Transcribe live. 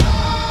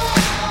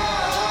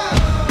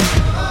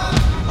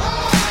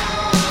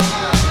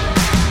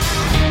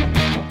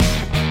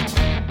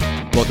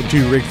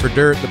to Rigged for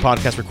Dirt, the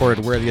podcast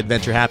recorded where the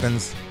adventure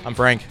happens. I'm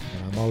Frank.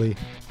 I'm Ollie.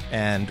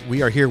 And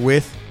we are here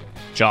with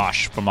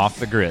Josh from Off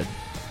the Grid.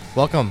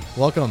 Welcome.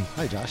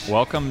 Hi, Josh.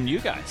 Welcome, you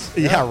guys.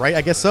 Yeah, right.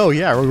 I guess so.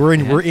 Yeah,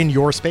 we're in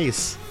your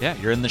space. Yeah,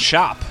 you're in the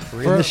shop.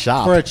 We're in the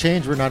shop. For a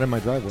change, we're not in my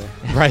driveway.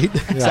 Right.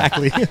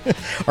 Exactly.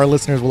 Our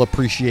listeners will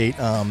appreciate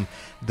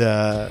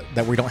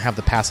that we don't have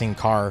the passing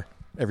car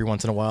every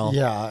once in a while.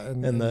 Yeah,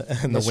 and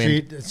the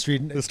wind,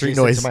 street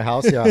noise to my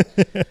house. Yeah.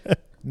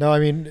 No, I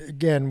mean,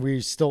 again, we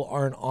still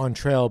aren't on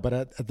trail, but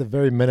at the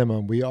very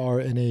minimum, we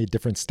are in a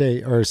different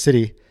state or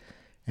city,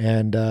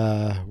 and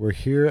we're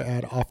here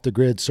at Off the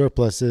Grid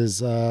Surplus's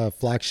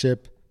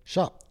flagship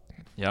shop.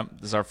 Yep,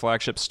 this is our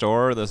flagship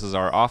store. This is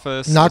our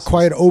office. Not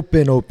quite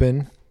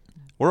open.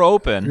 We're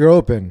open. You're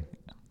open.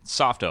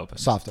 Soft open.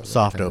 Soft open.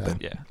 Soft Okay, open.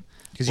 Yeah.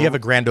 Because you have a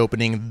grand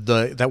opening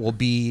that will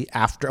be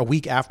a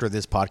week after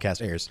this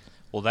podcast airs.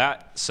 Well,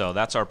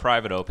 that's our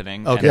private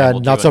opening. Okay. and Yeah, then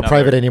we'll not do so another-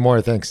 private anymore,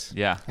 thanks.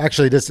 Yeah.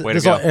 Actually, this Way to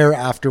will go. air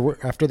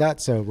after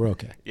that, so we're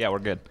okay. Yeah, we're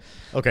good.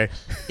 Okay.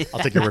 I'll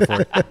take your word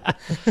for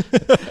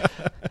it.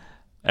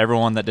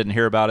 Everyone that didn't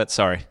hear about it,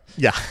 sorry.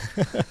 Yeah.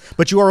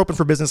 But you are open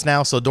for business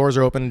now, so doors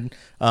are open.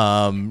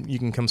 You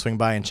can come swing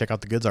by and check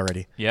out the goods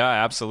already. Yeah,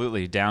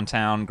 absolutely.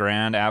 Downtown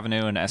Grand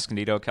Avenue in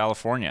Escondido,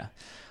 California.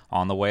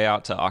 On the way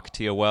out to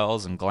Ocotillo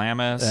Wells and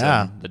Glamis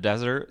and the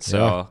desert.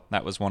 So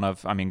that was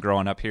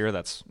growing up here,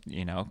 that's,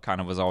 kind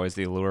of was always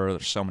the allure.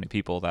 There's so many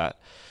people that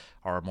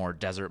are more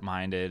desert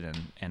minded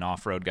and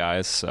off-road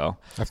guys. So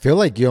I feel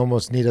like you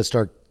almost need to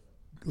start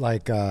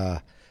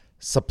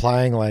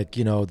supplying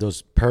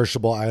those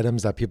perishable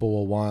items that people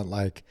will want,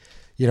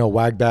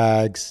 wag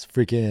bags,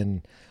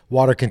 freaking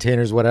water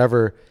containers,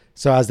 whatever.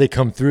 So as they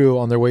come through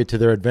on their way to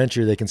their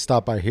adventure, they can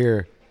stop by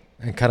here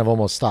and kind of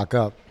almost stock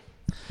up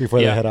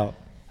before they head out.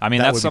 I mean,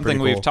 That that's would be something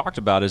pretty we've cool. talked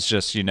about is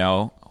just,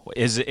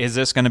 is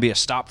this going to be a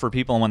stop for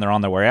people when they're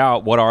on their way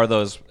out? What are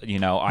those,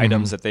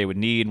 items that they would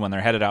need when they're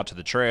headed out to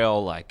the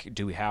trail? Like,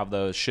 do we have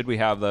those? Should we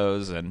have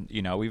those? And,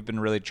 we've been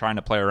really trying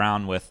to play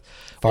around with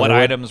what Firewood.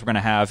 items we're going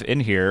to have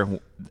in here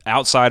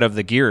outside of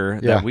the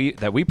gear that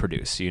we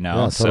produce,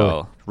 totally.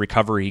 So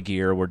recovery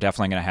gear, we're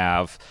definitely going to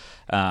have.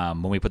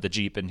 When we put the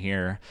Jeep in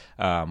here,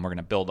 we're going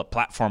to build a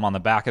platform on the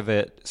back of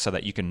it so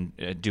that you can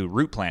do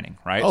route planning,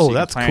 right? Oh, so you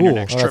that's can plan your cool.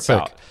 next Oh, trip that's sick.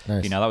 out.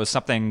 Nice. That was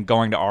something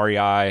going to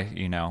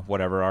REI,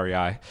 whatever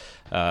REI.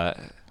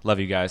 Love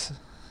you guys.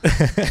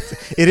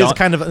 It is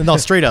kind of no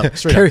straight up.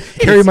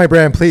 Carry my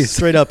brand, please.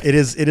 Straight up, it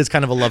is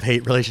kind of a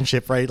love-hate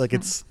relationship, right? Like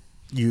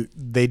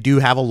they do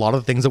have a lot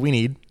of ththings that we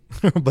need,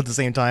 but at the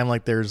same time,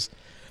 like there's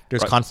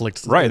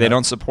conflict. Right. They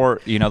don't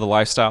support, the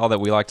lifestyle that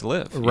we like to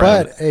live.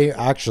 But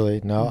actually,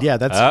 no. Yeah,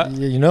 that's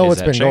Is what's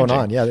that been going changing?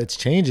 on. Yeah, it's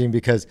changing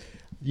because,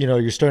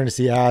 you're starting to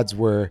see ads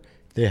where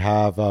they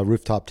have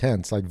rooftop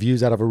tents, like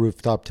views out of a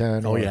rooftop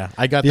tent. Oh or yeah,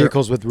 I got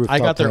vehicles with rooftop I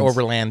got their tents.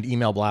 overland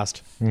email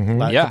blast a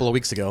Yeah. couple of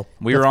weeks ago.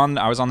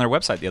 I was on their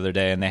website the other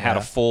day and they had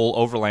a full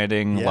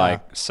overlanding Yeah.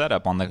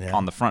 setup on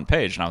the front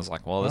page. And I was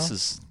like, well, this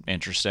is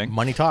interesting.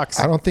 Money talks.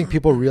 I don't think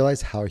people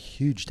realize how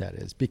huge that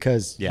is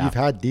because Yeah. you've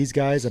had these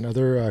guys and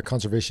other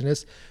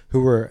conservationists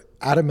who were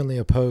adamantly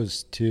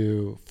opposed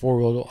to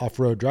four-wheel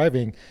off-road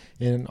driving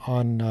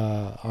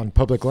on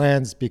public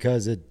lands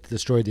because it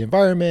destroyed the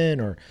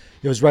environment, or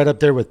it was right up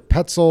there with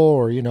Petzl,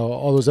 or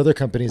all those other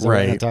companies that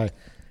Right. are anti.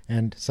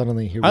 And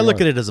suddenly here we I are. look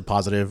at it as a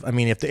positive. I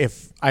mean,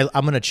 if I'm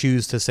going to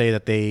choose to say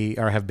that they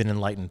have been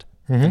enlightened.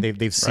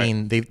 They've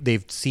seen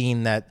they've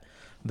seen that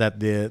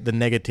the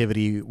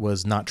negativity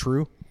was not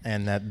true,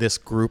 and that this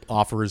group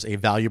offers a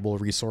valuable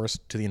resource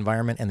to the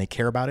environment, and they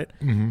care about it,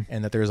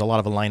 and that there's a lot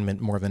of alignment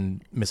more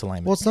than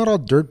misalignment. Well, it's not all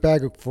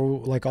dirtbag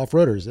for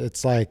off-roaders.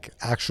 It's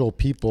actual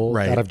people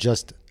Right. that have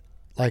just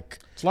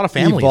It's a lot of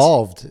families.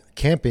 evolved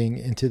camping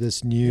into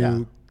this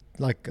new,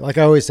 like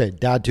I always say,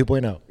 Dad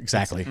 2.0.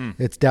 Exactly.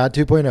 It's Dad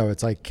 2.0.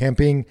 It's like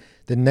camping,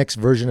 the next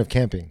version of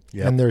camping.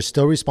 Yep. And they're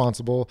still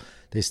responsible.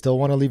 They still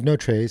want to leave no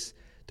trace.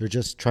 They're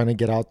just trying to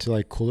get out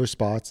to cooler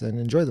spots and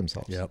enjoy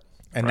themselves. Yep.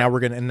 And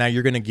now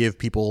you're gonna give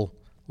people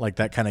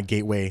that kind of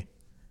gateway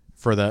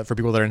for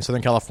people that are in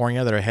Southern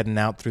California that are heading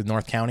out through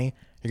North County.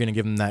 You're gonna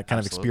give them that kind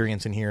of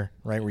experience in here,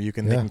 right? Where they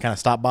can kind of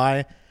stop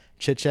by,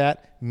 chit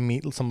chat,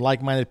 meet some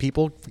like-minded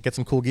people, get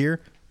some cool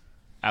gear.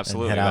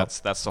 Absolutely. head out.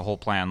 That's the whole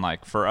plan.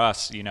 Like for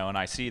us, and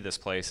I see this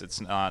place,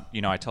 it's not,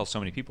 I tell so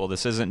many people,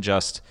 this isn't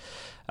just,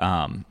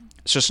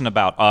 it's just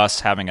about us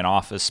having an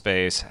office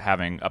space,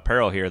 having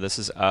apparel here. This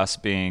is us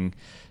being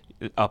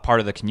a part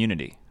of the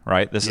community,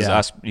 right? This is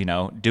us,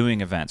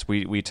 doing events.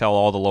 We tell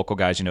all the local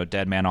guys,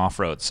 Dead Man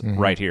Off-Roads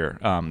right here,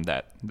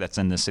 that's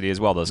in the city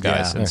as well, those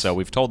guys. Yeah. And so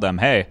we've told them,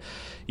 hey,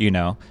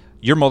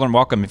 you're more than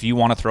welcome if you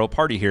want to throw a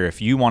party here,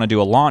 if you want to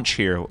do a launch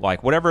here,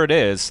 whatever it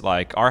is,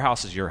 our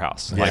house is your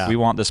house. Yeah. We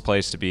want this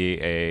place to be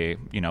a,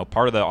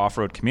 part of the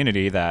off-road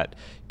community that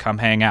come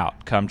hang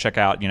out, come check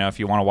out, if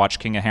you want to watch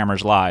King of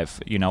Hammers live,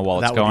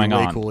 while That it's would be going way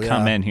on, cool,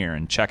 come yeah. in here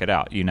and check it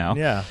out,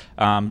 Yeah.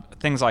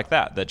 Things like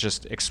that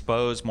just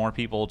expose more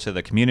people to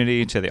the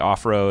community, to the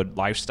off-road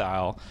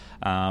lifestyle,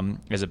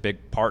 is a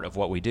big part of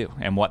what we do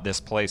and what this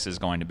place is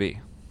going to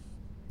be.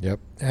 Yep.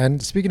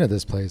 And speaking of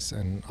this place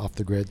and Off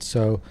the Grid,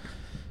 so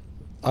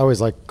I always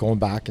like going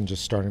back and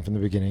just starting from the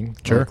beginning.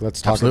 Sure. Like,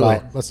 let's talk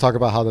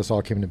about how this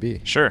all came to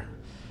be. Sure.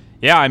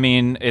 Yeah, I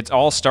mean, it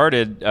all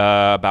started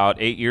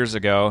about 8 years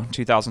ago,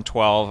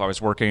 2012. I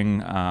was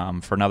working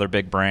for another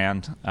big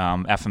brand,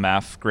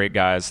 FMF, great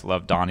guys,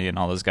 love Donnie and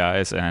all those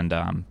guys, and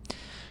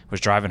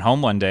was driving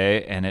home one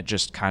day, and it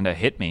just kind of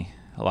hit me,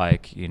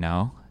 like,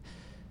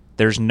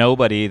 there's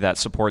nobody that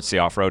supports the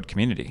off-road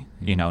community,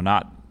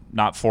 not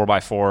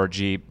 4x4,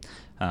 Jeep.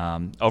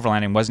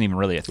 Overlanding wasn't even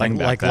really a thing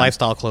back then.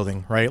 Lifestyle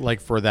clothing, right?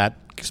 Like for that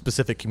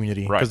specific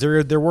community, right?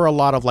 Because there were a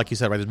lot of, like you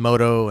said, right? There's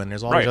Moto and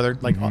there's all these other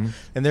Mm-hmm.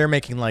 and they're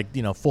making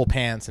full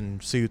pants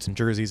and suits and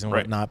jerseys and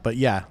whatnot. But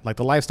yeah, like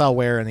the lifestyle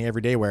wear and the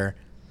everyday wear.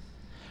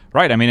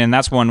 Right. I mean, and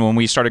that's when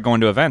we started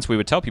going to events, we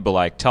would tell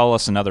people tell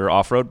us another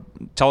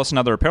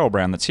apparel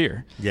brand that's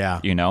here. Yeah.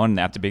 And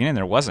at the beginning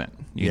there wasn't,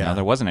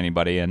 there wasn't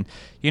anybody. And,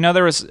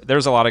 there was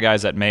a lot of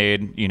guys that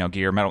made,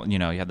 gear, metal, you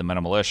had the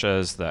Metal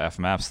Militias, the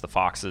FMFs, the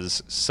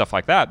Foxes, stuff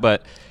like that.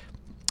 But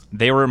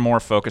they were more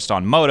focused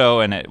on moto,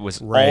 and it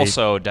was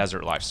also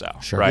desert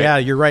lifestyle. Sure. Right? Yeah,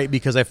 you're right,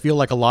 because I feel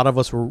like a lot of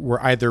us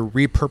were either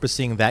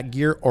repurposing that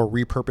gear or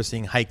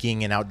repurposing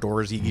hiking and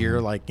outdoorsy gear,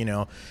 like,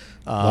 a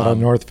lot of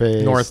North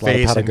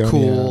Face and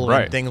Cool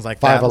Right. and things like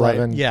 511,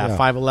 that. Right? Yeah, yeah.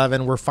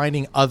 511. We're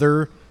finding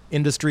other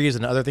industries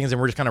and other things, and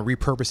we're just kind of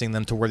repurposing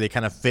them to where they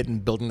kind of fit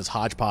and building this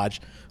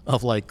hodgepodge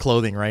of like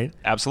clothing, right?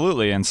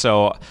 Absolutely. And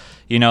so,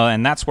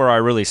 and that's where I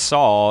really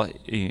saw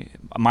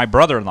my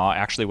brother-in-law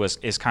actually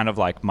is kind of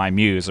like my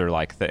muse, or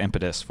like the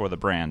impetus for the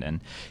brand.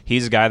 And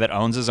he's a guy that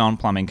owns his own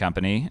plumbing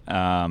company.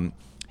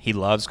 He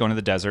loves going to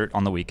the desert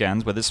on the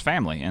weekends with his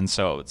family. And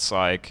so it's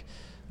like,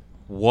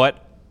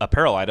 what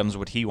apparel items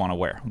would he want to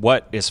wear?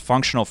 What is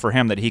functional for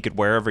him that he could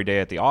wear every day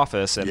at the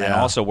office and then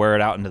also wear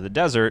it out into the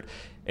desert?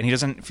 And he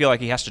doesn't feel like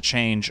he has to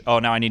change,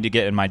 now I need to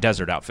get in my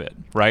desert outfit,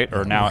 right?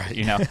 Or now,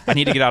 I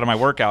need to get out of my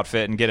work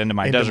outfit and get into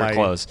my desert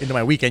clothes. Into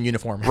my weekend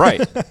uniform.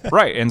 Right.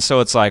 And so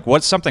it's like,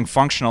 what's something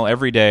functional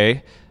every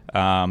day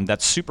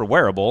that's super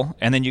wearable,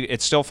 and then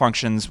it still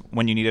functions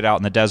when you need it out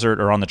in the desert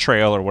or on the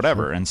trail or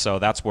whatever. Sure. And so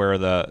that's where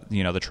the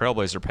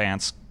Trailblazer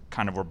pants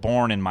kind of were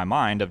born in my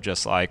mind, of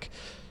just like,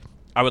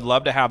 I would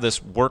love to have this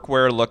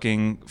workwear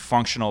looking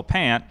functional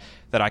pant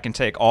that I can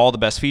take all the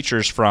best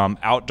features from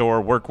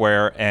outdoor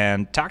workwear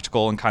and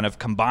tactical and kind of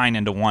combine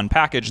into one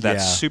package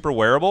that's super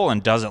wearable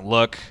and doesn't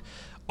look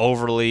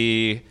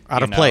overly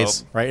out of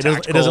place, right?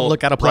 It doesn't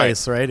look out of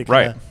place, right?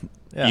 Right.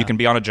 Yeah. You can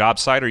be on a job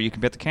site or you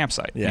can be at the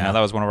campsite. Yeah. That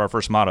was one of our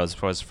first mottos,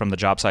 was from the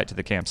job site to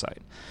the campsite.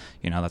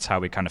 That's how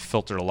we kind of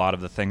filtered a lot of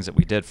the things that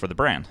we did for the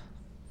brand.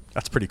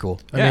 That's pretty cool.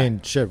 I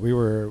mean, shit, when we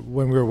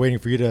were waiting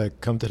for you to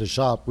come to the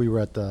shop, we were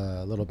at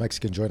the little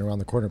Mexican joint around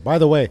the corner. By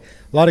the way,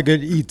 a lot of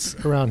good eats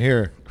around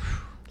here.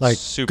 Like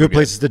super good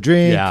places to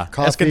drink,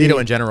 coffee. Escondido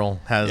in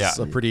general has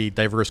a pretty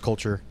diverse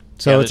culture.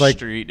 So it's like,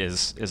 street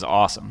is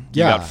awesome.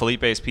 Yeah. You got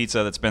Felipe's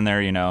Pizza that's been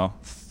there,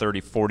 30,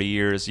 40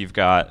 years. You've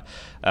got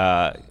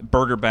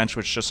Burger Bench,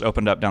 which just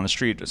opened up down the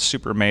street. It's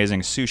super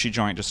amazing. Sushi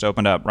joint just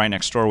opened up right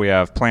next door. We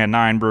have Plan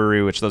 9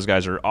 Brewery, which those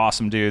guys are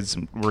awesome dudes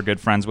and we're good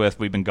friends with.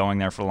 We've been going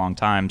there for a long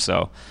time.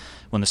 So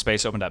when the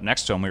space opened up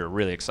next to them, we were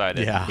really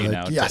excited.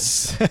 Yeah.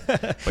 Yes.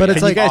 But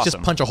it's like, you guys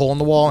just punch a hole in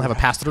the wall and have a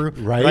pass through,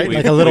 right?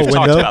 Like a little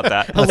window. Talked about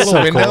that. A little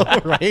window,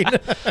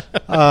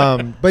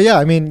 right? But yeah,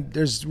 I mean,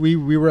 we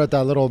were at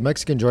that little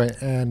Mexican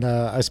joint, and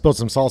I spilled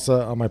some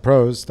salsa on my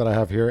pros that I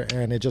have here,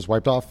 and it just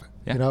wiped off.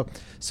 Yeah.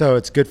 So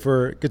it's good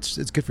for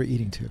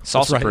eating too.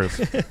 Salsa proof.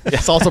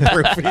 Salsa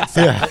proof.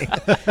 Exactly.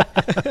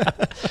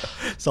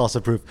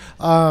 Salsa proof.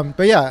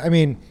 But yeah, I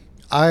mean,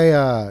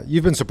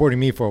 you've been supporting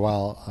me for a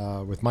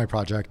while with my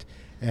project,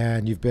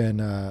 and you've been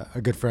a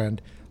good friend.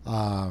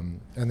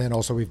 And then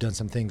also we've done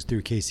some things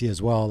through KC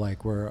as well,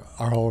 like where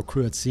our whole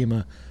crew at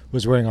SEMA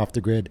was wearing Off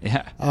the Grid.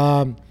 Yeah.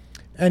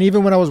 And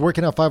even when I was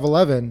working at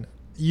 511,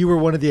 you were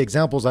one of the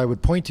examples I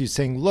would point to,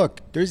 saying,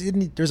 look,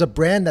 there's a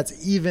brand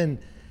that's even,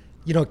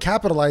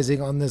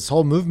 capitalizing on this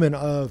whole movement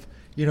of,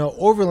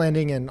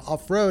 overlanding and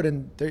off-road,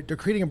 and they're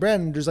creating a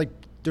brand, and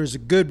there's a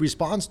good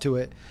response to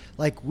it.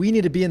 Like, we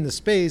need to be in the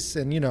space.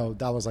 And,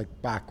 that was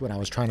like back when I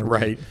was trying to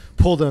really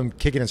pull them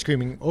kicking and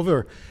screaming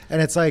over.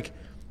 And it's like,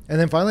 and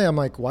then finally I'm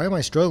like, why am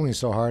I struggling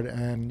so hard?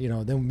 And,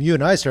 then you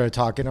and I started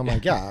talking. I'm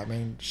like, yeah, I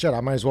mean, shit,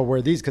 I might as well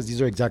wear these because these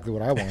are exactly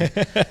what I want.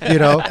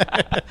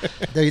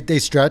 They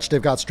stretch,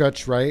 they've got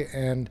stretch, right?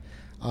 And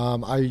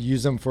I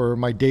use them for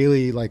my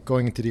daily, like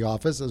going into the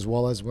office as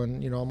well as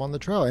when, I'm on the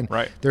trail. And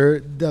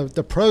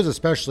the pros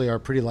especially are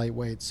pretty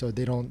lightweight, so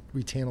they don't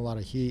retain a lot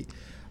of heat.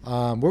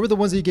 What were the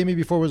ones that you gave me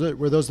before?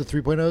 Were those the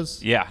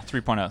 3.0s? Yeah,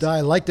 3.0s.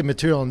 I like the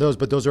material on those,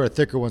 but those are a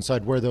thicker one, so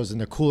I'd wear those in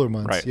the cooler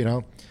months,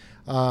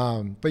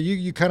 But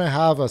you kind of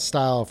have a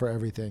style for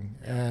everything.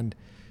 And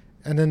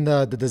then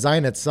the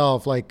design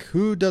itself, like,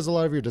 who does a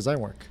lot of your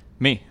design work?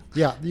 Me.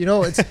 Yeah,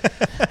 it's,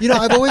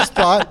 I've always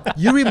thought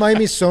you remind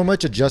me so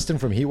much of Justin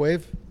from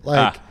Heatwave.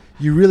 Like,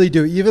 you really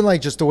do. Even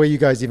like just the way you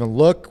guys even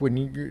look when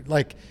you're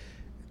like,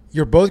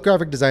 you're both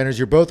graphic designers,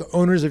 you're both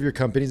owners of your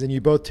companies, and you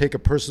both take a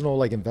personal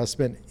like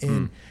investment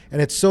in.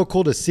 And it's so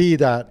cool to see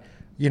that,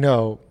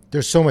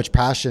 there's so much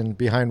passion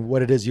behind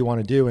what it is you want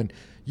to do. And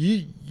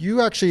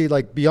you actually,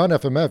 like, beyond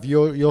FMF,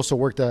 you also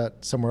worked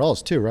at somewhere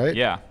else too, right?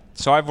 Yeah.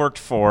 So I've worked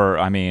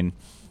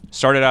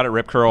started out at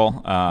Rip Curl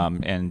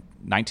in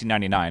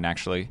 1999,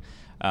 actually,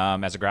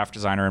 as a graphic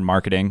designer and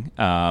marketing,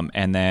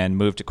 and then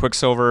moved to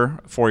Quicksilver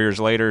 4 years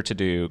later to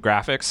do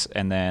graphics.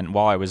 And then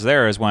while I was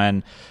there is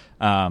when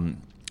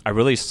I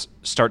really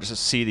started to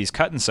see these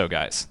cut and sew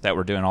guys that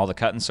were doing all the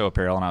cut and sew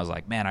apparel. And I was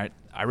like, man,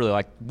 I really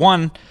like,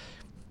 one,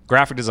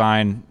 graphic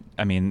design.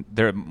 I mean,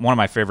 one of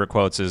my favorite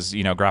quotes is,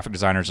 graphic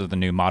designers are the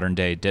new modern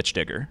day ditch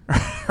digger,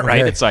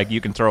 right? Okay. It's like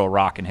you can throw a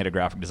rock and hit a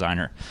graphic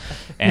designer.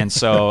 And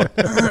so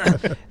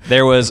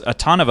there was a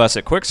ton of us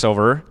at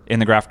Quicksilver in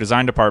the graphic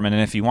design department.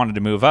 And if you wanted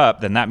to move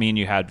up, then that meant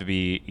you had to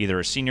be either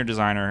a senior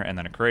designer and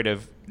then a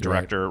creative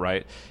director,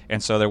 right?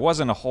 And so there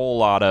wasn't a whole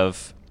lot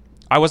of,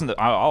 I'll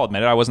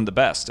admit it, I wasn't the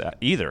best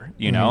either,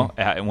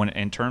 when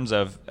in terms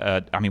of,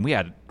 we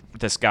had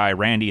this guy,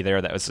 Randy,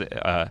 there that was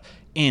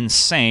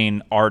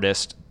insane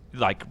artist,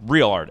 like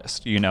real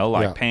artist,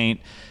 paint,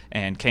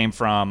 and came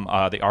from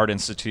the Art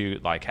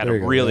Institute, like had a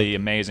really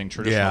amazing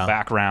traditional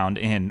background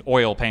in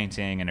oil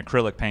painting and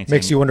acrylic painting.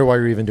 Makes you wonder why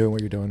you're even doing what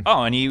you're doing.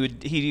 Oh, and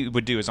he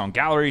would do his own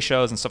gallery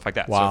shows and stuff like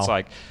that. Wow. So it's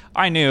like,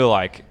 I knew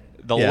like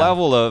the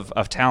level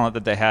of talent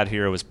that they had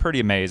here was pretty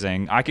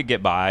amazing. I could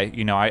get by,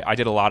 I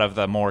did a lot of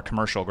the more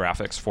commercial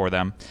graphics for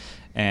them.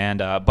 And,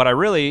 but I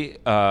really,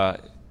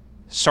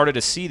 started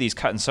to see these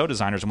cut and sew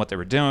designers and what they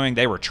were doing.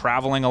 They were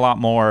traveling a lot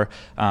more.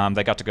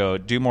 They got to go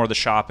do more of the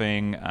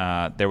shopping.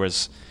 There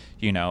was,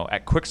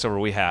 at Quicksilver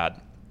we had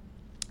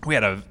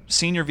a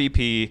senior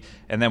VP,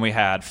 and then we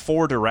had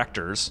 4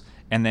 directors,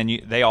 and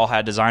then they all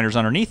had designers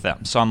underneath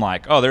them. So I'm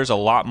like, oh, there's a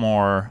lot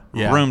more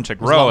room to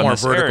grow in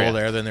this area. There's a lot more vertical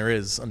there than there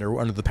is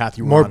under the path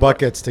you want. More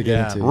buckets to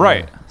get into.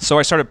 Right. So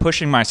I started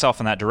pushing myself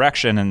in that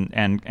direction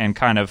and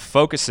kind of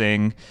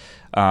focusing.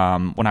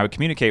 When I would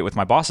communicate with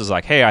my bosses,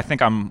 like, hey, I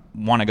think I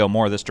want to go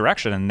more this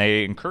direction, and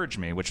they encouraged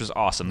me, which was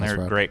awesome.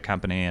 They're a great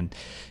company, and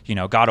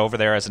got over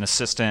there as an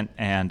assistant,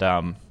 and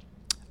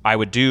I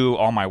would do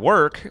all my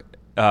work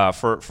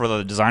for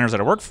the designers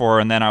that I worked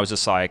for, and then I was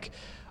just like,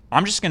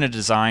 I'm just going to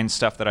design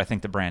stuff that I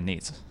think the brand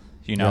needs.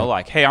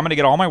 Like, hey, I'm going to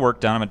get all my work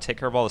done, I'm going to take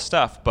care of all the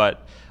stuff,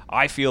 but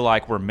I feel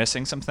like we're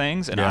missing some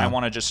things, and I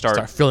want to just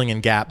start filling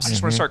in gaps. I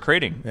just want to start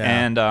creating,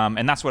 and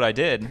that's what I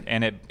did,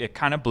 and it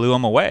kind of blew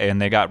them away,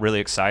 and they got really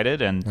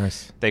excited, and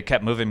they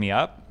kept moving me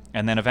up,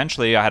 and then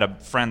eventually I had a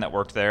friend that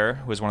worked there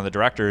who was one of the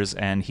directors,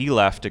 and he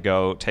left to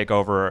go take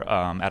over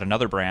at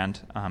another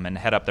brand and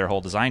head up their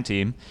whole design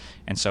team,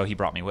 and so he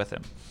brought me with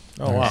him.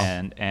 Oh wow!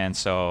 And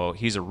so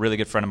he's a really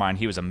good friend of mine.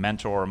 He was a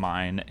mentor of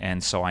mine,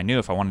 and so I knew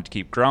if I wanted to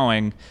keep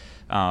growing.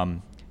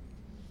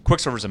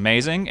 Quicksilver's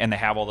amazing, and they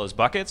have all those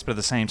buckets, but at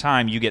the same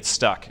time, you get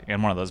stuck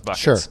in one of those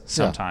buckets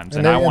sometimes.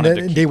 And I wanted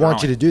to keep growing.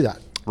 Want you to do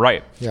that.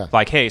 Right. Yeah.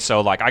 Like, hey,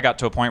 so like I got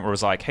to a point where it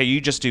was like, hey, you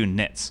just do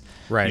knits.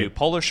 Right. You do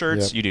polo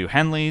shirts, you do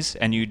Henleys,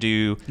 and you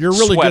do You're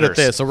really sweaters. Good at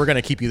this, so we're going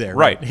to keep you there.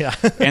 Right. Yeah.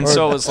 And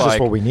so it was like.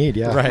 That's what we need,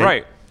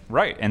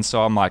 Right. And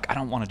so I'm like, I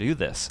don't want to do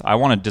this. I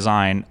want to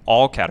design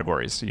all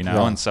categories,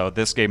 And so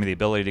this gave me the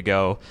ability to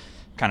go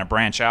kind of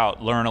branch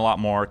out, learn a lot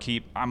more,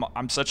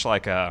 I'm such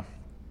like I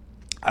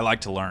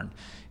like to learn.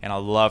 And I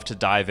love to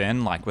dive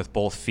in like with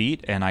both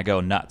feet, and I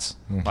go nuts.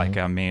 Like,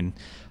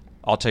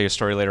 I'll tell you a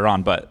story later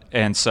on.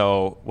 And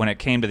so when it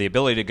came to the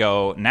ability to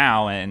go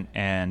now,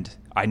 and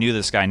I knew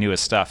this guy knew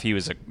his stuff. He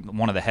was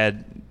one of the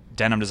head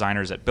denim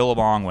designers at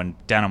Billabong when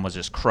denim was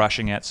just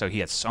crushing it. So he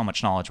had so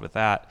much knowledge with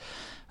that.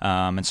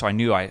 And so I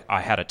knew I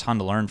had a ton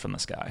to learn from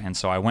this guy. And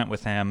so I went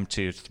with him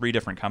to 3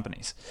 different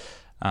companies.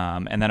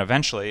 And then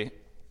eventually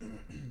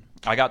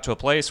I got to a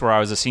place where I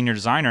was a senior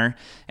designer,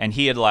 and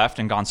he had left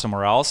and gone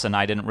somewhere else, and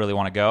I didn't really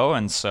want to go.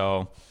 And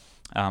so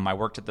I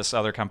worked at this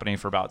other company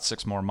for about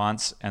 6 more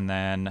months, and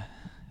then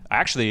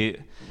I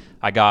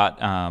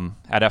got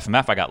at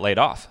FMF, I got laid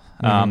off.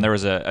 There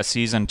was a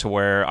season to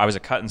where I was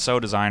a cut and sew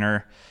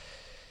designer,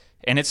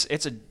 and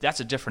that's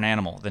a different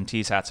animal than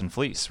T-Sats and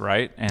fleece,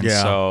 right? And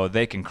so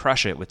they can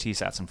crush it with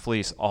T-Sats and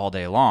fleece all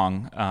day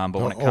long. But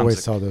when it comes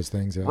always saw those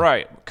things,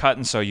 right? Cut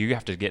and sew, you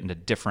have to get into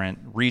different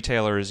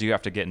retailers. You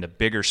have to get into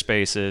bigger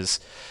spaces,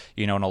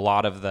 and a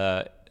lot of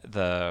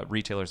the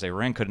retailers they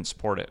were in couldn't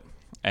support it.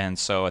 And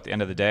so at the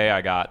end of the day,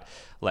 I got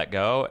let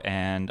go,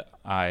 and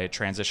I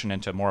transitioned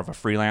into more of a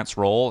freelance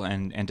role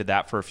and did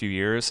that for a few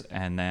years,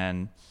 and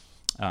then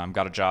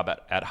got a job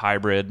at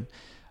Hybrid,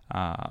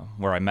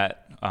 where I met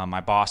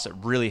my boss that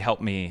really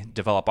helped me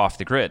develop Off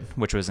the Grid,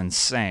 which was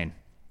insane.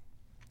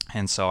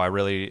 And so I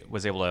really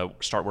was able to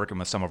start working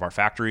with some of our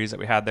factories that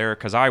we had there,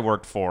 because I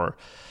worked for,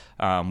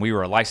 we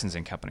were a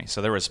licensing company,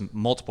 so there was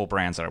multiple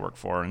brands that I worked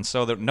for, and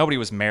so nobody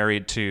was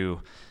married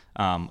to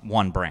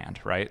one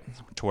brand, right?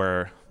 To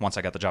where once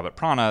I got the job at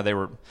Prana, they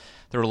were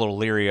a little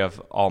leery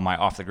of all my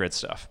Off the Grid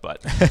stuff,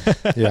 but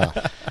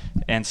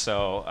and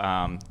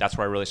so that's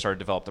where I really started to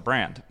develop the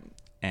brand.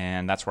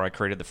 And that's where I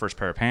created the first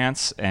pair of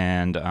pants,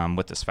 and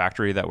with this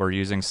factory that we're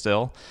using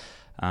still,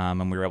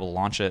 and we were able to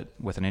launch it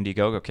with an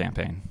Indiegogo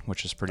campaign,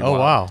 which is pretty wild.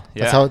 Wow.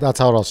 Yeah. That's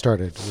how it all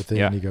started, with the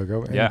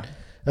Indiegogo. And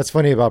That's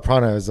funny about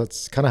Prana is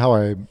that's kind of how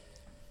I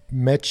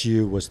met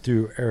you was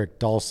through Eric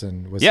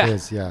Dawson was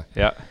his. Yeah.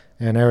 Yeah.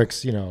 And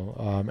Eric's,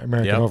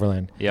 American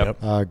Overland.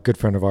 Yep. Good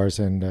friend of ours.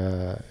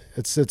 And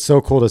it's so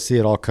cool to see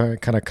it all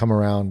kind of come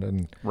around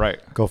and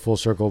go full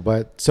circle.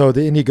 But so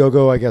the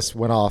Indiegogo, I guess,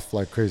 went off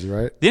like crazy,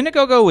 right? The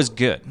Indiegogo was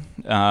good.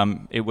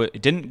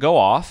 It didn't go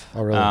off,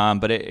 oh, really?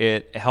 But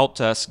it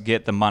helped us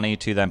get the money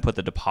to then put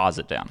the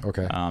deposit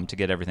down to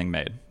get everything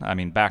made. I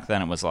mean, back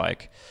then it was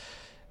like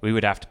we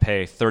would have to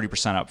pay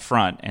 30% up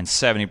front and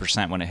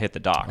 70% when it hit the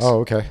docks. Oh,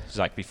 okay. It's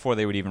like before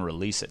they would even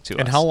release it to us.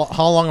 And how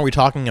long are we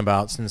talking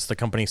about since the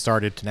company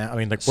started to now? I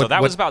mean, like, so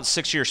that was about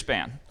 6 year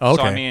span. Oh,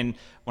 okay. So I mean,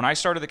 when I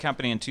started the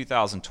company in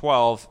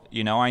 2012,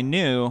 I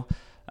knew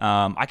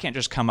I can't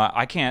just come up.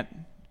 I can't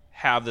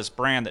have this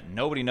brand that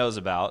nobody knows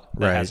about,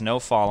 that has no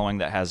following,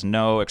 that has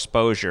no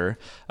exposure,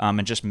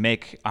 and just I'm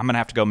going to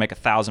have to go make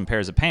 1,000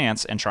 pairs of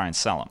pants and try and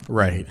sell them.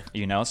 Right.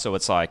 So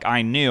it's like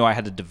I knew I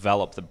had to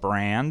develop the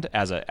brand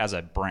as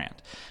a brand.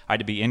 I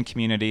had to be in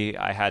community.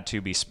 I had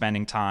to be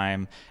spending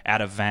time at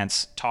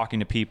events,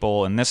 talking to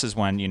people, and this is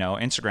when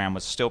Instagram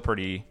was still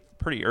pretty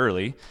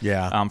early.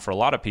 Yeah. For a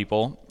lot of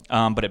people.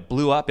 But it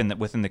blew up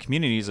within the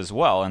communities as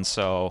well, and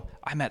so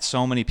I met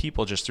so many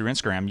people just through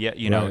Instagram.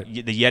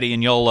 The Yeti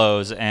and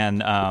Yolos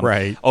and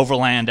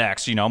Overland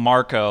X,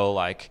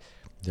 Marco.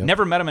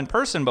 Never met him in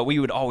person, but we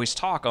would always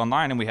talk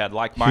online, and we had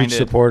like-minded. Huge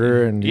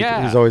supporter, and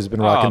he's always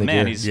been rocking the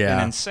gear. He's been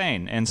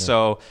insane. And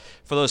so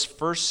for those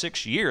first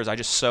 6 years, I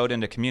just sewed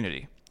into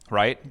community.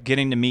 Right,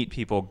 getting to meet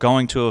people,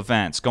 going to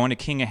events, going to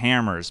King of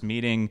Hammers,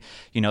 meeting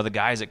the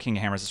guys at King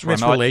of Hammers. It's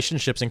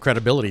relationships and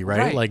credibility,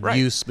 right?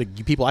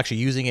 People actually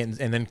using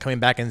it and then coming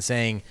back and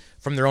saying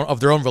from their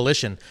own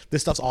volition,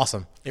 this stuff's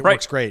awesome. It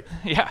works great.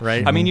 Yeah,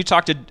 right. I mean, you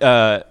talked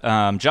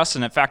to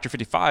Justin at Factor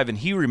 55, and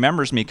he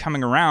remembers me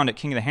coming around at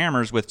King of the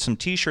Hammers with some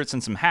T-shirts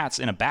and some hats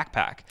in a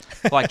backpack,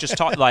 just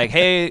talk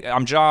hey,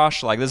 I'm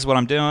Josh. This is what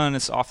I'm doing.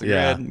 It's off the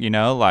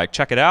grid.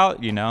 Check it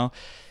out.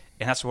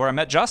 And that's where I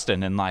met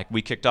Justin, and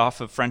we kicked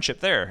off a friendship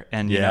there.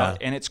 And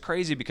and it's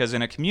crazy because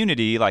in a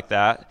community like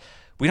that,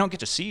 we don't get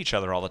to see each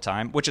other all the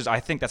time, which is I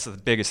think that's the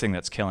biggest thing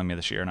that's killing me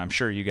this year, and I'm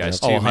sure you guys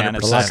too, man.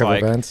 It's the lack of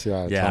events,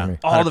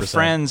 all the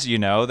friends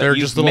that they're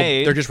you've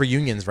made. They're just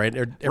reunions, right?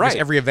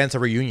 Every event's a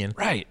reunion,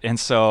 right? And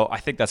so I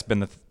think that's been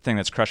the thing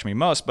that's crushed me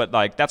most. But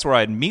that's where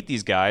I'd meet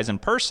these guys in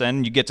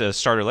person. You get to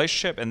start a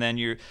relationship, and then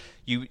you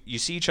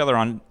see each other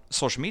on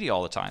social media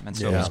all the time, and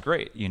so it was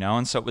great,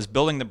 And so it was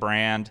building the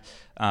brand.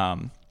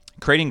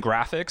 Creating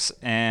graphics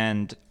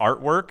and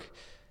artwork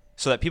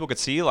so that people could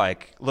see,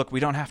 look, we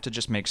don't have to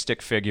just make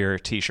stick figure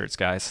T-shirts,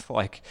 guys.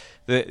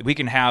 We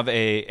can have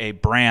a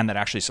brand that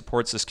actually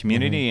supports this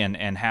community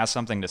and has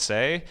something to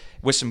say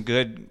with some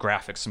good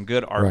graphics, some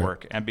good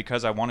artwork. Right. And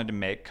because I wanted to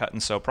make cut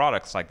and sew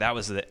products, that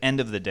was the end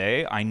of the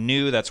day. I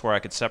knew that's where I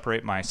could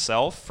separate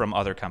myself from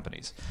other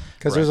companies.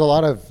 Because there's a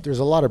lot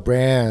of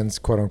brands,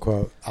 quote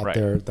unquote, out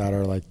there that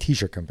are like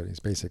T-shirt companies,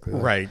 basically.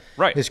 Right.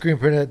 They screen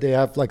print it. They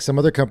have some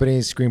other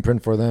companies screen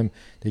print for them.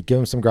 They give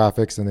them some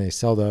graphics and they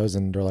sell those,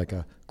 and they're like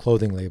a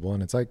clothing label,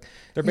 and it's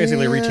they're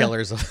basically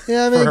retailers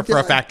for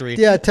a factory.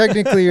 Yeah,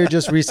 technically you're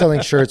just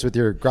reselling shirts with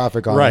your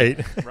graphic on it.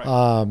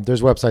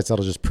 There's websites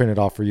that'll just print it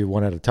off for you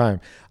one at a time.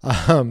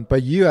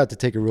 But you have to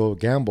take a real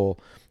gamble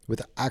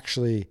with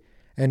actually,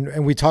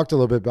 and we talked a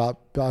little bit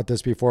about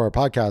this before our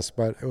podcast,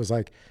 but it was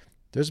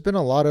there's been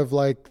a lot of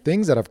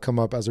things that have come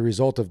up as a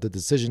result of the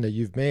decision that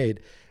you've made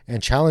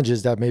and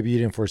challenges that maybe you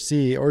didn't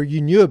foresee or you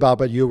knew about,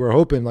 but you were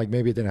hoping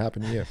maybe it didn't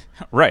happen to you.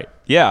 Right.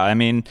 Yeah. I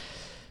mean,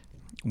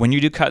 when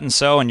you do cut and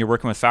sew and you're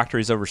working with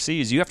factories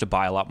overseas, you have to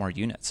buy a lot more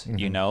units.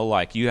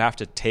 Mm-hmm. You have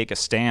to take a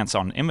stance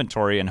on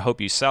inventory and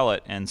hope you sell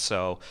it. And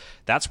so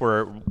that's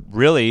where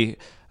really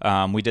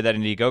we did that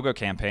Indiegogo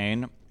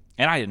campaign.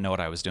 And I didn't know what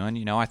I was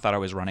doing. I thought I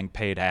was running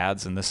paid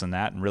ads and this and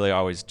that. And really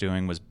all I was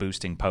doing was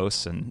boosting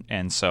posts.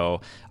 And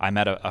so I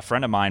met a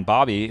friend of mine,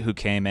 Bobby, who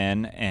came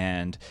in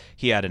and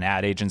he had an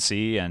ad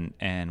agency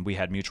and we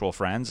had mutual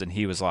friends. And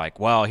he was like,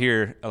 well,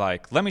 here,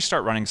 let me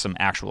start running some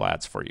actual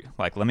ads for you.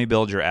 Let me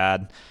build your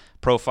ad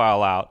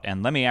profile out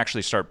and let me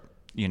actually start,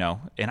 and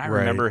I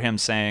remember him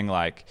saying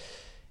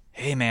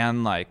hey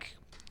man,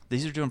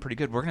 these are doing pretty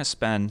good. We're going to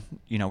spend,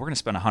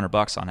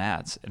 $100 on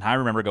ads. And I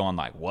remember going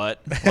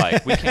what?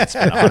 We can't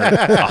spend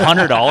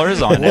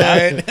 $100 on an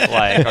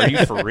ad. Are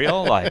you for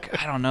real? I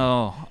don't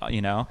know,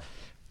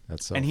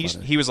 That's so and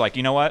funny. he was like,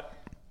 you know what?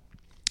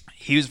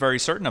 He was very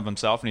certain of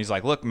himself, and he's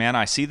like, look, man,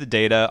 I see the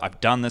data.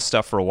 I've done this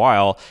stuff for a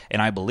while, and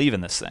I believe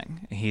in this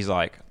thing. And he's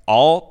like,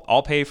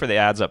 I'll pay for the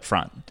ads up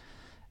front.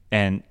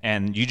 And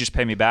you just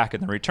pay me back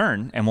in the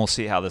return, and we'll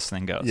see how this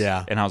thing goes.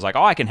 Yeah. And I was like,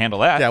 I can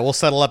handle that. Yeah, we'll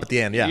settle up at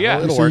the end. Yeah.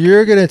 It'll So work.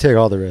 you're going to take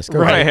all the risk.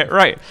 Okay.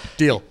 Right.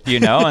 Deal.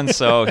 And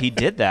so he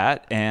did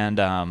that,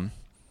 and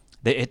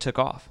it took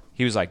off.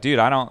 He was like, dude,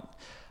 I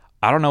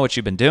don't know what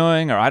you've been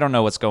doing, or I don't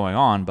know what's going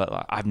on,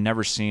 but I've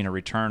never seen a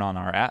return on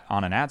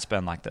an ad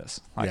spend like this.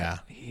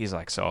 He's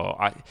like, so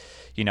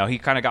he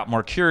kind of got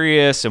more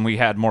curious, and we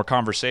had more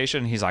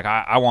conversation. He's like,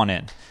 I want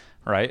in,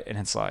 right? And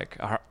it's like,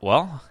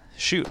 well,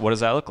 shoot, what does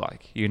that look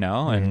like?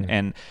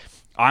 And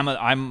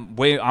I'm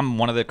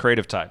one of the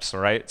creative types,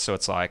 right? So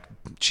it's like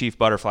chief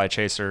butterfly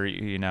chaser,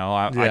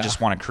 I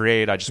just want to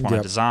create, I just want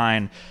to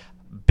design.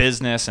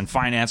 Business and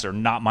finance are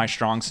not my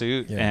strong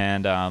suit.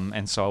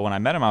 And so when I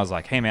met him, I was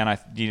like, hey man,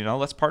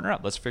 let's partner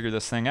up, let's figure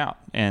this thing out.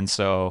 And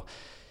so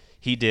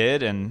he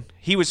did, and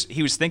he was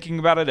thinking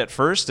about it at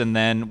first, and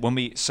then when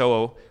we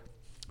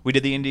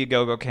did the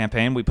Indiegogo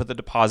campaign, we put the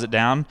deposit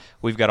down,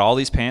 we've got all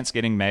these pants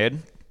getting made,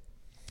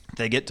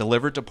 they get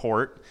delivered to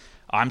port,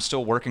 I'm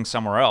still working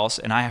somewhere else,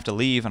 and I have to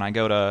leave, and I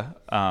go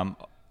to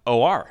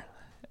OR.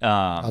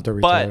 Outdoor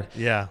retailer.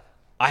 Yeah.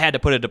 I had to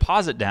put a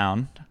deposit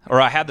down, or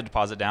I had the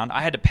deposit down.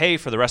 I had to pay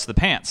for the rest of the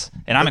pants,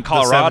 and I'm in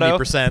Colorado.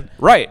 70%.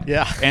 Right.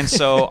 Yeah. And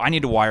so I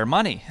need to wire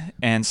money,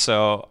 and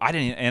so I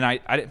didn't. And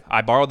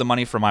I borrowed the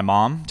money from my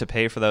mom to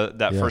pay for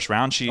that first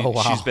round.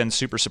 She's been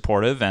super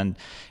supportive, and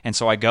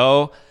so I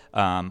go.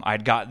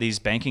 I'd got these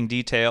banking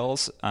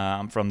details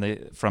from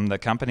the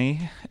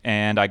company,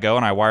 and I go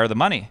and I wire the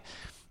money.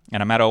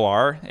 And I'm at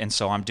OR, and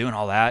so I'm doing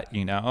all that,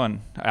 and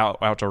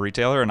outdoor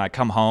retailer, and I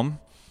come home.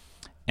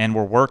 And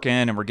we're working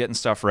and we're getting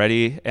stuff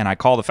ready. And I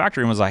call the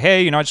factory and was like,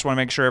 hey, I just want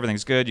to make sure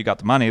everything's good. You got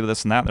the money,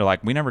 this and that. And they're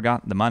like, we never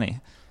got the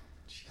money.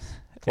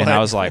 And I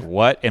was like,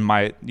 what? And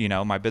my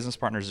business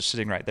partners are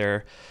sitting right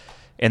there,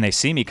 and they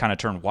see me kind of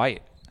turn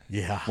white.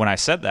 Yeah. When I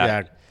said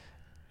that.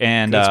 Yeah.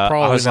 And it's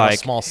probably I was not like, a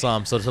small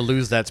sum. So to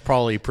lose that's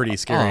probably pretty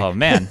scary. Oh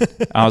man.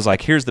 I was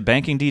like, here's the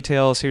banking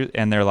details here.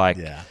 And they're like,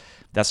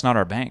 that's not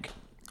our bank.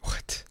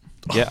 What?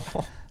 Yeah.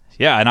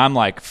 Yeah. And I'm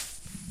like,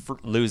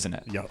 losing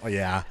it.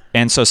 Yeah.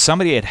 And so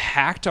somebody had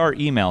hacked our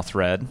email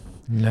thread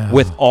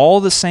with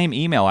all the same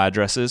email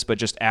addresses, but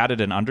just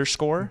added an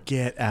underscore.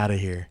 Get out of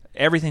here.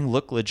 Everything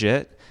looked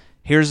legit.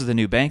 Here's the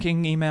new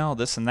banking email,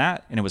 this and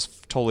that. And it was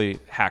totally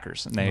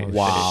hackers. And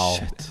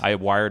I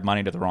wired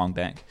money to the wrong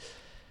bank.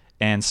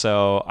 And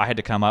so I had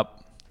to come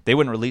up. They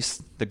wouldn't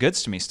release the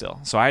goods to me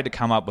still. So I had to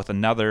come up with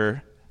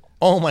another.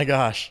 Oh my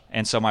gosh.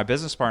 And so my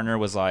business partner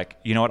was like,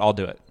 you know what? I'll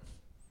do it.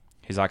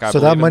 He's like, so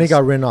that money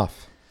got written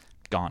off.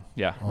 Gone.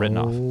 Yeah, written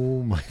off.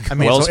 Oh my God. I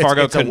mean, Wells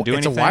Fargo couldn't do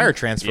anything. It's a wire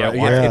transfer.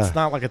 Yeah. It's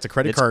not like it's a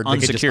credit It's card they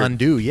could just unsecured.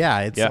 undo. Yeah,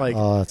 it's like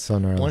it's so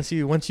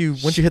gnarly. once you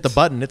hit the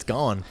button, it's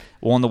gone.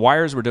 Well, in the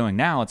wires we're doing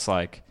now, it's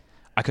like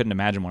I couldn't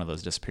imagine one of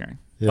those disappearing.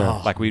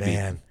 Yeah. Like we'd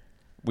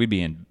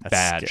be in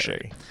bad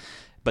shape.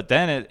 But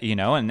then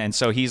and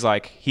so he's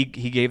like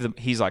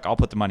he's like, I'll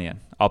put the money in,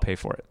 I'll pay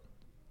for it.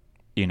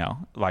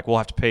 Like we'll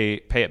have to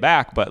pay it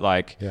back, but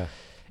like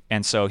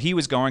And so he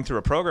was going through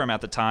a program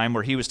at the time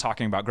where he was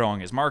talking about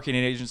growing his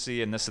marketing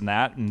agency and this and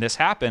that, and this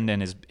happened,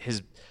 and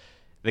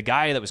the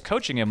guy that was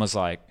coaching him was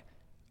like,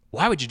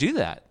 why would you do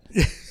that?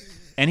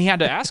 And he had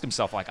to ask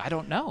himself, like, I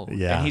don't know.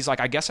 Yeah. And he's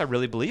like, I guess I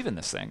really believe in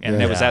this thing. And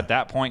it was at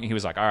that point he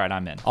was like, all right,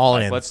 I'm in. All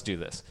in. Let's do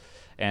this.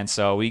 And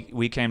so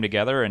we came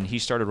together, and he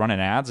started running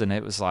ads, and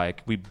it was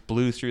like we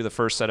blew through the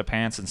first set of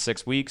pants in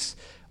 6 weeks,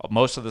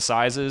 most of the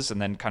sizes,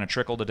 and then kind of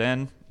trickled it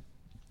in.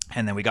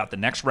 And then we got the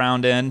next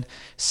round in,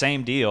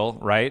 same deal,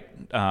 right?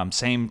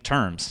 Same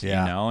terms,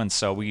 And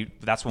so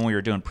that's when we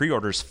were doing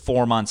pre-orders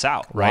 4 months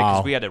out, right?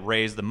 Because we had to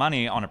raise the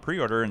money on a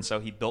pre-order, and so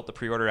he built the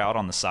pre-order out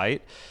on the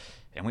site,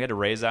 and we had to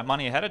raise that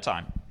money ahead of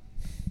time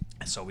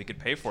so we could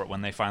pay for it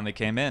when they finally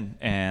came in.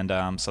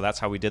 And so that's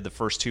how we did the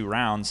first 2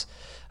 rounds.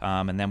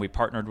 And then we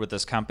partnered with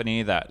this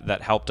company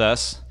that helped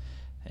us.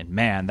 And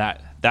man,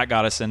 that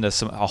got us into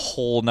a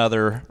whole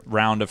nother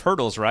round of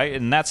hurdles, right?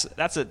 And that's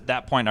at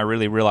that point I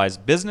really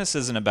realized business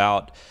isn't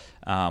about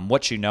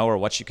what you know or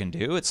what you can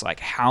do. It's like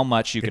how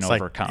much you can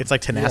overcome. It's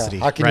like tenacity,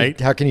 right?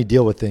 How can you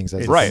deal with things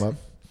as they come up?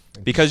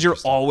 Because you're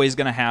always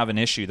going to have an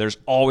issue. There's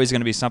always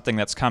going to be something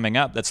that's coming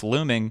up that's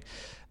looming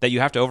that you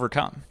have to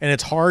overcome. And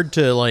it's hard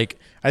to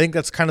I think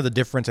that's kind of the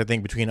difference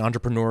between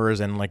entrepreneurs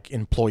and like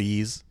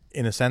employees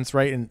in a sense,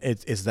 right? And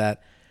it's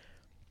that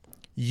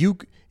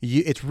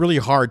it's really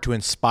hard to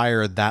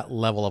inspire that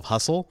level of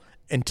hustle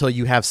until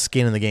you have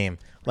skin in the game.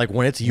 Like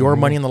when it's your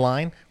money in the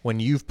line, when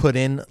you've put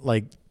in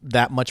like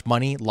that much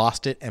money,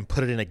 lost it, and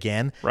put it in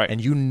again, right? And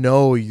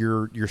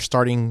you're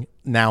starting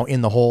now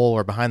in the hole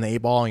or behind the 8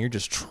 ball, and you're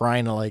just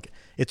trying to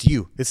it's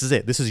you. This is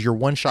it. This is your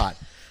one shot,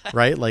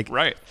 right? Like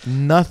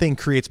nothing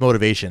creates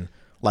motivation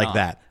like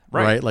that.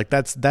 Right. Like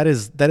that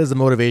is the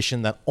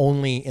motivation that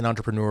only an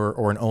entrepreneur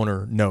or an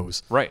owner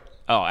knows. Right.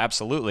 Oh,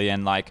 absolutely.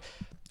 And like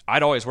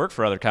I'd always worked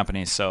for other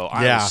companies, so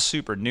I was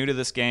super new to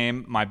this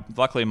game.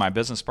 Luckily, my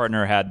business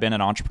partner had been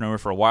an entrepreneur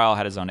for a while,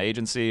 had his own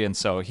agency, and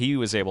so he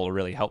was able to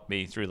really help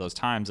me through those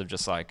times of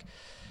just like,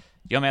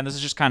 yo, man, this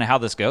is just kind of how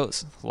this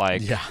goes.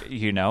 Like,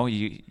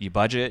 you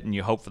budget and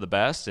you hope for the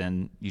best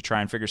and you try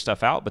and figure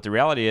stuff out. But the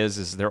reality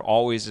is there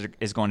always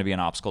is going to be an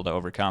obsculto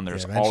overcome.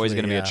 There's always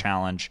going to be a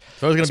challenge.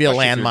 There's always going to be a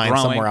landmine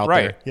somewhere out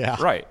there. Yeah.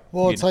 Right.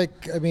 Well, it's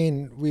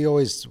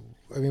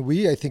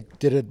we I think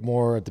did it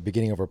more at the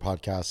beginning of our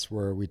podcast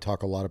where we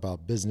talk a lot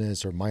about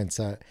business or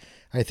mindset.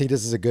 I think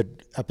this is a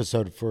good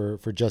episode for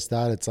just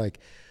that. It's like,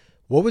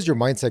 what was your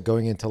mindset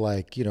going into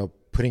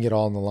putting it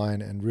all on the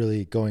line and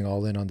really going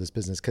all in on this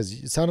business? Because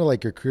it sounded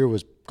like your career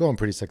was going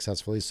pretty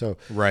successfully. So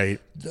Right.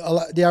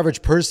 the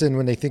average person,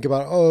 when they think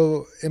about,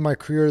 oh, in my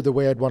career, the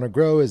way I'd want to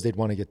grow is they'd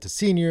want to get to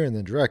senior and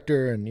then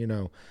director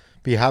and,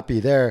 be happy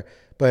there.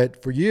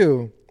 But for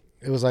you,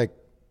 it was like,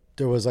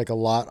 there was like a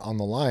lot on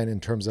the line in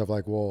terms of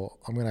like, well,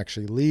 I'm going to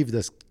actually leave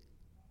this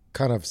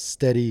kind of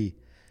steady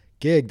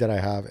gig that I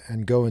have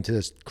and go into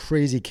this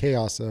crazy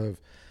chaos of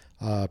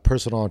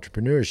personal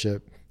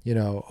entrepreneurship,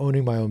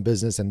 owning my own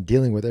business and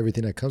dealing with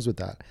everything that comes with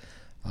that.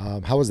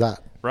 How was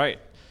that? Right.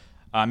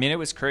 I mean, it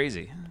was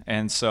crazy.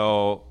 And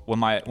so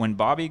when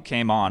Bobby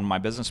came on, my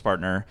business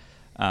partner,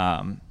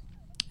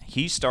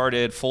 he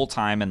started full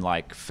time in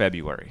like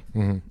February.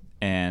 Mm-hmm.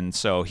 And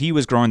so he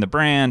was growing the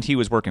brand. He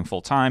was working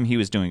full time.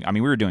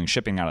 We were doing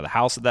shipping out of the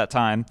house at that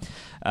time.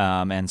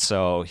 And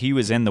so he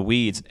was in the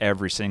weeds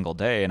every single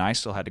day, and I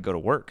still had to go to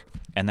work.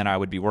 And then I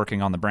would be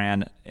working on the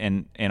brand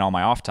in all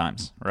my off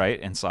times, right?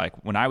 And it's like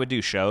when I would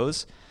do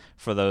shows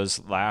for those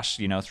last,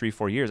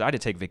 3-4 years, I had to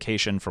take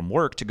vacation from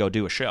work to go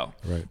do a show.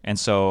 Right. And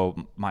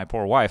so my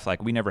poor wife,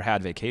 like we never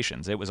had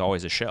vacations. It was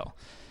always a show.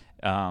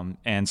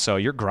 And so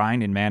you're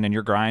grinding, man, and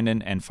you're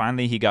grinding. And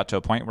finally he got to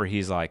a point where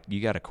he's like, you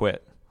got to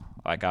quit.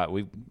 You got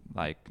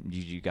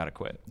to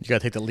quit. You got to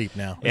take the leap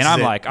now. And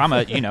I'm like,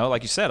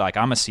 like you said, like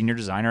I'm a senior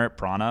designer at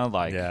Prana.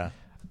 Like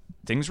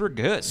things were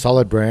good.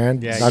 Solid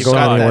brand. Yeah, not you've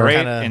got going Great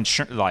anywhere.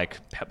 insurance, like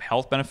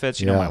health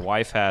benefits. My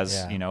wife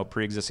has,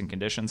 pre-existing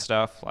condition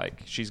stuff.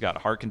 Like she's got a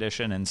heart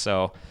condition. And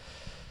so,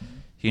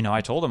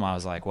 I told him, I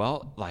was like,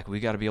 well, like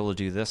we got to be able to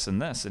do this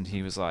and this. And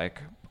he was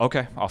like,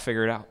 okay, I'll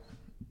figure it out.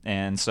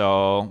 And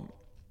so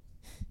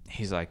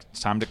he's like, it's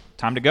time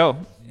to go.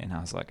 And I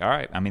was like, all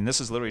right. I mean,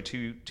 this is literally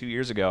two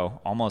years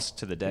ago, almost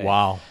to the day.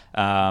 Wow.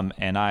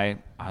 And I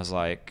was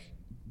like,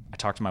 I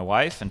talked to my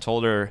wife and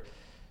told her,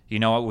 you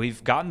know what,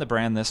 we've gotten the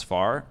brand this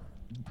far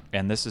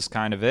and this is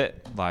kind of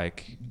it.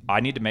 Like I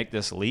need to make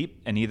this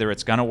leap, and either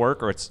it's going to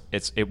work or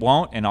it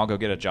won't, and I'll go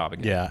get a job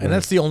again. Yeah. And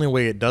that's the only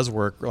way it does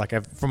work. Like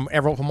from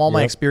all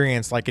my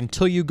experience, like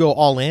until you go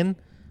all in,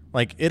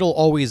 like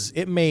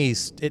it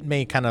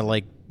may kind of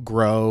like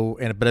grow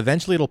but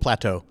eventually it'll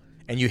plateau.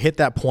 And you hit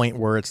that point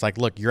where it's like,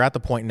 look, you're at the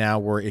point now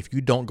where if you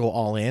don't go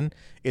all in,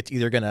 it's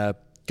either gonna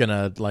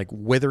like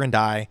wither and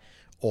die,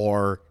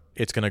 or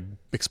it's gonna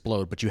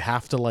explode. But you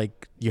have to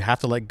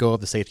let go of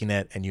the safety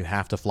net, and you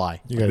have to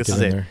fly. You gotta this get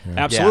is in it. there.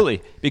 Yeah.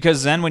 Absolutely.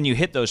 Because then when you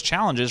hit those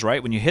challenges,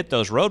 right, when you hit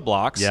those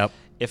roadblocks,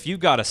 if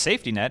you've got a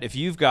safety net, if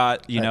you've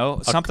got,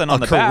 something on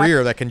the back. A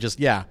career that can just,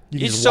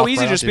 it's so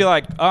easy to just be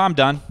like, oh, I'm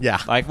done.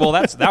 Yeah. Like, well,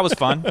 that was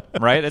fun,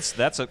 right?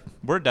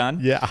 We're done.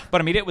 Yeah.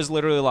 But I mean, it was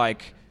literally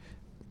like,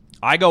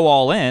 I go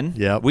all in.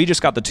 Yep. We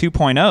just got the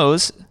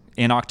 2.0s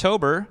in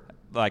October,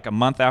 like a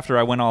month after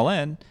I went all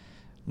in.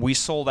 We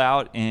sold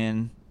out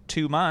in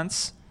 2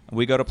 months.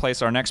 We go to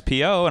place our next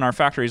PO, and our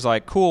factory's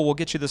like, cool, we'll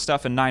get you this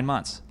stuff in 9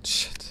 months.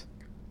 Shit.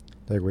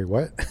 Like, wait,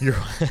 what?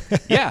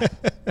 Yeah.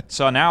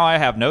 So now I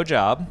have no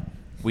job.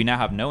 We now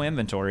have no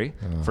inventory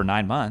for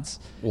 9 months.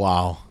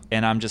 Wow.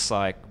 And I'm just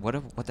like,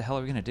 what the hell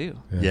are we going to do?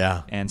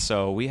 Yeah. And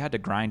so we had to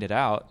grind it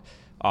out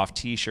off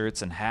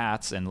T-shirts and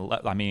hats. And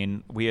I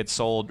mean, we had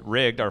sold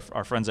Rigged,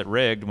 our friends at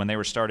Rigged, when they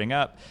were starting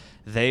up,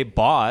 they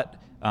bought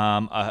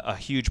a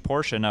huge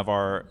portion of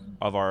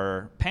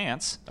our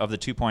pants of the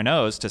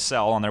 2.0s to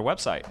sell on their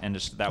website, and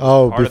just that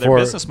was part of their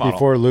business model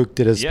before Luke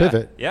did his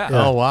pivot. Yeah.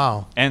 Oh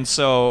wow. And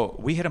so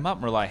we hit them up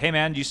and we're like, hey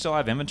man, do you still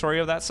have inventory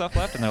of that stuff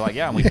left? And they're like,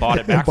 yeah. And we bought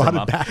it back from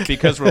them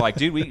because we're like,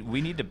 dude,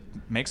 we need to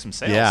make some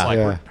sales. Yeah. Like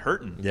Yeah. we're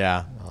hurting.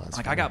 Yeah.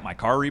 Like I got my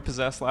car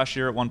repossessed last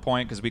year at one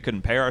point because we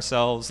couldn't pay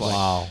ourselves. Like,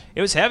 Wow.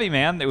 It was heavy,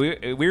 man.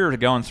 We were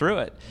going through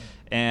it.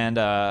 And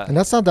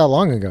that's not that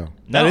long ago.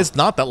 That no. is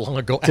not that long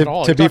ago at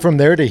all. To be from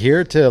there to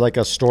here to like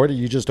a store that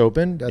you just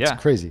opened,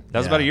 that's crazy. That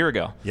was about a year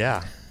ago.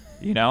 Yeah.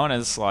 And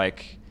it's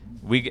like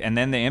and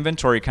then the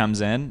inventory comes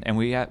in, and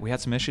we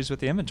had some issues with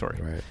the inventory.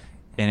 Right.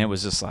 And it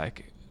was just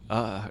like,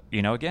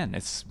 again,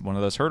 it's one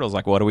of those hurdles.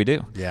 Like, what do we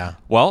do? Yeah.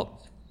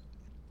 Well,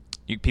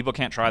 people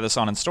can't try this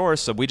on in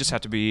stores, so we just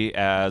have to be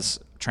as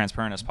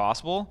transparent as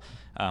possible.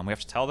 We have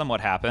to tell them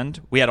what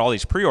happened. We had all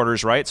these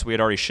pre-orders, right? So we had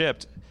already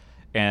shipped,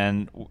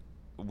 and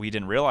we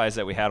didn't realize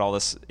that we had all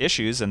this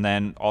issues, and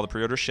then all the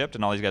pre-orders shipped,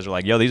 and all these guys were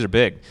like, yo, these are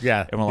big.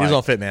 Yeah. And we're These like,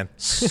 don't fit, man.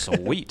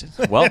 Sweet.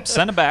 Well,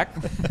 send them back.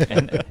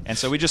 And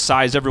so we just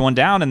sized everyone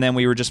down, and then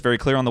we were just very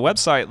clear on the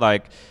website,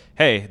 like,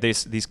 hey,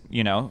 these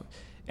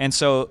And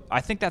so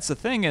I think that's the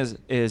thing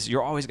is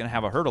you're always going to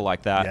have a hurdle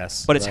like that.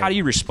 Yes. But it's how do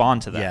you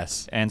respond to that?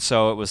 Yes. And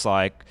so it was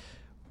like,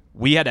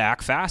 we had to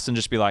act fast and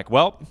just be like,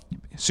 well,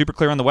 super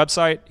clear on the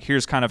website.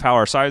 Here's kind of how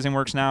our sizing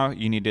works now.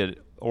 You need to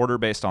order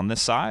based on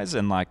this size,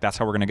 and like that's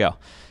how we're going to go.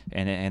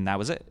 And that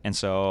was it. And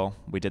so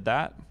we did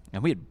that.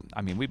 And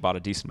we bought a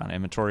decent amount of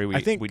inventory.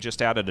 We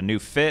just added a new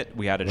fit.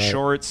 We added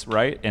shorts,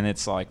 right? And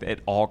it's like it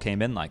all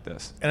came in like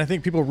this. And I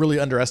think people really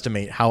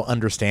underestimate how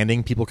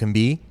understanding people can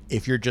be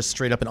if you're just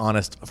straight up and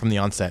honest from the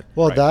onset.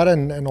 Well, Right. that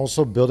and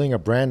also building a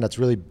brand that's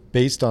really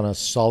based on a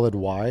solid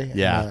why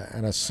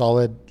and a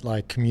solid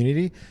like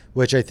community,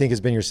 which I think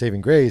has been your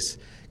saving grace,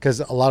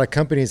 because a lot of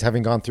companies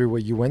having gone through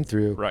what you went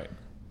through, Right.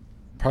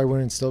 probably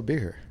wouldn't still be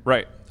here.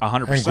 Right.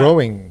 100%. And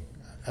growing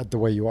at the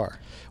way you are.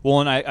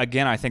 Well, and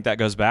I think that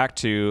goes back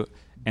to,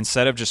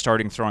 instead of just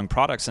starting throwing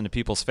products into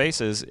people's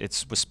faces,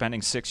 was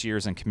spending 6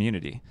 years in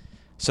community,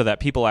 so that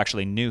people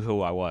actually knew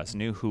who I was,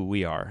 knew who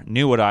we are,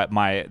 knew what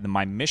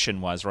my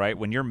mission was, right?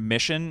 When your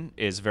mission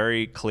is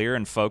very clear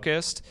and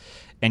focused,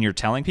 and you're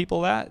telling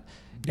people that,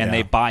 and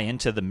they buy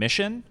into the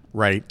mission,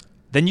 Right.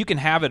 then you can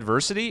have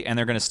adversity, and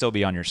they're going to still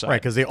be on your side.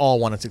 Right, because they all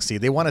want to succeed.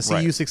 They want to see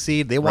Right. you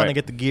succeed. They want to Right.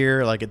 get the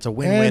gear. Like, it's a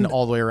win-win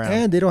all the way around.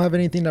 And they don't have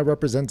anything that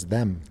represents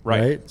them, Right.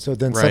 right? So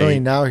then Right. suddenly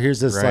now here's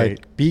this Right.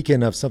 like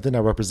beacon of something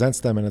that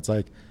represents them, and it's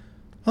like,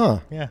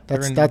 Yeah,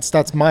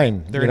 that's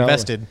mine. they're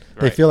invested.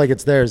 They Right. feel like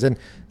it's theirs. And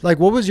like,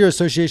 what was your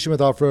association with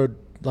off-road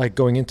like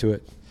going into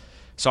it?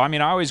 So, I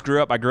mean, I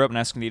grew up in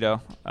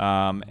Escondido,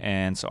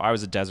 and so I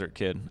was a desert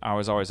kid. I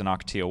was always in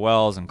Ocotillo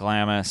Wells and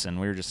Glamis, and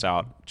we were just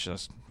out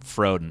just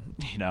froading,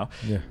 Yeah.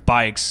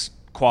 bikes,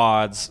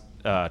 quads,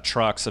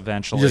 trucks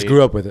eventually. You just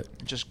grew up with it.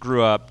 Just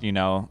grew up,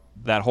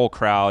 that whole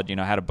crowd,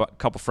 had a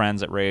couple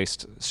friends that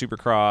raced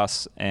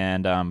Supercross,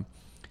 and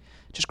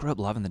just grew up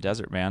loving the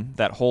desert, man.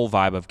 That whole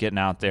vibe of getting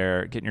out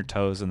there, getting your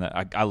toes in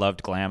I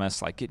loved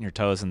Glamis, like getting your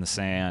toes in the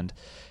sand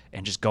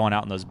and just going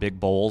out in those big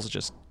bowls,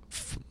 just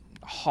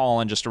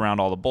hauling just around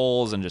all the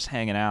bowls and just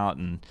hanging out.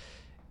 And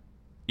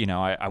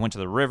I went to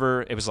the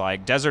river. It was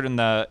like desert in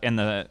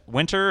the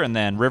winter and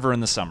then river in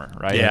the summer,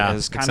 right? Yeah, it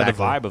was kind exactly. of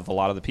the vibe of a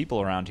lot of the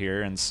people around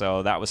here, and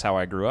so that was how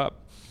I grew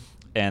up.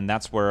 And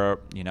that's where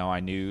I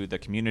knew the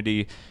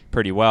community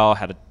pretty well,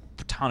 had a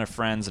ton of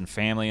friends and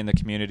family in the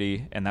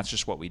community, and that's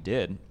just what we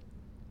did.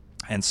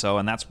 And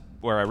that's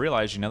where I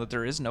realized, that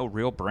there is no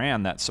real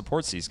brand that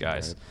supports these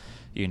guys.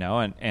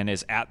 Right. And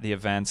is at the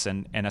events,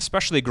 and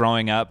especially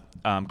growing up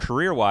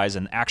career-wise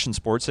in the action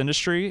sports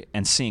industry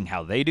and seeing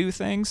how they do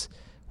things,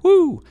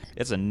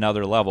 it's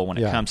another level when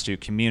it comes to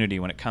community,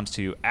 when it comes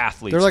to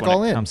athletes. They're like when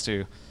all it in. comes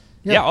to,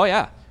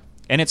 yeah.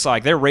 And it's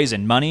like they're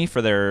raising money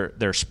for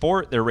their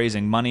sport. They're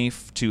raising money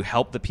to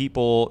help the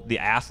people, the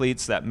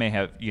athletes that may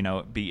have,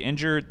 be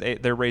injured.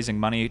 They're raising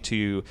money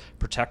to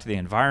protect the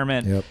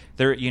environment. Yep.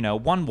 They're,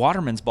 one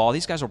Waterman's ball,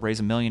 these guys will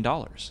raise $1 million.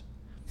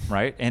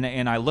 Right.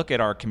 And I look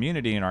at our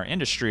community and our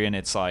industry, and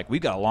it's like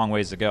we've got a long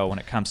ways to go when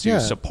it comes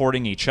to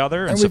supporting each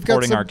other and we've got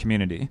supporting our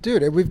community.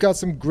 Dude, and we've got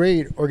some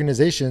great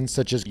organizations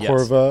such as Yes.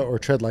 Corva or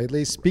Tread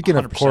Lightly. Speaking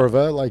of 100%.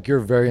 Corva, like you're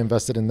very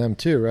invested in them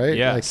too, right?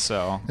 Yeah. Like,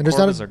 So and there's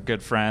Corvas not are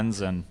good friends,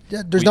 and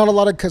there's not a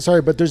lot of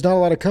but there's not a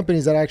lot of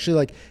companies that actually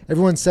like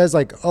everyone says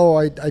like, oh,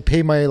 I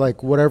pay my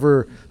like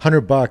whatever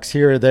 $100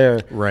 here or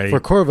there Right. for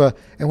Corva,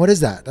 and what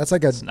is that? That's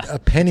like a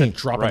penny.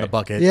 Drop in Right. the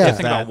bucket. Yeah. Think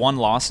about one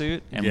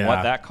lawsuit and Yeah.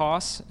 what that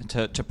costs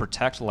to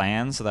protect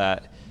lands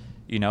that,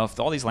 if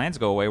all these lands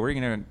go away, we're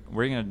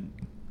gonna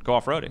go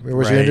off roading.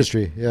 Where's your Right.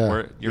 industry?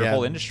 Yeah. Your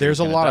whole industry. There's is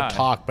a gonna lot die. of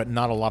talk, but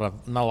not a lot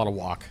of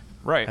walk.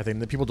 Right. I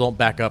think that people don't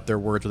back up their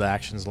words with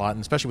actions a lot,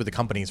 and especially with the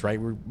companies. Right.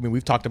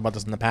 We've talked about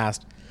this in the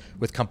past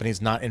with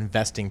companies not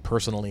investing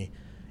personally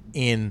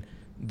in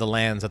the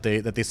lands that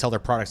they sell their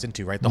products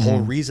into. Right. The whole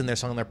reason they're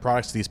selling their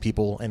products to these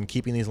people and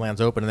keeping these lands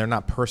open, and they're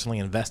not personally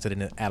invested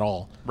in it at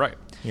all. Right.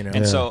 And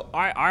And so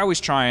I always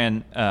try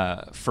and,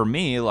 for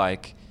me,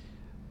 like,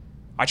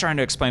 I try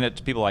to explain it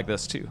to people like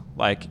this too.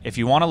 Like, if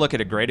you want to look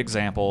at a great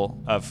example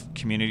of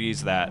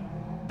communities that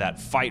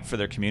fight for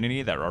their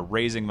community, that are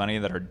raising money,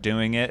 that are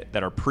doing it,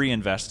 that are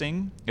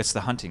pre-investing, it's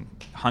the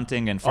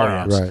hunting and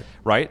farmers. Right.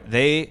 Right?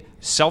 They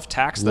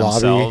self-tax Lobby.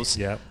 themselves,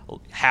 Yep.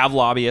 have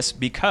lobbyists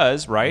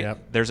because, right,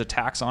 Yep. there's a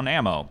tax on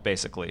ammo,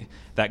 basically,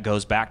 that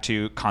goes back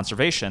to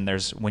conservation.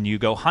 There's when you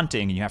go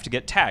hunting and you have to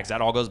get tags, that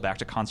all goes back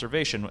to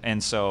conservation.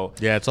 And so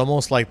Yeah, it's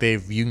almost like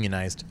they've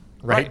unionized,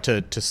 right?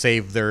 Right. To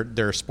save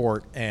their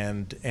sport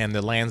and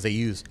the lands they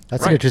use.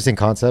 That's an Right. interesting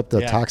concept,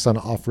 the Yeah. tax on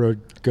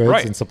off-road goods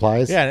Right. and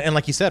supplies. Yeah, and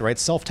like you said, right,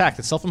 self-tax,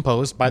 it's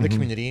self-imposed by the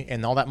community,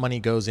 and all that money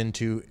goes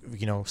into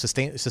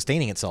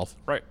sustaining itself.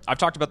 Right. I've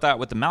talked about that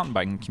with the mountain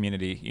biking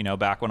community,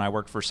 back when I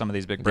worked for some of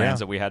these big brands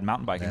Yeah. that we had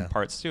mountain biking Yeah.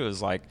 parts too,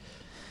 is like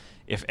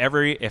if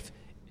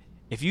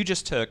you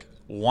just took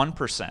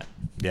 1%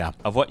 Yeah.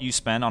 of what you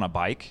spend on a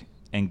bike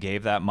and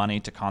gave that money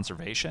to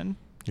conservation,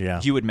 Yeah.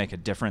 you would make a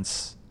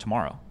difference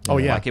tomorrow. Oh,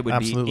 yeah, Like it would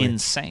absolutely. be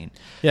insane.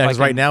 Yeah, because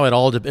Like, right now it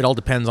all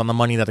depends on the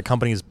money that the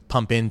companies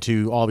pump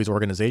into all these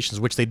organizations,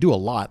 which they do a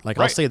lot. Like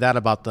I'll Right. say that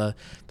about the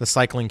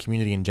cycling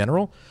community in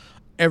general.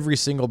 Every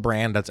single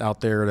brand that's out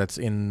there that's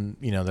in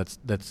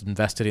that's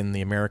invested in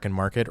the American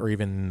market or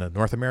even the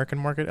North American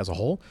market as a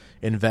whole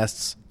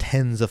invests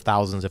tens of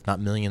thousands, if not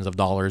millions of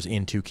dollars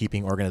into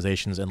keeping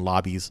organizations and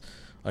lobbies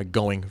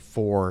going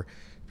for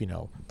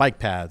bike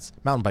paths,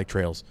 mountain bike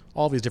trails,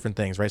 all these different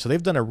things, right? So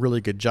they've done a really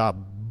good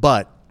job.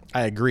 But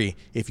I agree,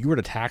 if you were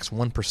to tax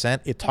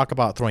 1%, talk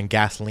about throwing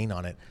gasoline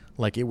on it.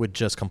 Like it would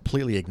just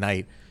completely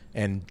ignite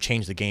and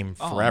change the game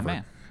Oh, forever,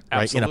 man.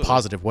 right? In a Absolutely.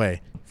 positive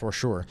way, for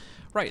sure.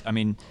 Right. I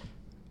mean,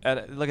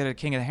 look at a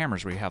King of the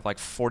Hammers where you have like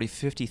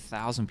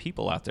 50,000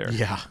 people out there.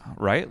 Yeah.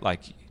 Right?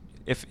 Like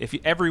if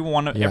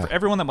everyone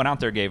that went out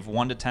there gave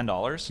 $1 to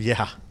 $10,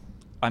 Yeah.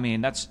 I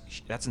mean, that's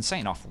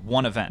insane off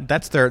one event.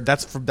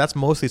 That's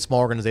mostly small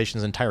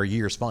organizations' entire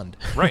year's fund.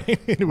 Right.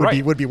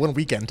 It would be one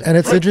weekend. And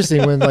it's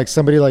interesting when like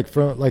somebody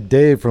like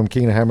Dave from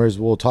King of Hammers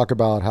will talk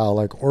about how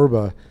like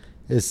Orba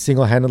is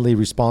single-handedly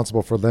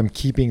responsible for them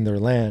keeping their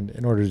land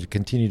in order to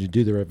continue to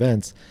do their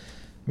events.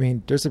 I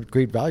mean, there's a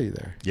great value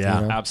there. Yeah,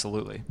 you know?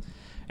 Absolutely.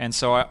 And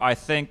so I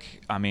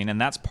think, I mean, and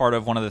that's part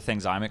of one of the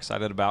things I'm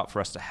excited about for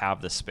us to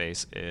have this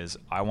space is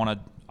I want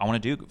to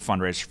do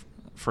fundraise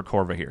for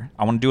Corva here.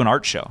 I want to do an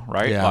art show,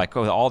 right? Yeah. Like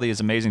all these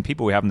amazing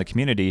people we have in the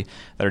community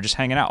that are just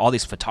hanging out. All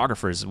these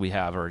photographers we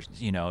have, or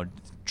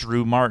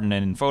Drew Martin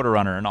and Photo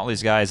Runner, and all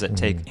these guys that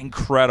take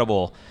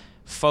incredible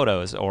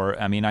photos. Or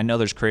I mean, I know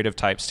there's creative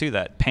types too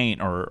that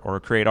paint or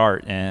create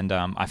art, and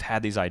I've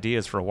had these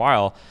ideas for a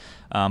while.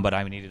 But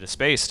I needed a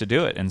space to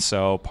do it. And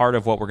so part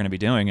of what we're going to be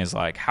doing is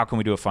like, how can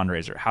we do a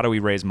fundraiser? How do we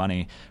raise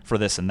money for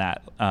this and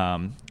that?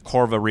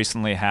 Corva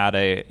recently had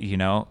a,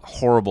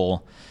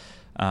 horrible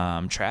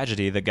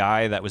tragedy. The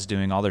guy that was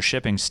doing all their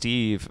shipping,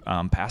 Steve,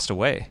 passed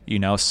away,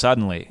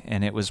 suddenly.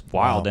 And it was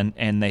wild. Wow.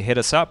 And they hit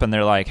us up and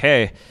they're like,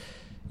 hey,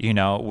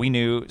 we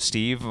knew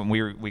Steve, and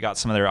we got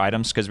some of their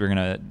items because we were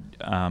going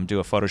to do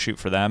a photo shoot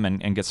for them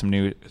and get some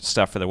new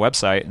stuff for their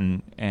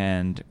website.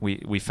 And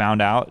we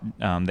found out,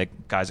 the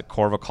guys at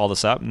Corva called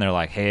us up and they're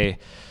like, hey,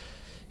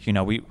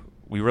 we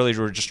really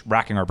were just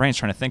racking our brains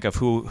trying to think of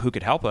who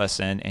could help us.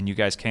 And you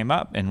guys came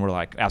up and we're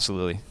like,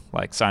 absolutely,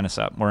 like sign us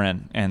up. We're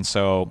in. And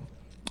so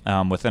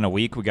within a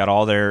week, we got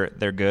all their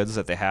goods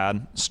that they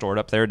had stored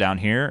up there down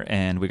here,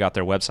 and we got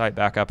their website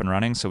back up and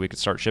running so we could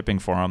start shipping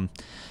for them.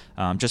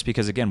 Just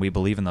because, again, we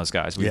believe in those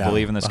guys. We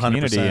believe in this 100%.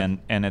 Community,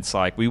 and it's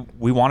like we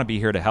want to be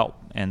here to help.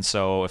 And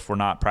so if we're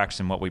not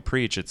practicing what we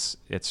preach, it's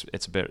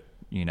a bit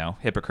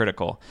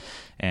hypocritical.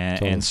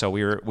 And so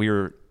we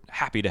were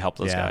happy to help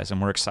those guys, and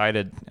we're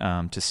excited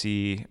to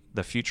see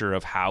the future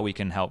of how we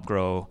can help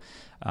grow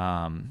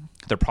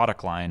their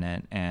product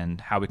line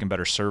and how we can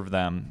better serve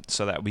them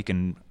so that we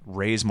can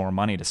raise more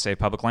money to save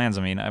public lands.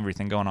 I mean,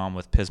 everything going on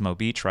with Pismo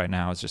Beach right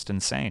now is just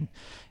insane.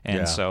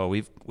 And so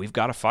we've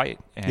got to fight.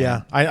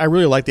 And I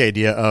really like the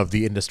idea of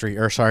the industry,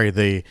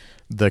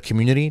 the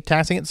community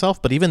taxing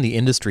itself, but even the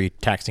industry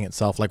taxing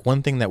itself. Like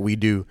one thing that we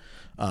do,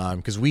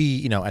 because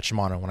we, at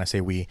Shimano, when I say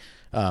we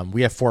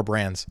have 4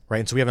 brands, right?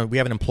 And so we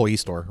have an employee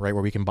store, right,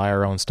 where we can buy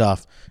our own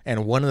stuff.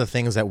 And one of the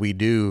things that we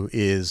do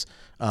is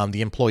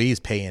the employees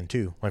pay in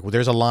too. Like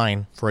there's a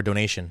line for a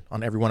donation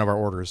on every one of our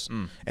orders,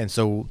 and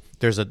so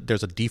there's a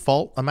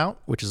default amount,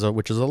 which is a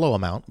low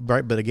amount,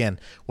 right? But again,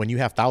 when you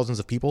have thousands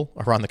of people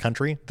around the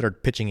country that are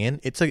pitching in,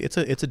 it's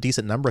a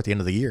decent number at the end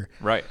of the year,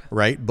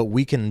 right? But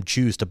we can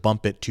choose to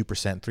bump it 2%,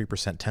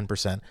 3%,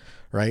 10%,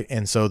 right?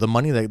 And so the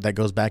money that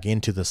goes back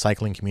into the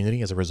cycling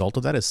community as a result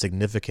of that is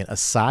significant,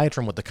 aside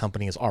from what the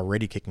company is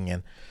already kicking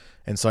in.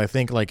 And so I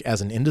think like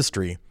as an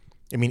industry,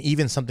 I mean,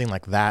 even something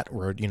like that,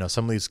 where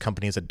some of these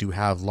companies that do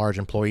have large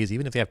employees,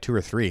 even if they have 2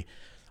 or 3,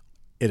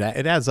 it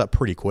adds up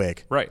pretty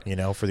quick, right?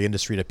 For the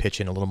industry to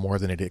pitch in a little more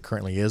than it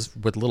currently is,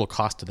 with little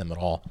cost to them at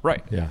all,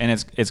 right? Yeah. And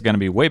it's going to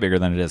be way bigger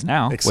than it is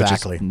now,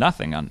 exactly. Which is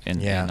nothing in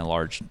a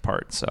large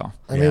part. So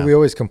I mean, we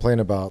always complain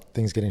about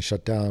things getting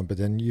shut down, but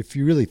then if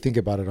you really think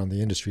about it on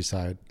the industry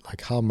side,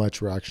 like how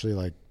much we're actually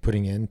like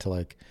putting in to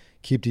like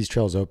keep these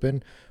trails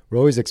open. We're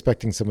always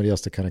expecting somebody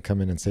else to kind of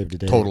come in and save the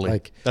day. Totally.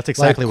 Like, that's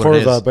exactly like what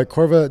Corva, it is. But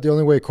Corva, the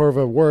only way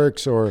Corva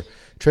works or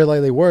Trail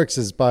Lightly works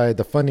is by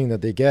the funding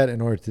that they get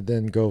in order to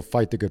then go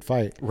fight the good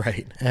fight.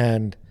 Right.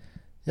 And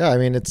I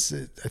mean, I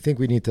think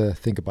we need to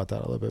think about that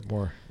a little bit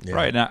more. Yeah.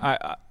 Right. And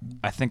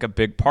I think a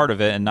big part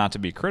of it, and not to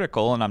be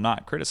critical, and I'm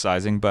not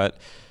criticizing, but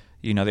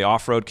the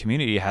off-road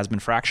community has been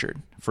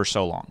fractured for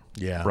so long.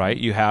 Yeah. Right.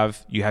 You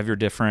have your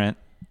different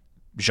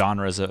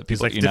genres of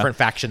people, like different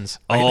factions.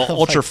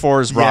 Ultra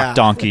Fours rock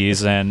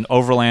donkeys, and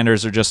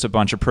Overlanders are just a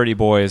bunch of pretty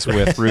boys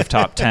with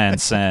rooftop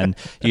tents, and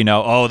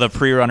the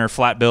pre-runner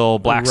flat bill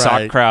black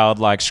sock crowd,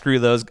 like screw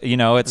those.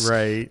 It's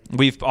right.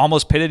 We've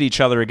almost pitted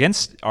each other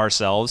against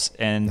ourselves,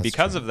 and That's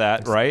because true. of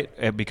that,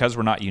 right? Because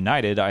we're not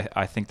united,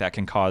 I think that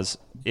can cause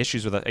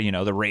issues with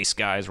the race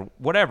guys or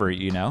whatever.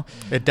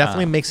 It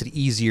definitely makes it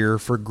easier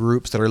for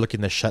groups that are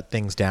looking to shut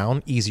things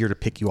down, easier to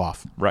pick you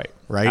off. Right.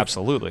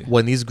 Absolutely.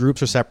 When these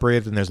groups are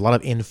separated and there's a lot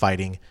of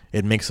infighting,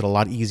 it makes it a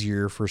lot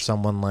easier for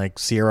someone like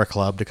Sierra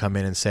Club to come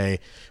in and say,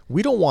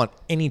 we don't want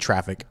any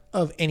traffic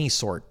of any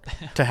sort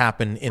to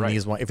happen in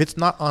these ones. If it's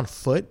not on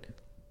foot,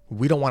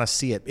 we don't want to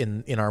see it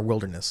in our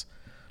wilderness.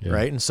 Yeah.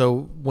 Right. And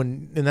so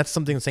and that's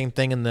something, the same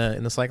thing in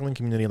the cycling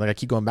community. Like I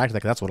keep going back to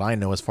that, 'cause that's what I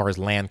know as far as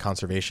land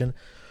conservation.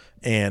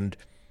 And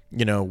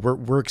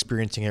we're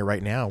experiencing it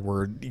right now,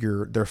 where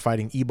they're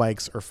fighting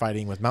e-bikes or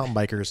fighting with mountain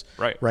bikers,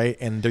 right?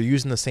 And they're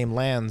using the same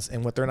lands,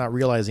 and what they're not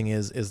realizing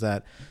is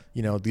that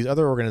these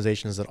other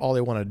organizations that all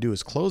they want to do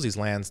is close these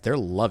lands, they're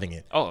loving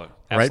it. Oh,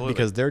 absolutely. Right,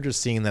 because they're just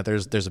seeing that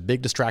there's a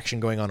big distraction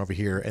going on over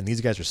here, and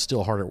these guys are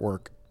still hard at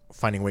work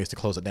finding ways to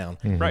close it down.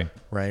 Mm-hmm.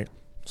 Right.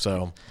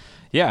 So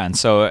and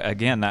so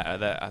again,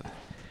 that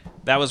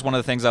was one of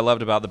the things I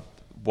loved about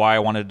why I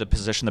wanted to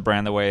position the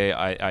brand the way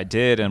I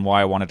did, and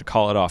why I wanted to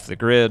call it Off the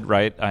Grid,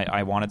 right?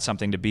 I wanted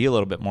something to be a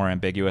little bit more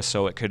ambiguous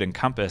so it could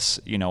encompass,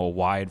 a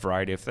wide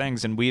variety of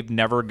things. And we've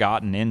never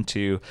gotten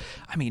into,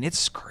 I mean,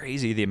 it's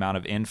crazy the amount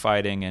of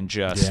infighting and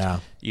just,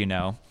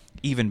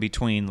 even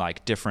between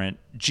like different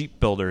Jeep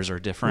builders or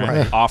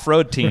different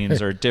off-road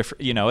teams or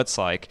different, it's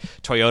like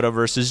Toyota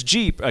versus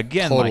Jeep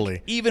again. Totally.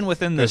 Like even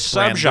within the there's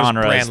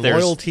subgenres,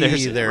 loyalty,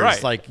 there's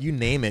right. like you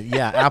name it.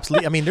 Yeah,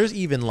 absolutely. I mean, there's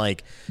even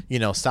like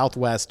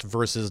Southwest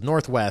versus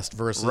Northwest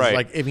versus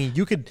like I mean,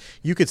 you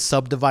could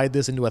subdivide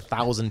this into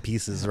 1,000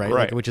 pieces, right?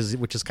 Like, which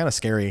is kind of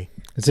scary.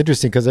 It's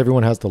interesting because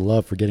everyone has the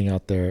love for getting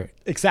out there,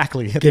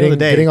 Exactly. At the end of the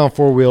day, getting on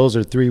 4 wheels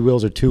or 3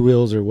 wheels or 2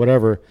 wheels or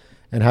whatever,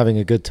 and having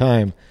a good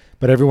time.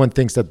 But everyone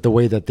thinks that the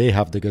way that they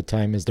have the good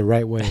time is the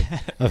right way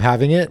of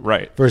having it,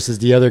 right? Versus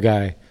the other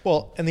guy.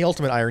 Well, and the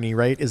ultimate irony,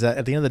 right, is that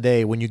at the end of the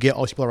day, when you get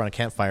all these people around a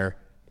campfire,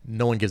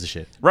 no one gives a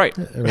shit. Right,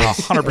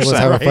 100%. Everyone's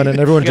having fun, and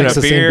everyone drinks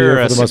the same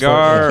beer for the most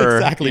part. Or,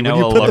 exactly. a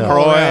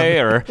LaCroix,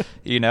 or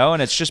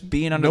and it's just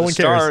being under the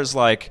stars. Cares.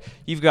 Like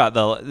you've got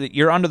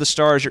you're under the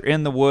stars, you're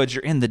in the woods,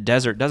 you're in the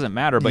desert. Doesn't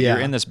matter, but you're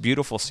in this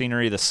beautiful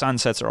scenery. The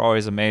sunsets are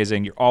always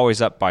amazing. You're always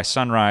up by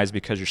sunrise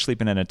because you're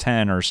sleeping in a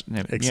tent, or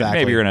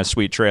maybe you're in a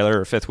sweet trailer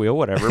or fifth wheel,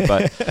 whatever.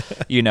 But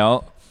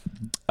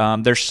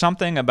there's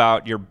something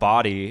about your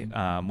body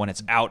when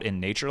it's out in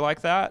nature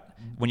like that.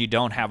 When you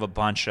don't have a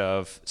bunch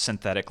of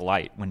synthetic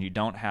light, when you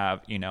don't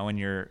have, and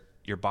your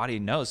body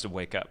knows to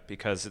wake up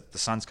because the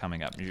sun's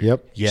coming up.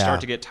 You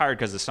start to get tired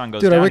because the sun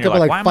goes down. Dude, I wake up at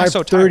like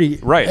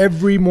 5:30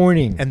 every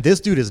morning. And this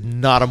dude is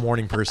not a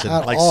morning person,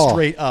 like all.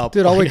 Straight up.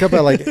 Dude, I'll wake up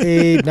at like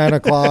 8, 9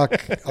 o'clock,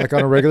 like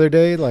on a regular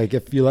day. Like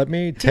if you let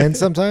me, 10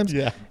 sometimes.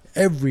 Yeah.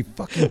 Every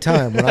fucking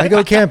time when I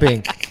go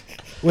camping,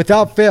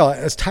 without fail,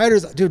 as tired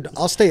as, dude,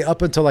 I'll stay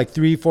up until like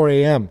 3, 4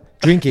 a.m.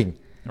 drinking.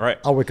 Right.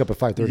 I'll wake up at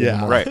 5:30 in the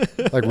morning.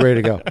 Right. Like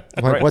ready to go.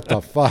 I'm like, what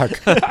the fuck?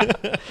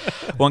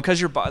 Well, because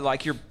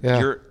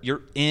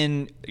you're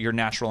in your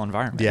natural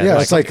environment.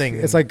 Yeah, it's like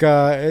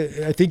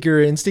I think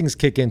your instincts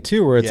kick in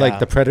too, where it's like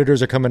the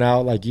predators are coming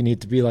out, like you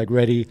need to be like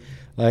ready,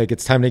 like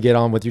it's time to get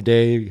on with your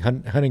day,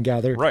 hunt and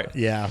gather. Right.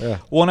 Yeah.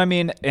 Well, and I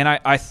mean, and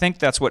I think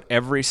that's what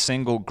every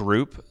single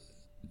group,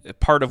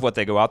 part of what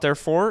they go out there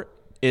for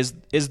is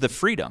the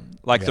freedom.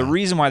 Like the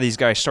reason why these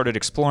guys started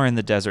exploring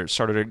the desert,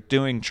 started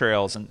doing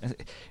trails, and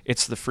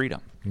it's the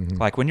freedom. Mm-hmm.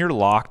 Like when you're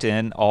locked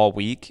in all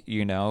week,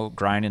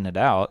 grinding it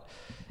out,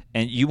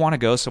 and you want to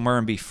go somewhere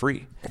and be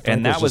free.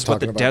 And that was what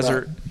the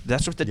desert,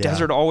 that's what the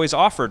desert always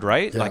offered,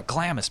 right? Yeah. Like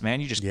Glamis,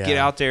 man, you just get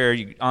out there,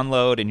 you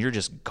unload, and you're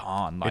just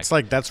gone. Like, it's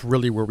like, that's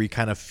really where we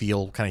kind of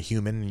feel kind of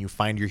human, and you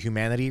find your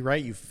humanity,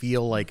 right? You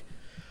feel like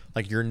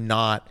you're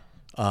not,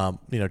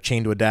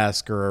 chained to a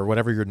desk or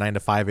whatever your 9 to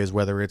 5 is,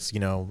 whether it's,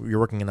 you're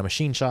working in a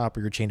machine shop or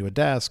you're chained to a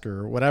desk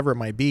or whatever it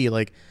might be.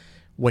 Like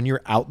when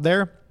you're out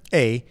there,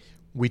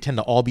 we tend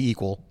to all be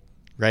equal,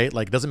 right?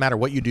 Like it doesn't matter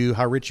what you do,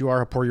 how rich you are,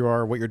 how poor you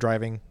are, what you're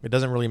driving. It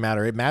doesn't really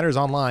matter. It matters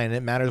online.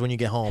 It matters when you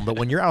get home. But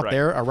when you're out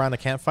there around a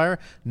campfire,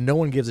 no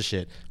one gives a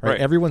shit, right?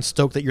 Everyone's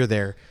stoked that you're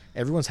there.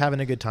 Everyone's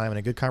having a good time and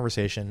a good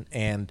conversation.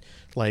 And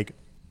like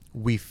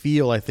we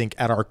feel, I think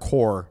at our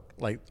core,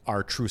 like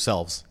our true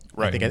selves.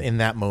 Right. I think in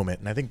that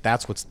moment. And I think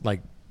that's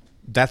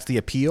that's the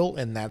appeal,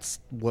 and that's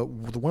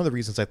one of the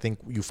reasons I think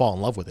you fall in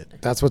love with it.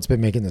 That's what's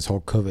been making this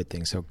whole COVID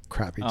thing so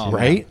crappy too.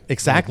 Right?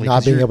 Exactly. Like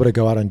not being able to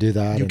go out and do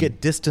that. You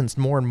get distanced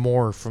more and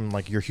more from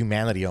like your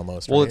humanity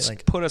almost. Well, right?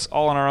 It's put us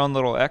all in our own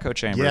little echo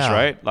chambers,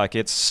 right? Like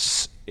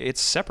it's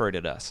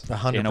separated us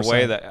 100%. In a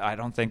way that I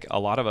don't think a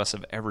lot of us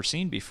have ever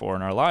seen before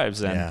in our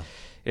lives. And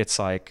it's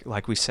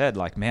like we said,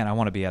 like, man, I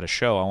want to be at a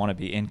show. I want to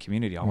be in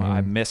community.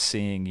 I miss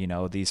seeing,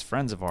 these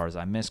friends of ours.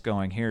 I miss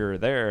going here or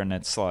there. And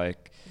it's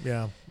like,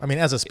 yeah. I mean,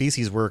 as a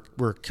species,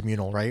 we're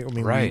communal, right? I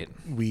mean,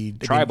 we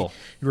tribal.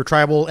 We're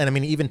tribal. And I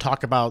mean, even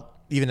talk about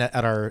even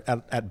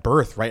at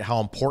birth, right? How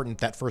important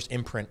that first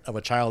imprint of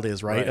a child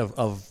is, right?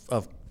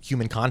 Of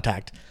human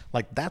contact.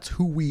 Like that's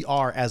who we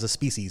are as a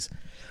species.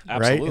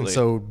 Absolutely. Right. And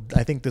so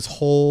I think this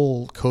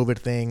whole COVID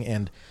thing,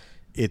 and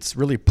it's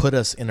really put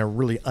us in a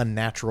really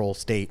unnatural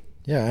state.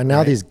 Yeah, and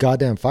now these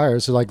goddamn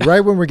fires. So like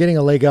right when we're getting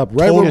a leg up,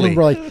 when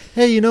we're like,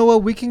 hey, you know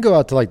what? We can go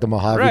out to like the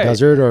Mojave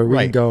Desert, or we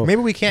can go.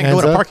 Maybe we can't go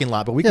in a parking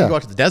lot, but we can go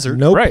out to the desert.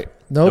 Nope. Right.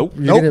 Nope.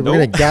 We're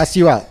gonna gas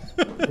you out.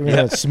 We're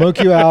gonna smoke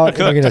you out.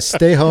 And we're gonna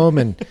stay home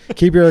and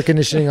keep your air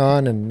conditioning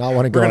on and not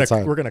want to go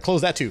outside. We're gonna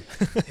close that too.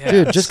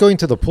 Dude, just going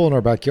to the pool in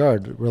our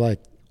backyard, we're like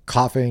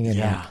coughing and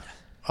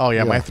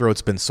my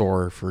throat's been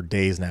sore for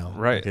days now.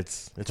 Right. Like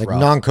it's like rough.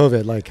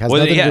 non-COVID, like has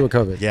nothing to do with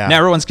COVID. Yeah. Now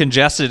everyone's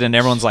congested and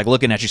everyone's like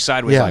looking at you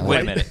sideways, like,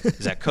 wait a minute,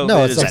 is that COVID?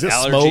 No, it's is like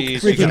that smoke? allergies?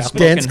 Freaking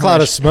dense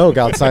cloud of smoke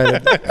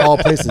outside of all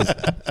places.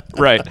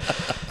 Right.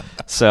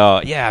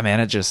 So yeah, man,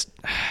 it just,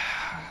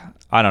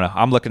 I don't know.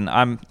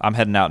 I'm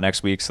heading out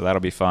next week, so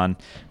that'll be fun.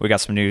 We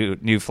got some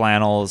new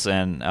flannels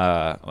and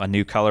a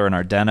new color in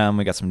our denim.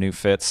 We got some new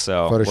fits,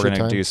 so we're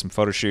gonna do some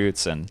photo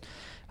shoots, and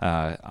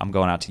I'm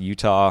going out to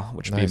Utah,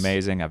 which would be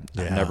amazing. I've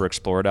never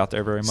explored out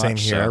there very much. Same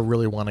here. I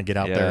really want to get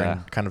out there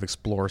and kind of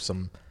explore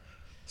some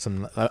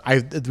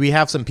We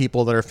have some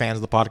people that are fans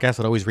of the podcast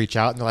that always reach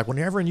out and they're like, when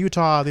you're ever in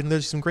Utah, then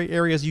there's some great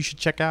areas you should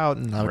check out.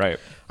 And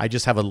I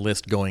just have a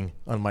list going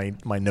on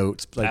my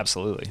notes. Like,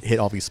 absolutely, hit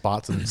all these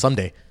spots, and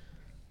someday.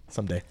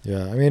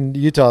 Yeah, I mean,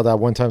 Utah, that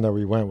one time that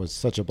we went was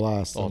such a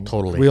blast. Oh,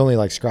 totally. We only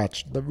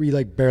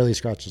barely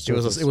scratched the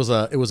surface.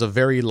 It was a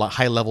very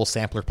high level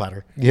sampler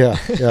platter. Yeah.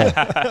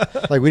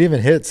 Like we didn't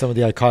even hit some of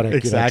the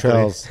iconic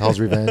trails, Hell's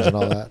Revenge and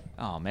all that.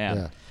 Oh man.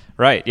 Yeah.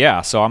 Right,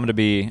 yeah. So I'll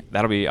be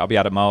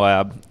out at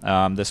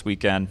Moab this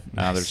weekend.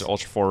 Nice. There's an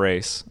Ultra 4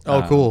 race.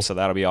 Oh, cool. So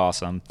that'll be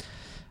awesome.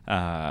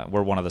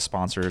 We're one of the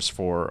sponsors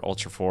for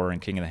Ultra 4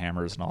 and King of the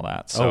Hammers and all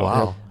that. So,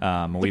 wow.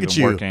 We've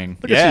been working.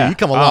 Look at you. You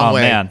come a long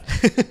way. Man.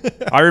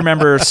 I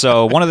remember,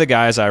 so one of the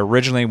guys I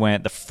originally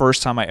went, the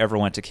first time I ever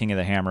went to King of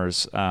the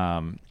Hammers,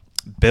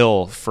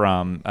 Bill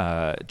from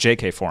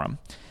JK Forum.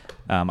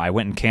 I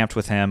went and camped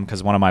with him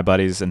because one of my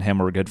buddies and him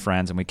were good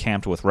friends, and we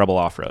camped with Rebel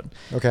Off-Road.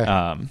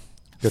 Okay.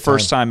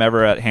 First time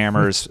ever at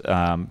Hammers.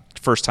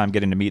 First time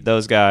getting to meet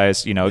those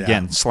guys.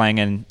 Again,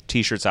 slanging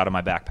T-shirts out of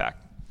my backpack.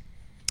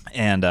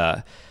 And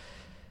I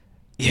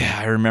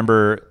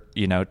remember,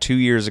 2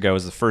 years ago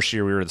was the first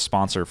year we were the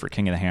sponsor for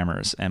King of the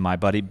Hammers, and my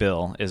buddy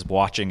Bill is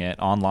watching it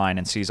online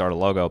and sees our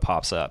logo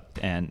pops up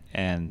and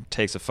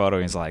takes a photo.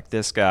 And he's like,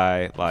 this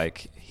guy,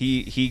 like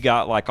he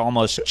got like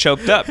almost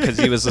choked up because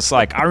he was just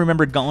like, I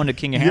remember going to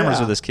King of Hammers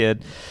with this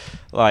kid,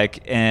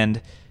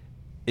 and.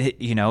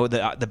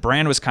 The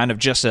brand was kind of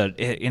just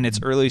in its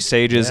early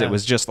stages. It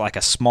was just like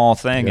a small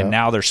thing, and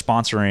now they're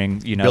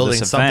sponsoring, building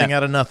this something event.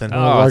 Out of nothing. One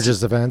of the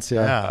largest events,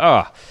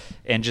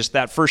 and just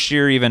that first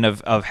year, even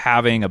of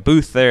having a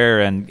booth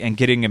there and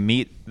getting to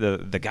meet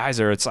the guys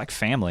there, it's like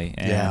family.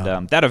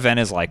 And that event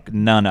is like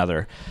none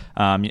other.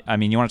 I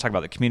mean, you want to talk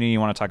about the community, you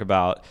want to talk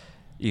about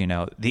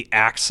the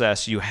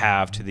access you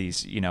have to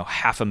these,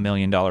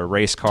 $500,000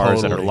 race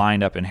cars that are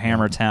lined up in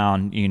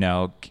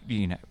Hammertown,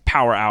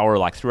 power hour,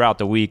 like throughout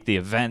the week, the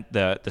event,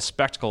 the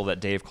spectacle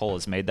that Dave Cole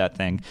has made that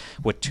thing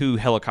with 2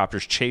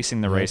 helicopters chasing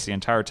the race the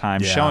entire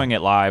time, showing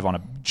it live on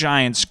a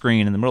giant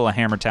screen in the middle of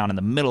Hammertown, in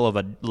the middle of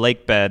a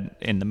lake bed,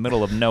 in the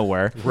middle of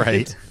nowhere.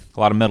 Right. A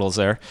lot of middles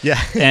there. Yeah.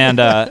 And,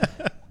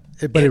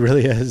 but it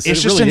really is.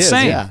 It's just really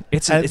insane.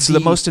 Is, yeah. It's the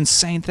most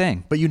insane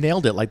thing. But you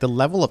nailed it. Like the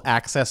level of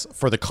access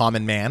for the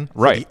common man,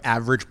 for the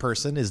average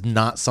person, is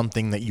not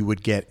something that you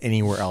would get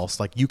anywhere else.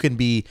 Like you can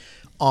be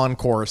on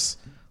course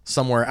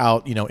somewhere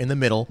out, in the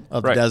middle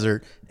of the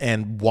desert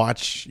and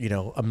watch,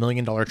 $1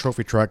 million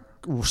trophy truck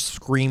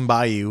scream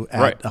by you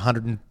at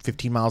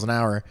 115 miles an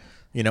hour.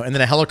 And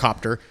then a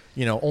helicopter,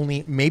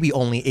 maybe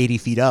only 80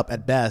 feet up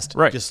at best,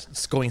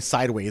 just going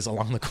sideways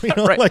along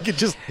the, like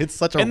it's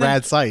such a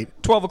rad sight.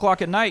 12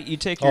 o'clock at night, you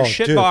take your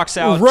shit box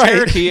out,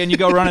 Cherokee, and you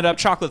go run it up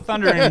Chocolate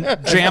Thunder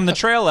and jam the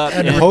trail up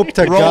and hope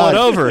to roll God, it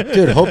over.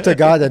 Dude, hope to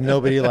God that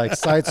nobody like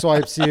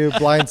sideswipes you,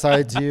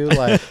 blindsides you,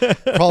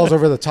 like crawls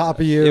over the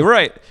top of you.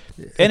 Right.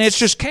 And it's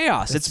just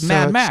chaos. It's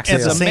Mad Max. At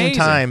It's the same amazing.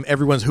 time,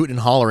 everyone's hooting and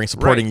hollering,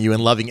 supporting you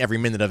and loving every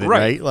minute of it,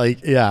 right?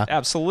 Like, yeah.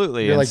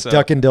 Absolutely. You're and like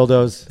ducking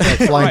dildos,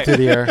 like flying through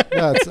the air.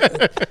 Yeah,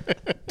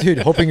 dude,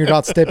 hoping you're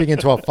not stepping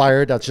into a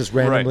fire that's just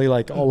randomly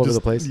like all over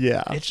the place.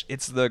 Yeah.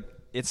 It's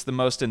the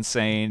most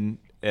insane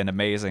and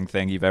amazing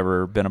thing you've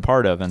ever been a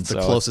part of. And it's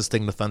the closest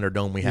thing to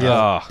Thunderdome we have.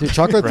 Yeah. Dude,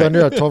 Chocolate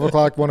Thunder at 12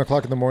 o'clock, 1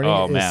 o'clock in the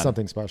morning is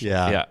something special.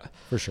 Yeah.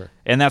 For sure.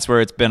 And that's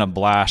where it's been a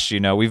blast.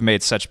 We've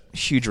made such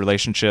huge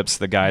relationships.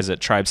 The guys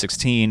at Tribe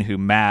 16 who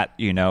Matt,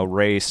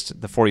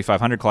 raced the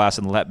 4,500 class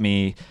and let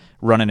me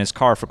run in his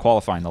car for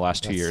qualifying the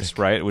last 2 years,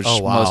 right? It was just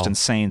the most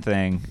insane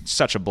thing.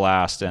 Such a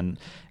blast. And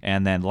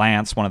then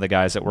Lance, one of the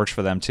guys that works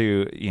for them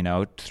too,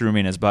 threw me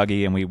in his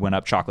buggy and we went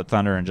up Chocolate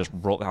Thunder and just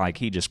rolled, like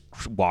he just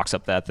walks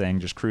up that thing,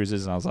 just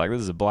cruises. And I was like,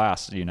 this is a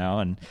blast,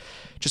 and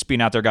just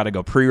being out there, got to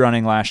go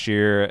pre-running last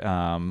year,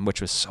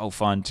 which was so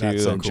fun too.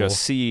 That's so and cool.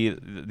 just see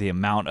the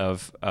amount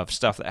of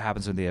stuff that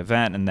happens in the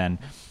event. And then,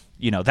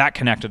 that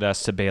connected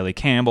us to Bailey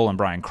Campbell and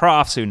Brian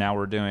Crofts, who now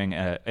we're doing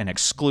an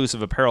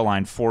exclusive apparel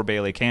line for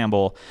Bailey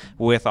Campbell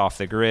with Off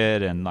the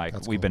Grid. And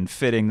we've been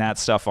fitting that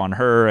stuff on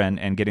her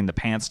and getting the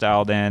pants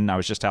dialed in. I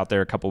was just out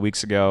there a couple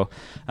weeks ago.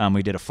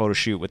 We did a photo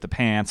shoot with the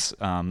pants,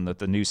 with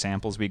the new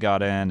samples we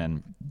got in,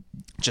 and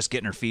just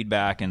getting her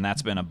feedback, and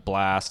that's been a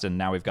blast. And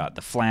now we've got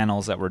the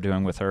flannels that we're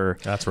doing with her.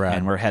 That's right.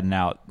 And we're heading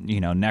out,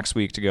 next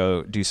week to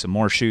go do some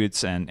more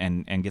shoots and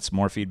get some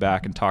more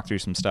feedback and talk through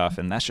some stuff.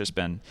 And that's just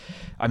been,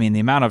 the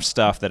amount of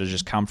stuff that has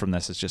just come from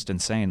this is just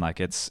insane.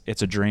 Like it's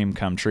a dream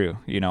come true,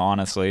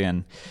 honestly.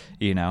 And,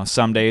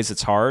 some days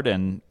it's hard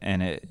and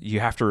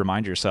you have to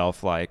remind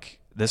yourself, like,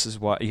 this is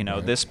what,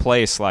 this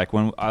place, like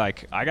when I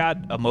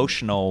got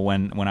emotional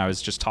when I was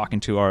just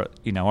talking to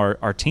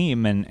our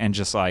team and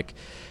just like,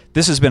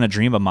 this has been a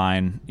dream of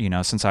mine,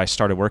 since I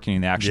started working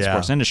in the action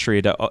sports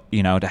industry to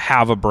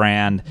have a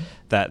brand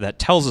that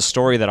tells a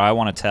story that I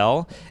want to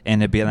tell,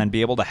 and to then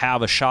be able to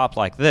have a shop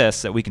like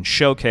this that we can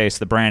showcase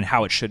the brand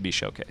how it should be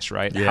showcased,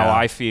 right? Yeah. How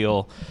I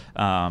feel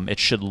it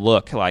should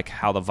look, like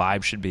how the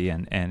vibe should be,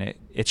 and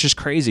it's just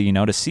crazy,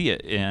 to see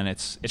it, and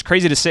it's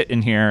crazy to sit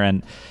in here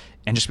and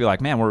just be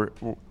like, man,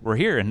 we're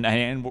here,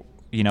 and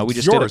you know, we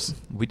It's just yours.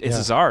 did it. This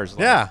is ours.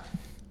 Like, Yeah.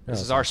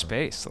 this is our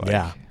space. Like,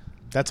 Yeah.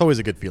 That's always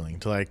a good feeling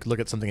to like look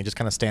at something and just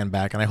kind of stand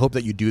back. And I hope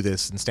that you do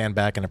this and stand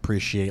back and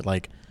appreciate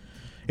like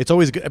it's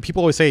always good.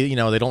 People always say, you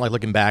know, they don't like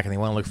looking back and they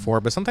want to look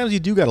forward, but sometimes you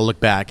do got to look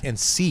back and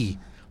see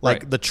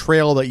like Right. the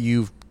trail that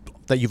you've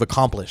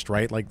accomplished,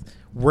 right? Like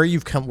where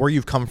you've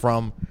come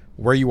from,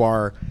 where you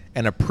are,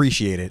 and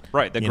appreciate it.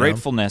 Right. The you know?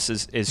 gratefulness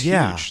is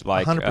Yeah, huge.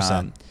 Like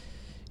 100%.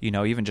 You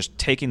know, even just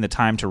taking the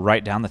time to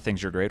write down the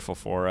things you're grateful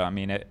for. I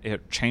mean,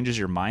 it changes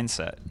your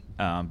mindset.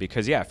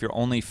 Because if you're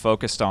only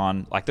focused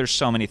on, like, there's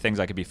so many things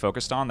I could be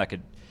focused on that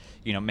could,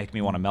 you know, make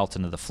me want to melt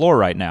into the floor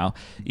right now,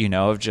 you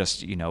know, of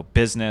just, you know,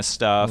 business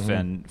stuff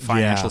and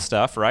financial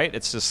stuff, right?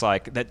 It's just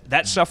like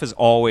that stuff is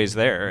always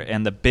there.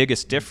 And the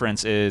biggest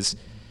difference is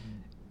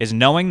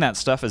knowing that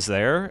stuff is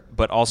there,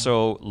 but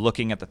also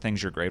looking at the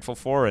things you're grateful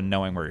for and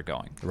knowing where you're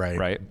going.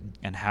 Right.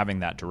 And having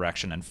that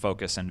direction and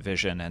focus and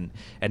vision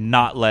and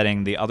not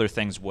letting the other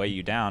things weigh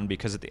you down,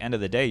 because at the end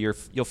of the day,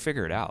 you'll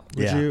figure it out.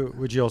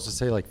 Would you also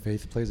say like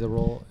faith plays a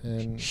role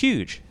in?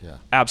 Huge. Yeah.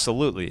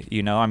 Absolutely.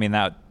 You know, I mean,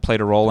 that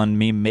played a role in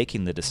me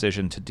making the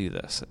decision to do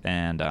this.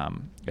 And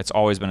it's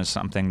always been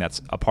something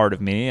that's a part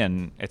of me,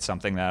 and it's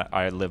something that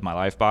I live my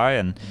life by.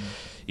 And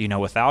you know,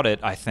 without it,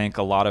 I think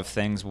a lot of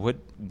things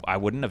I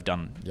wouldn't have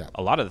done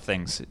a lot of the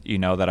things, you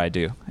know, that I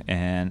do.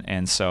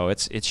 And so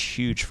it's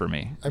huge for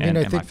me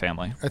and my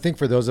family. I think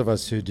for those of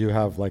us who do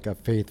have like a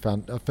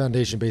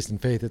foundation based in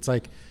faith, it's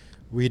like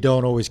we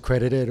don't always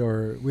credit it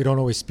or we don't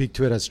always speak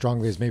to it as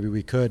strongly as maybe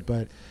we could.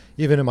 But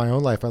even in my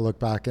own life, I look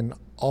back and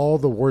all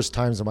the worst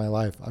times of my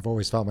life, I've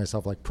always found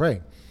myself like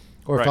praying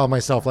or found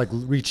myself like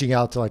reaching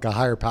out to like a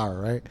higher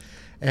power. Right.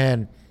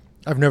 And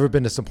I've never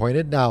been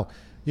disappointed. Now,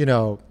 you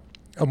know,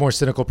 a more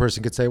cynical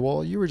person could say,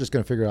 well, you were just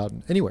going to figure it out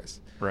anyways.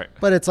 Right.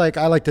 But it's like,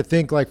 I like to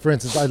think like, for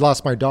instance, I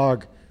lost my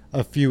dog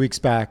a few weeks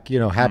back, you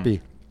know,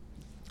 Happy,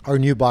 our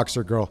new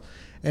boxer girl.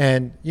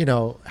 And, you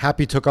know,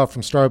 Happy took off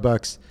from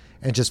Starbucks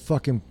and just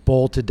fucking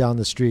bolted down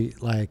the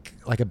street like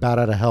a bat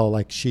out of hell.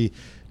 Like she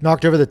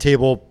knocked over the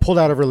table, pulled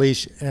out of her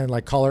leash and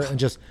like collar and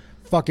just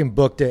fucking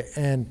booked it.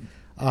 And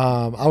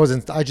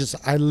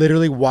I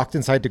literally walked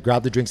inside to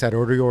grab the drinks I'd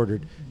already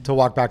ordered to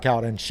walk back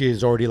out, and she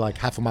is already like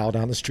half a mile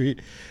down the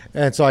street.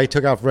 And so I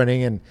took off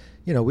running, and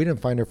you know, we didn't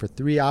find her for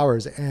 3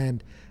 hours,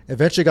 and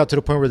eventually got to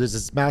the point where there's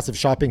this massive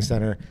shopping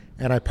center,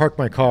 and I parked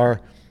my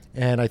car,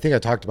 and I think I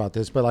talked about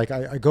this, but like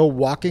I go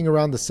walking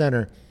around the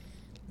center,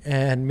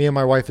 and me and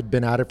my wife had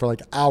been at it for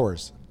like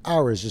hours,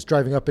 just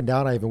driving up and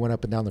down. I even went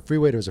up and down the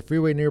freeway. There was a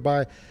freeway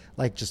nearby,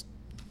 like just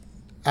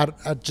at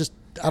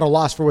a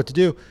loss for what to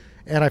do.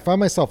 And I find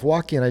myself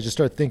walking, and I just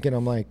start thinking,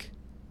 I'm like,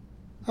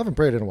 I haven't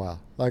prayed in a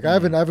while. Like I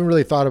haven't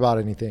really thought about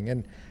anything.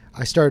 And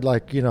I started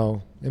like, you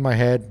know, in my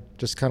head,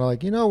 just kind of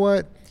like, you know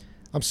what?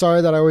 I'm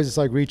sorry that I always just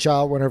like reach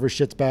out whenever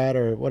shit's bad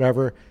or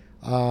whatever.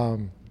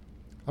 I'm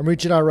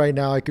reaching out right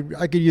now. I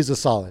could use a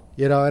solid,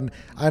 you know,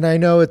 and I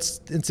know it's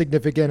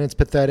insignificant, it's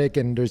pathetic,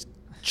 and there's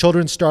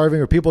children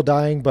starving or people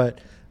dying, but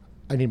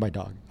I need my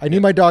dog. I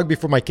need my dog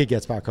before my kid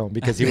gets back home,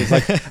 because he was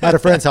like at a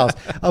friend's house.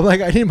 I'm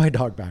like, I need my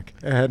dog back.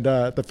 And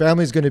the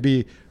family's going to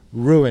be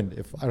ruined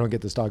if I don't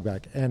get this dog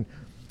back. And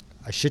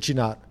I shit you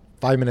not,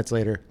 5 minutes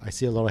later, I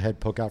see a little head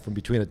poke out from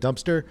between a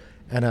dumpster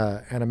and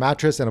a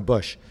mattress and a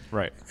bush.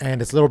 Right.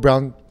 And it's a little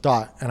brown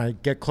dot. And I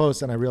get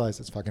close and I realize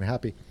it's fucking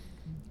Happy.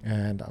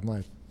 And I'm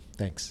like,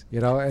 thanks,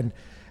 you know?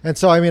 And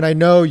so, I mean, I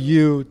know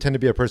you tend to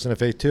be a person of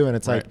faith too. And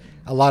it's like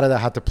a lot of that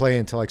had to play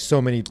into like so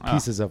many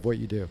pieces of what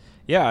you do.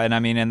 Yeah, and I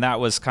mean, and that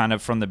was kind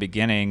of from the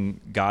beginning,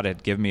 God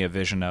had given me a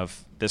vision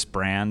of this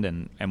brand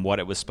and what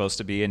it was supposed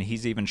to be, and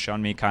he's even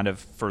shown me kind of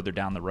further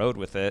down the road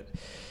with it,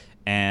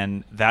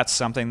 and that's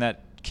something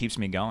that keeps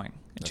me going.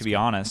 To be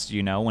honest,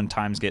 you know, when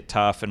times get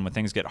tough and when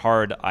things get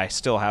hard, I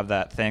still have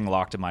that thing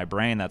locked in my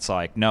brain that's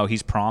like, no,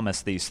 he's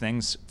promised these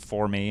things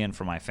for me and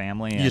for my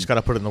family. You just got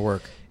to put in the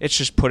work. It's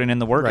just putting in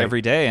the work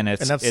every day, and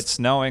it's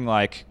knowing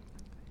like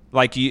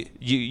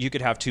you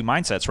could have two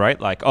mindsets, right?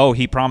 Like, oh,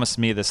 he promised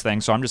me this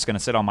thing, so I'm just going to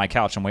sit on my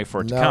couch and wait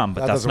for it to come.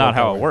 But that's not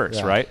how it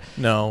works, right?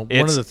 No.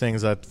 One of the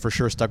things that for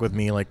sure stuck with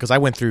me, like, because I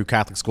went through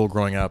Catholic school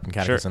growing up and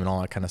catechism and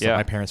all that kind of stuff.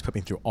 My parents put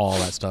me through all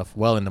that stuff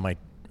well into my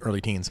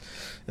early teens.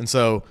 And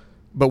so,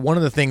 but one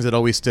of the things that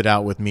always stood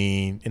out with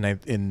me,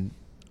 and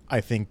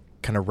I think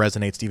kind of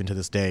resonates even to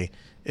this day,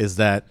 is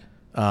that,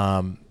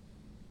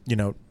 you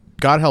know,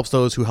 God helps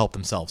those who help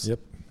themselves. Yep.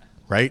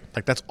 Right?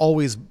 Like, that's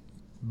always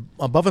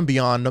above and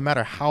beyond, no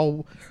matter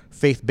how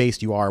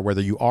faith-based you are, whether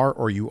you are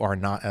or you are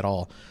not at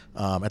all.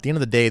 At the end of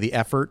the day, the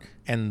effort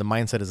and the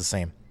mindset is the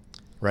same,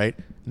 right?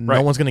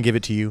 No one's going to give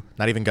it to you,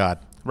 not even God.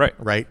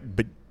 Right?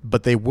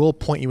 But they will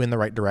point you in the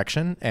right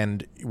direction,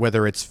 and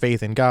whether it's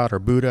faith in God or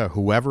Buddha,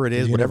 whoever it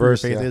is, whatever your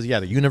faith is,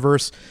 the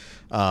universe,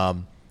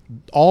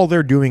 all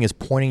they're doing is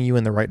pointing you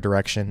in the right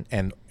direction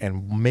and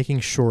making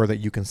sure that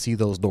you can see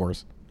those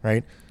doors,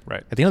 right?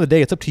 Right. At the end of the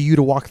day, it's up to you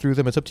to walk through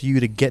them. It's up to you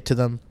to get to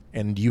them,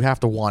 and you have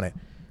to want it.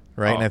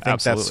 Right. And I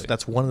think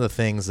that's one of the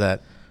things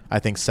that I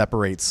think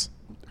separates,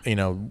 you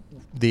know,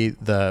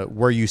 the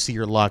where you see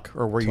your luck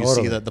or where you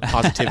see the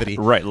positivity.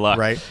 Right, luck.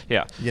 Right.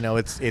 Yeah. You know,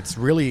 it's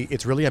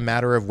really a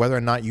matter of whether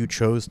or not you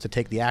chose to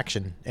take the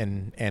action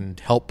and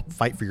help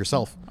fight for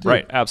yourself.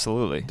 Right.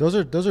 Absolutely. Those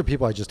are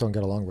people I just don't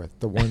get along with.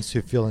 The ones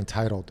who feel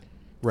entitled.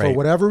 For Right.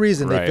 whatever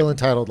reason, they Right. feel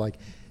entitled, like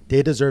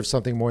they deserve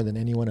something more than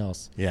anyone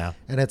else. Yeah.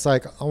 And it's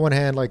like, on one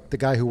hand, like the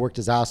guy who worked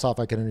his ass off,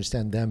 I can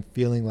understand them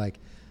feeling like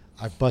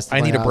I busted my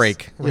I need ass. a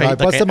break. You know, I Like,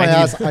 busted my need-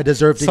 ass. I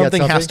deserve to get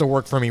something. Something has to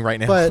work for me right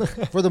now. But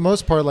for the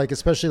most part, like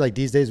especially like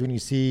these days when you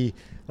see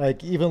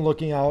like even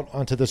looking out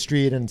onto the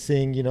street and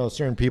seeing, you know,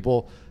 certain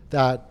people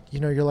that,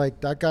 you know, you're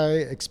like, that guy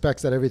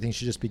expects that everything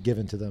should just be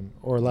given to them.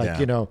 Or like, Yeah.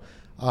 you know,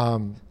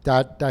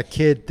 that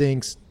kid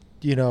thinks,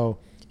 you know,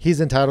 he's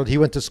entitled. He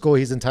went to school.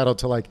 He's entitled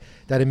to like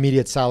that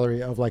immediate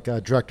salary of like a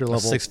director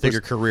level,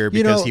 six-figure career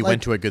You because know, he like,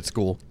 went to a good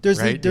school.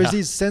 There's right? there's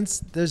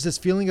this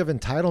feeling of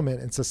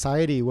entitlement in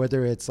society,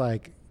 whether it's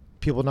like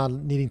people not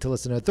needing to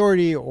listen to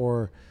authority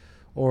or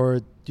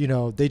you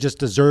know, they just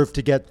deserve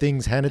to get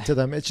things handed to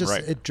them. It's just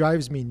Right. it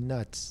drives me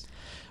nuts.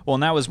 Well,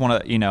 and that was one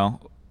of, you know,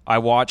 I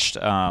watched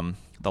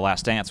The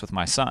Last Dance with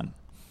my son,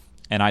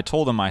 and I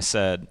told him, I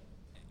said,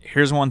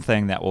 here's one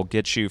thing that will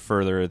get you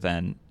further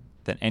than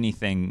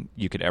anything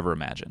you could ever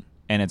imagine.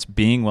 And it's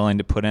being willing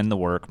to put in the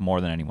work more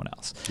than anyone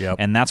else. Yep.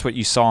 And that's what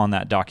you saw in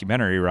that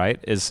documentary, right?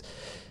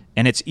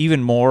 And it's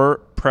even more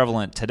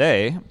prevalent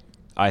today,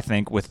 I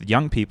think, with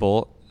young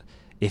people.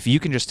 If you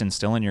can just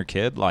instill in your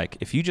kid, like,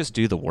 if you just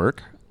do the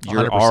work,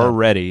 you're 100%.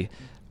 already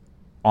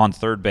on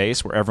third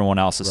base where everyone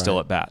else is still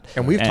Right. at bat.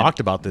 And we've talked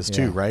about this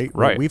too, Yeah. right?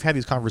 Right. We've had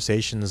these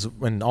conversations,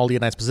 and Aldi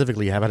and I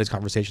specifically have had these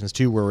conversations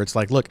too, where it's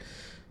like, look,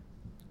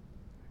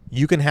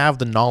 you can have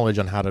the knowledge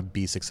on how to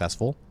be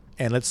successful,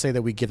 and let's say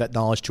that we give that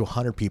knowledge to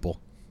 100 people,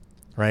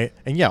 right?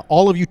 And yeah,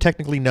 all of you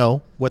technically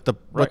know what the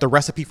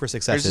recipe for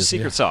success There's is. the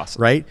secret sauce.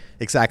 Right?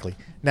 Exactly.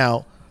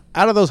 Now,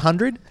 out of those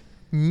 100,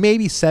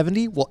 maybe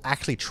 70 will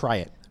actually try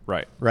it.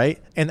 Right. Right?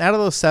 And out of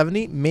those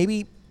 70,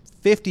 maybe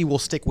 50 will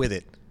stick with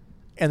it.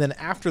 And then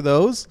after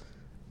those,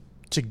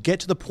 to get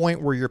to the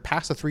point where you're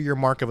past the 3-year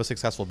mark of a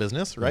successful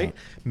business, right?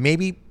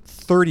 Maybe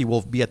 30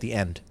 will be at the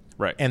end.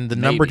 Right. And the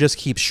number Maybe. just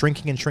keeps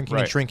shrinking and shrinking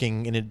and Right.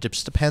 shrinking, and it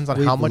just depends on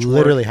We've how much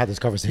literally work. had this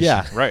conversation.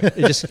 Yeah. Right.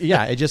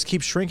 It just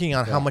keeps shrinking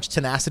on how much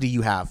tenacity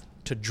you have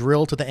to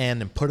drill to the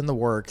end and put in the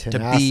work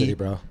Tenacity, to be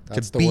bro.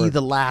 That's to the be word.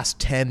 the last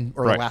 10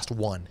 or Right. the last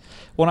one.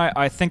 Well,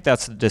 I think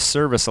that's a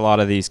disservice a lot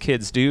of these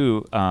kids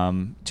do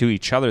to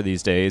each other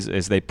these days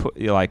is they put,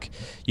 like,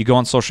 you go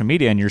on social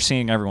media and you're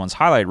seeing everyone's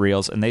highlight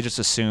reels and they just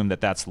assume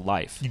that that's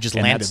life. You just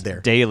And landed that's there.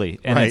 daily.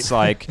 And Right. it's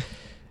like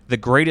the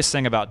greatest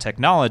thing about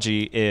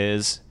technology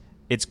is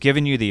it's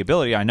given you the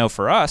ability, I know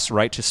for us,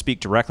 right, to speak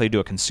directly to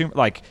a consumer.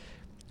 Like,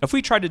 if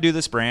we tried to do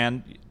this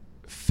brand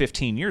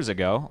 15 years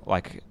ago,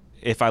 like,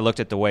 if I looked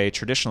at the way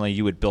traditionally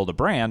you would build a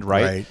brand,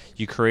 right? Right.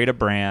 You create a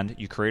brand,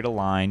 you create a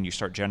line, you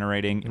start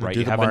generating, right? do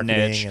You the have a marketing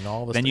niche, and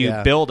all this then stuff, you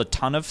yeah. build a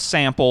ton of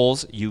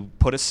samples, you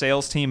put a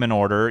sales team in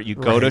order, you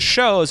go to Right.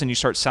 shows, and you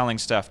start selling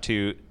stuff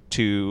to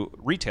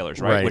retailers,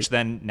 right? Right. Which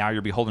then now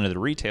you're beholden to the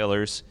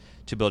retailers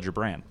to build your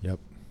brand. Yep.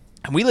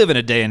 And we live in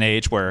a day and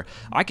age where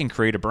I can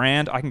create a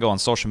brand, I can go on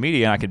social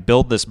media, and I can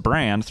build this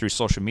brand through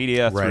social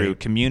media, through Right.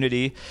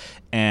 community,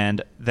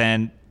 and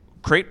then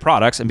create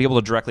products and be able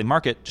to directly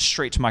market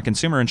straight to my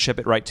consumer and ship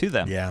it right to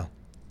them. Yeah.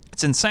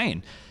 It's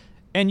insane.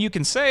 And you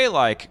can say,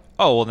 like,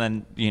 oh, well,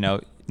 then,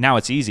 now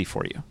it's easy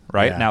for you,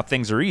 right? Yeah. Now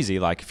things are easy.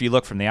 Like, if you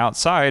look from the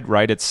outside,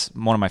 right, it's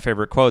one of my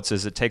favorite quotes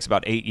is it takes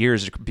about 8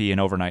 years to be an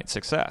overnight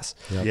success.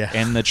 Yep. Yeah.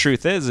 And the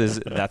truth is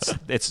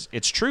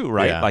it's true,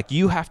 right? Yeah. Like,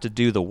 you have to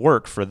do the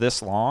work for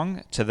this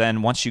long to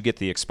then, once you get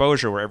the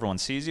exposure where everyone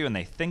sees you and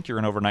they think you're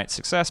an overnight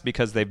success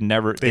because they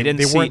didn't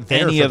see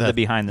any of the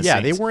behind the scenes.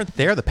 Yeah, they weren't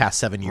there the past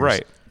 7 years.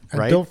 Right. And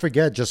Right. don't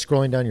forget, just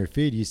scrolling down your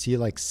feed, you see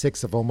like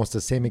 6 of almost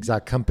the same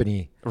exact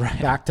company Right.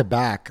 back to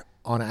back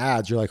on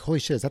ads. You're like, holy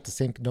shit, is that the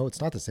same? No,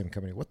 it's not the same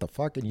company. What the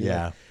fuck? And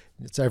Yeah.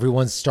 it's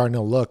everyone's starting to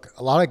look.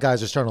 A lot of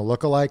guys are starting to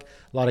look alike.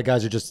 A lot of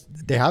guys are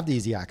they have the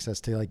easy access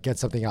to like get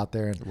something out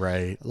there. And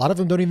Right. a lot of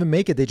them don't even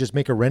make it. They just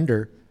make a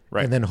render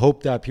Right. and then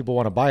hope that people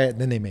want to buy it, and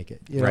then they make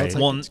it. You know, Right. it's,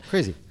 like, Well, it's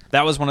crazy.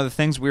 That was one of the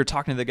things we were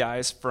talking to the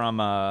guys from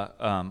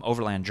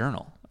Overland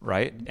Journal,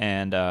 right?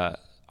 And I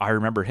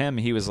remember him.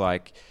 He was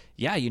like,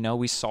 yeah,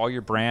 we saw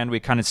your brand.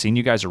 We kind of seen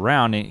you guys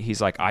around. And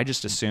he's like, I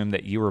just assumed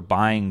that you were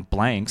buying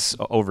blanks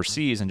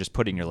overseas and just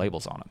putting your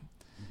labels on them.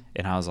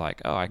 And I was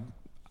like, oh,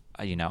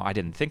 I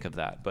didn't think of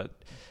that. But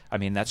I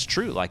mean, that's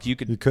true. Like you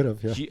could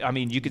have, yeah.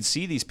 you could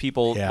see these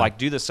people Yeah. like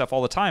do this stuff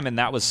all the time. And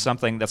that's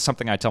something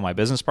I tell my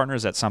business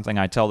partners. That's something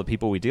I tell the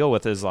people we deal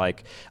with is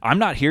like, I'm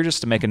not here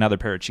just to make another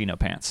pair of chino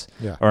pants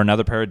Yeah. or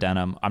another pair of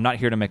denim. I'm not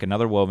here to make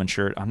another woven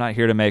shirt. I'm not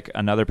here to make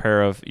another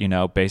pair of,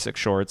 basic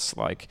shorts.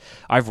 Like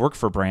I've worked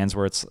for brands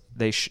where it's,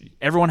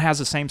 everyone has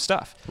the same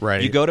stuff.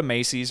 Right. You go to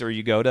Macy's or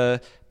you go to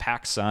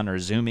PacSun or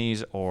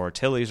Zoomies or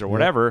Tilly's or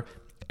whatever,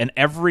 And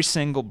every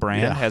single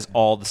brand has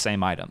all the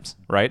same items,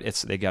 right?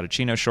 They got a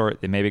chino short,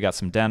 they maybe got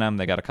some denim,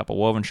 they got a couple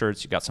woven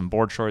shirts, you got some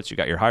board shorts, you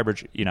got your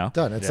hybrid,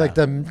 Done. It's like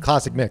the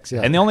classic mix.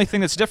 Yeah. And the only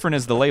thing that's different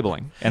is the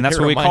labeling, and that's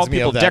what we call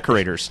people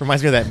decorators.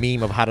 Reminds me of that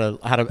meme of how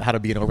to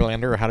be an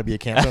overlander or how to be a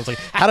camper. It's like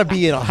how to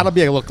be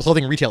a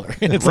clothing retailer.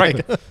 It's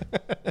right.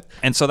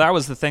 And so that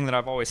was the thing that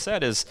I've always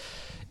said is.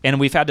 And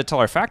we've had to tell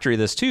our factory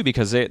this too,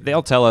 because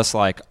they'll tell us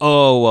like,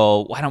 oh,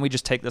 well, why don't we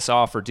just take this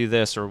off or do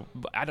this? Or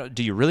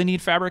do you really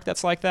need fabric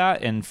that's like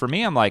that? And for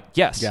me, I'm like,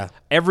 yes,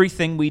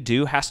 everything we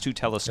do has to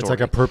tell a story. It's like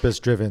a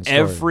purpose-driven story.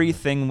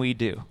 Everything we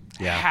do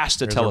has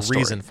to tell a story.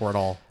 Reason for it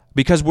all.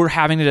 Because we're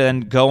having to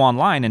then go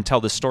online and tell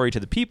the story to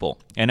the people.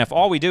 And if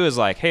all we do is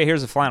like, hey,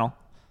 here's a flannel,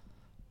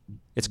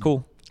 it's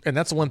cool. And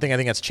that's the one thing I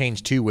think that's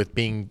changed too with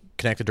being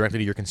connected directly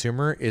to your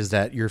consumer is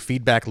that your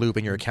feedback loop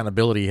and your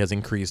accountability has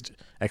increased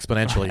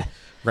exponentially,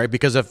 right?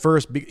 Because at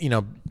first,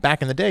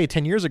 back in the day,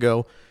 10 years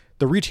ago,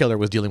 the retailer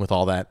was dealing with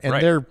all that. And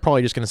they're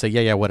probably just going to say,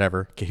 yeah,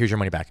 whatever. Okay, here's your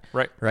money back.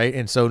 Right.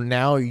 And so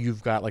now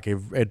you've got like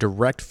a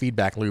direct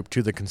feedback loop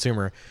to the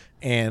consumer,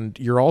 and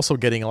you're also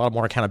getting a lot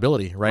more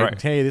accountability, right?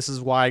 Like, hey, this is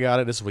why I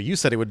got it. This is what you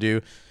said it would do,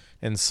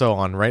 and so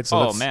on, right?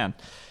 So man.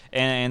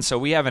 And so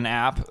we have an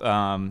app,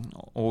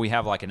 we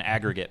have like an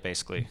aggregate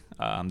basically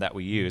that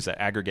we use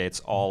that aggregates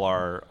all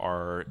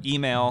our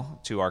email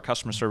to our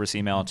customer service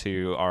email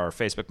to our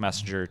Facebook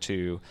Messenger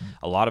to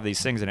a lot of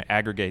these things, and it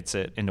aggregates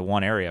it into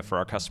one area for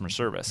our customer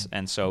service.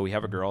 And so we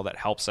have a girl that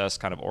helps us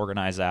kind of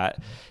organize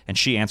that, and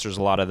she answers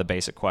a lot of the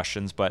basic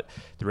questions. But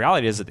the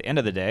reality is at the end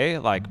of the day,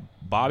 like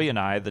Bobby and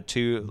I, the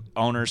two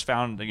owners,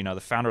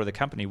 the founder of the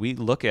company, we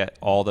look at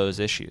all those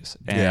issues.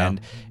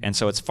 And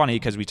so it's funny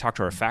because we talked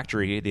to our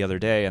factory the other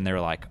day, and they were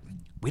like,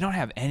 we don't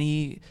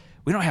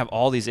have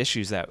all these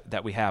issues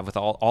that we have with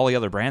all the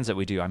other brands that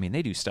we do. I mean,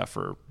 they do stuff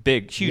for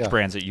big, huge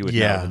brands that you would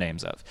know the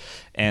names of.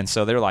 And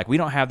so they're like, we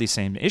don't have these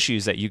same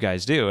issues that you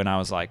guys do. And I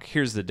was like,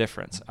 here's the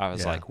difference. I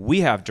was like,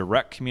 we have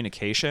direct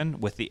communication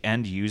with the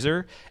end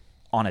user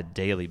on a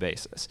daily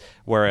basis.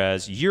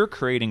 Whereas you're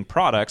creating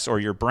products, or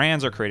your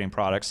brands are creating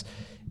products,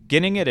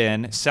 getting it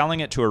in, selling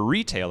it to a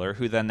retailer,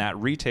 who then that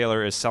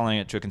retailer is selling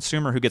it to a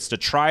consumer who gets to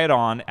try it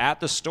on at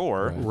the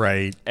store.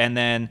 Right. And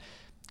then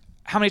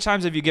how many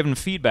times have you given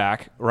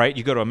feedback, right?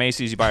 You go to a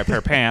Macy's, you buy a pair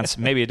of pants,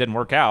 maybe it didn't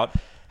work out.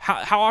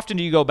 How often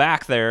do you go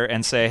back there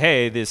and say,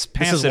 hey, this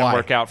pants didn't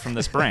work out from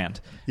this brand?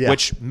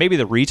 Which maybe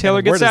the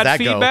retailer gets that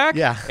feedback.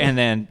 And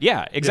then,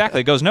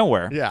 exactly, it goes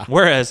nowhere.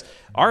 Whereas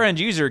our end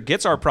user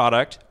gets our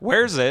product,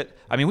 wears it.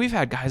 I mean, we've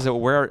had guys that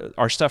wear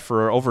our stuff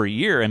for over a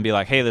year and be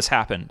like, hey, this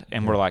happened.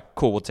 And we're like,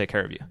 cool, we'll take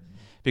care of you.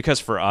 Because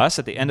for us,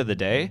 at the end of the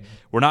day,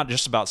 we're not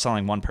just about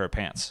selling one pair of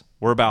pants.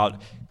 We're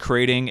about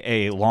creating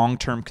a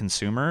long-term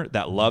consumer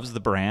that loves the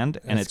brand,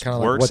 and it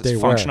works,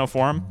 it's functional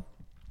for them,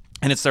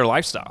 and it's their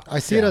lifestyle. I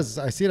see it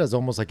as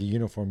almost like a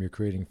uniform you're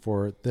creating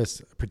for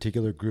this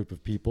particular group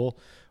of people,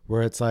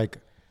 where it's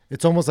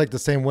almost like the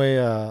same way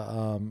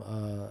a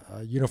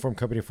uniform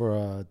company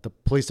for the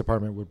police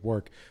department would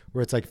work,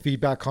 where it's like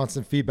feedback,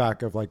 constant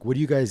feedback of like, what do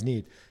you guys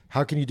need?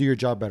 How can you do your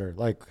job better?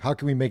 Like, how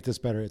can we make this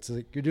better? It's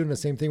like you're doing the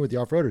same thing with the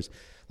off-roaders.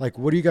 Like,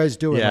 what are you guys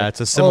doing? Yeah, like,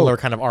 it's a similar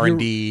kind of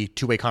R&D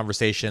two-way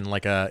conversation.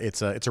 Like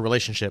it's a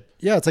relationship.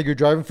 Yeah, it's like you're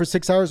driving for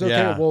 6 hours.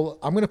 Okay, well,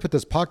 I'm going to put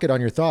this pocket on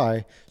your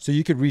thigh so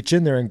you could reach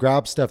in there and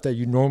grab stuff that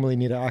you normally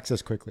need to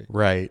access quickly.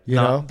 Right. You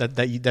know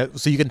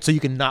so you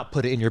can not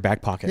put it in your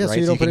back pocket. Yeah, right? so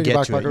you don't put it in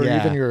your back pocket, or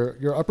even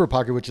your upper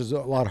pocket, which is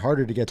a lot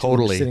harder to get to when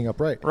you're sitting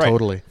upright. Right.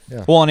 Totally.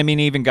 Yeah. Well, and I mean,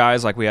 even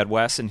guys like we had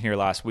Wes in here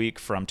last week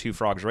from Two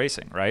Frogs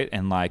Racing, right?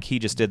 And like he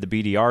just did the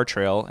BDR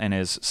trail in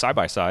his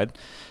side-by-side,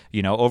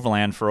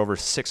 overland for over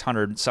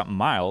 600 something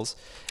miles.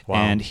 Wow.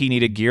 And he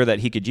needed gear that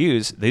he could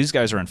use. These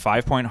guys are in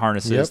 5-point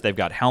harnesses. Yep. They've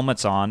got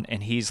helmets on,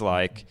 and he's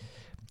like,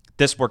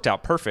 this worked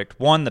out perfect.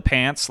 One, the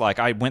pants, like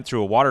I went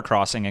through a water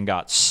crossing and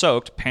got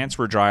soaked. Pants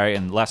were dry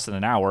in less than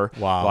an hour.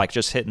 Wow. Like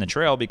just hitting the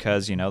trail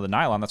because, the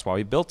nylon, that's why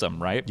we built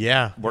them, right?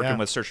 Yeah. Working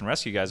with search and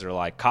rescue guys are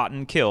like,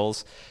 cotton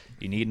kills.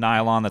 You need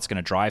nylon that's going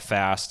to dry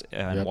fast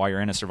while you're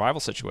in a survival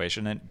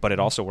situation. But it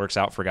also works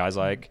out for guys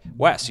like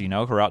Wes, who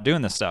are out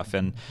doing this stuff.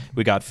 And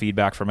we got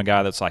feedback from a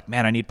guy that's like,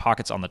 man, I need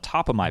pockets on the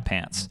top of my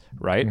pants,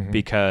 right? Mm-hmm.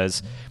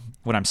 Because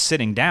when I'm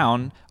sitting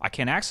down, I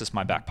can't access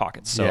my back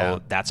pockets.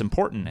 So that's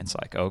important. It's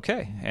like,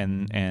 okay.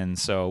 And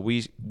so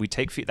we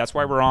take that's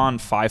why we're on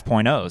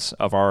 5.0s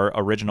of our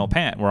original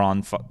pant. We're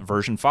on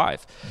version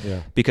 5.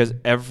 Yeah. Because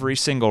every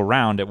single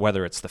round,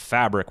 whether it's the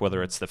fabric,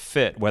 whether it's the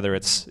fit, whether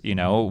it's,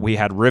 we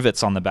had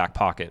rivets on the back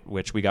pocket,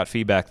 which we got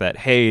feedback that,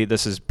 hey,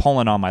 this is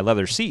pulling on my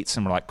leather seats.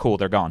 And we're like, cool,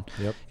 they're gone.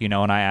 Yep.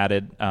 And I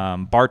added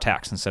bar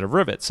tacks instead of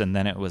rivets. And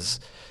then it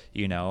was,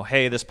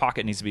 hey, this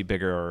pocket needs to be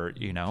bigger, or,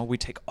 we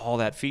take all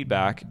that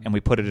feedback and we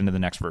put it into the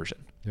next version.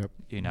 Yep.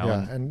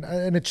 Yeah,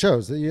 and it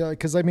shows.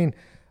 Because, I mean,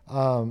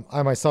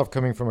 I myself,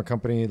 coming from a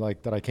company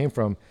like that I came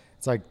from,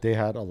 it's like they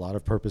had a lot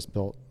of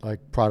purpose-built like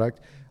product.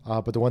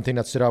 But the one thing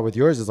that stood out with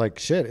yours is like,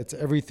 shit, it's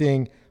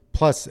everything.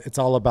 Plus, it's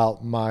all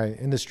about my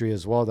industry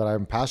as well that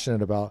I'm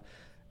passionate about.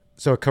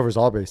 So it covers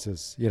all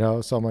bases,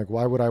 So I'm like,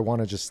 why would I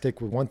want to just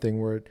stick with one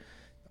thing where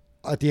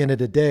at the end of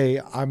the day,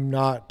 I'm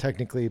not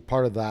technically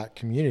part of that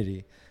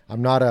community.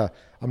 I'm not a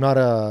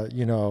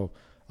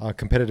a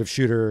competitive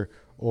shooter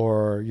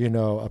or,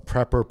 a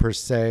prepper per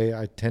se.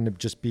 I tend to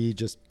just be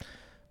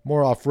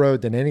more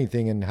off-road than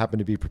anything and happen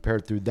to be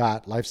prepared through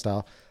that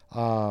lifestyle.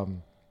 I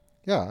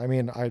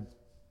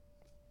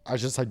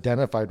just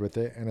identified with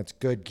it, and it's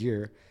good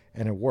gear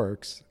and it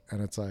works.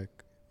 And it's like,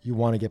 you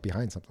want to get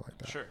behind something like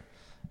that. Sure.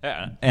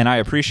 Yeah, and I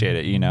appreciate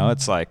it.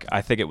 It's like,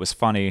 I think it was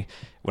funny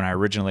when I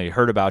originally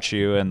heard about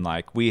you, and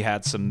like we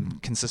had some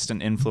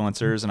consistent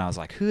influencers, and I was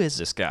like, who is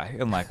this guy?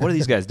 And like, what are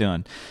these guys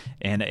doing?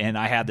 And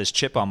I had this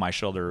chip on my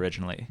shoulder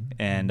originally,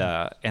 and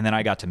then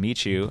I got to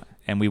meet you,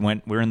 and we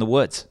were in the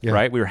woods,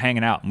 right? We were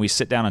hanging out, and we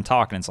sit down and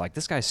talk, and it's like,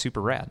 this guy's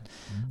super rad.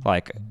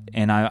 Like,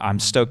 and I'm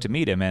stoked to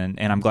meet him, and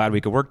I'm glad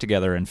we could work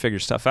together and figure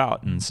stuff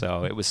out. And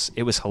so it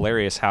was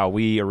hilarious how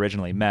we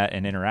originally met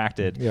and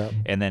interacted. Yeah.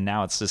 And then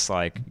now it's just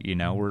like,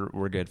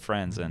 we're good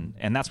friends,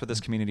 and that's what this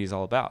community is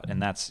all about.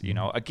 And that's,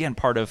 again,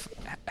 part of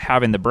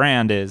having the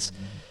brand is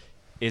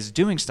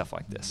doing stuff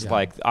like this. Yeah.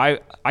 Like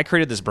I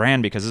created this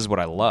brand because this is what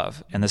I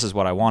love, and this is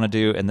what I want to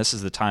do, and this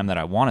is the time that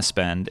I want to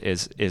spend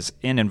is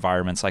in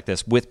environments like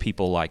this with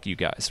people like you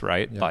guys,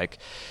 right? Yeah. Like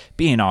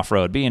being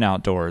off-road, being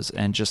outdoors,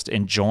 and just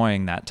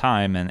enjoying that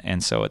time.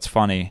 And so it's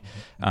funny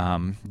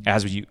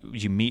as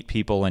you meet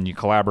people and you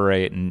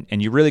collaborate,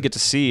 and you really get to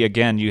see,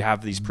 again, you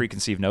have these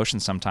preconceived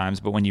notions sometimes,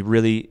 but when you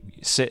really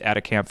sit at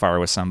a campfire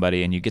with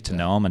somebody and you get to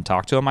know them and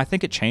talk to them, I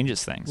think it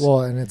changes things.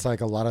 Well, and it's like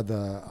a lot of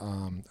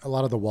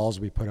the walls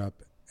we put up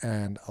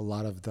and a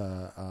lot of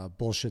the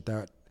bullshit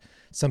that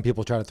some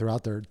people try to throw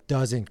out there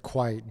doesn't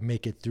quite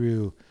make it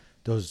through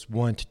those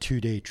 1 to 2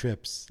 day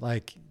trips.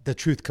 Like, the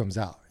truth comes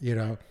out,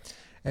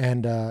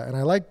 and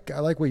I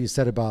like what you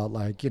said about,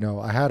 like,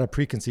 I had a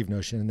preconceived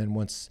notion, and then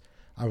once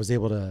I was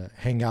able to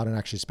hang out and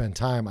actually spend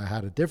time, I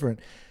had a different.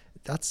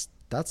 That's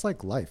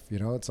like life,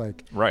 It's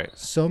like, right.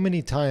 So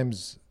many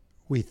times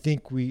we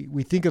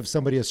think of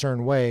somebody a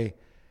certain way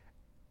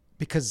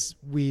because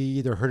we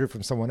either heard it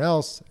from someone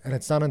else, and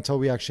it's not until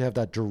we actually have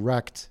that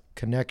direct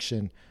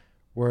connection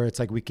where it's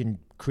like we can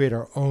create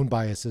our own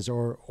biases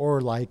or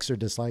likes or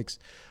dislikes.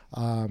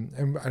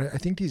 And I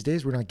think these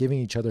days we're not giving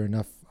each other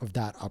enough of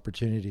that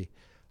opportunity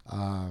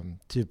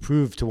to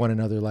prove to one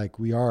another like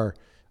we are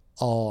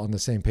all on the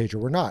same page, or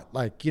we're not.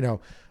 Like,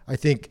 I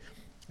think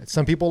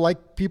some people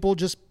like people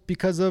just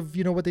because of,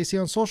 what they see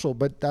on social,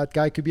 but that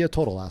guy could be a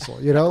total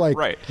asshole, like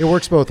Right. It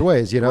works both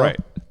ways, Right.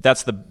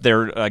 That's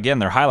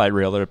their highlight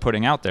reel they're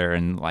putting out there.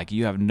 And like,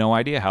 you have no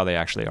idea how they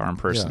actually are in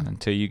person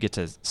until you get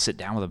to sit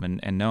down with them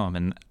and know them.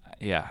 And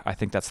yeah, I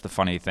think that's the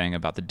funny thing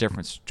about the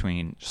difference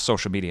between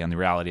social media and the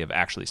reality of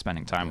actually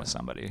spending time with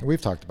somebody.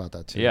 We've talked about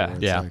that too. Yeah. where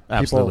it's Yeah, like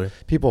absolutely.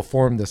 People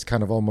form this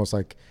kind of almost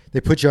like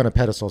they put you on a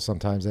pedestal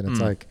sometimes, and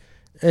it's like,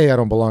 A, I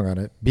don't belong on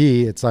it.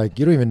 B, it's like,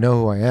 you don't even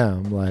know who I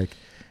am. Like,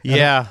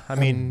 Yeah, I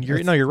mean,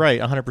 you're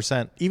right,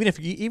 100%. Even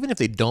if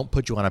they don't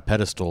put you on a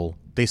pedestal,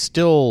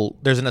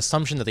 there's an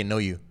assumption that they know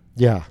you.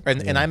 yeah.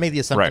 And I made the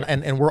assumption,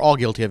 Right. and we're all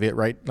guilty of it,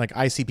 right? Like,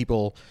 I see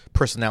people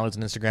personalities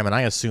on Instagram, and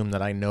I assume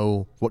that I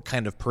know what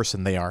kind of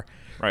person they are,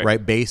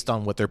 Right. based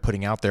on what they're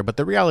putting out there. But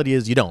the reality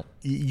is, you don't.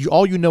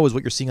 All you know is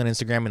what you're seeing on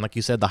Instagram, and like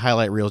you said, the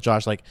highlight reels,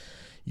 Josh. Like,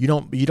 you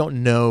don't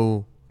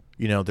know.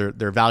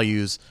 Their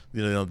values,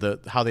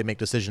 how they make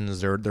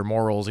decisions, their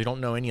morals. You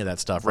don't know any of that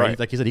stuff, right? Right.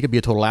 Like you said, he could be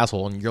a total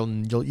asshole, and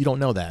you don't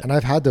know that. And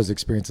I've had those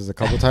experiences a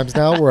couple times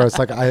now where it's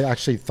like I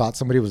actually thought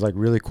somebody was like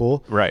really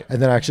cool. Right.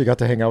 And then I actually got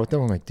to hang out with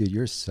them. I'm like, dude,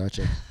 you're such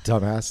a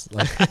dumbass.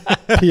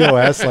 Like,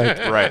 POS. Like,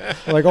 Right.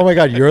 like, oh my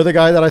God, you're the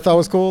guy that I thought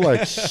was cool?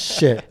 Like,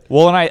 shit.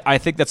 Well, and I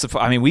think that's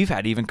we've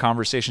had even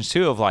conversations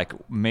too of like,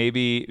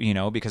 maybe,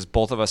 because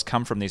both of us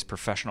come from these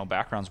professional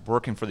backgrounds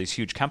working for these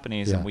huge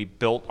companies, Yeah. and we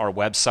built our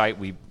website,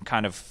 we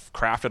kind of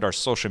crafted our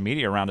social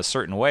media around a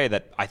certain way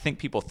that I think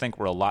people think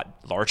we're a lot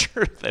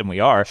larger than we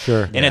are.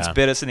 Sure. And it's Yeah.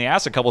 bit us in the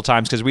ass a couple of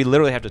times because we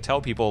literally have to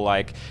tell people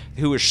like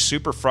who are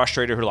super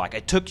frustrated, who are like,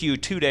 it took you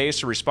 2 days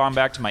to respond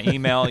back to my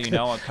email,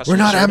 on customer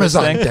We're not service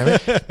Amazon, thing. damn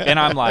it. And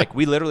I'm like,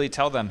 we literally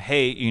tell them,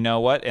 hey, you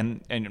know what?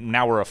 And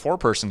now we're a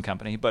 4-person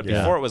company, but Yeah.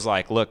 before it was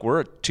like, look, we're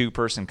a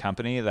 2-person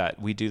company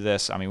that we do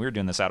this. I mean, we were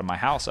doing this out of my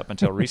house up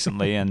until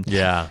recently. And,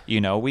 Yeah.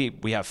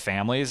 we have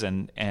families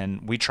and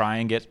we try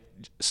and get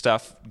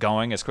stuff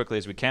going as quickly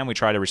as we can. We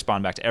try to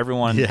respond back to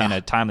everyone Yeah. in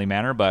a timely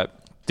manner, but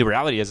the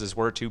reality is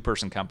we're a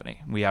 2-person company.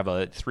 We have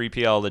a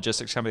 3PL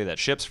logistics company that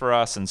ships for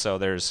us, and so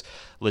there's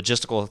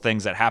logistical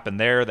things that happen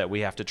there that we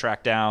have to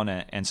track down,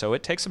 and so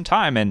it takes some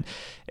time.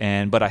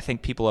 But I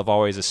think people have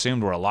always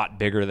assumed we're a lot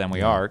bigger than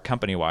we are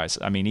company-wise.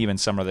 I mean, even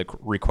some of the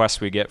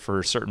requests we get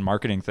for certain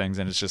marketing things,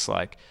 and it's just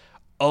like,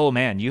 oh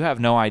man, you have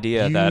no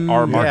idea that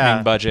our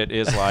marketing budget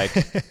is like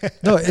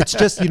No, it's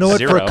just, you know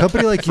what, for Zero a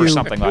company like for you,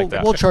 something like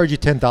that. we'll charge you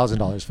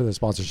 $10,000 for the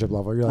sponsorship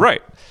level. You're like,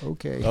 right,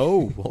 okay.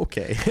 Oh,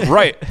 okay.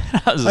 right.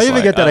 I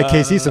even get that at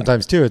KC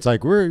sometimes too. It's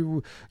like,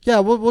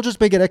 we'll just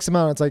make it X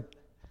amount. It's like,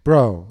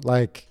 bro,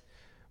 like,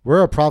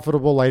 we're a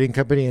profitable lighting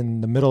company in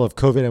the middle of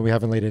COVID and we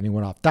haven't laid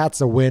anyone off. That's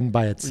a win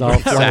by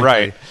itself. Like,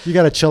 Right. You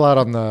got to chill out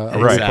on the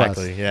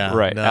Exactly. Yeah.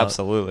 Right. No.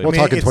 Absolutely. We'll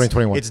talk in it's-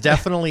 2021. It's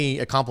definitely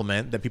a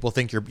compliment that people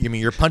think you're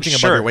punching above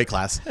Sure. your weight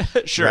class.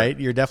 Sure. Right.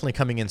 You're definitely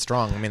coming in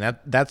strong. I mean,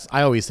 that's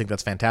I always think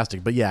that's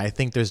fantastic. But yeah, I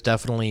think there's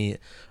definitely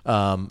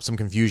some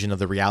confusion of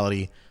the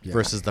reality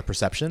versus the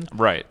perception.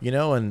 Right. You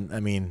know, and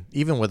I mean,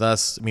 even with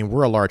us, I mean,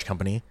 we're a large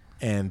company.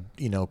 And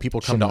you know, people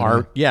come to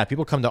Similar.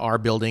 people come to our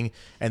building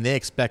and they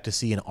expect to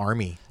see an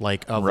army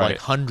like Right.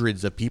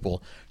 hundreds of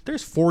people.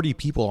 There's 40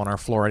 people on our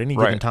floor at any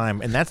given Right.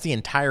 time, and that's the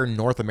entire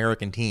North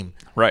American team.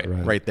 Right.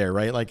 Right there,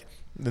 right? Like,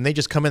 then they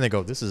just come in and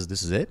go, "This is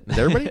it? Is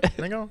everybody?"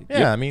 And I go,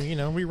 "Yeah." I mean, you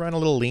know, we run a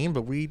little lean,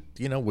 but we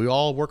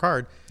all work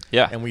hard.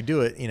 Yeah. And we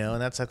do it, you know,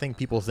 and I think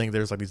people think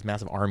there's like these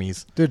massive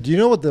armies. Dude, do you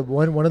know what the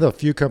one of the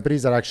few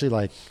companies that actually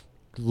like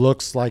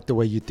looks like the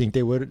way you think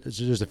they would?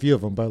 There's a few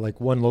of them, but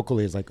like one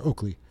locally is like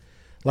Oakley.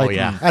 Like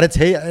yeah. at its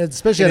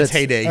especially In at its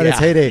heyday, at its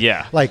yeah. heyday,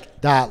 Yeah. like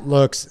that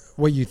looks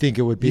what you think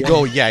it would be. You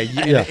go, yeah.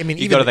 I mean,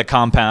 You even go to the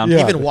compound.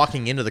 Yeah. even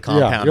walking into the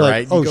compound, you're like,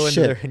 right? oh, You go in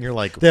shit. there and you're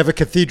like, They have a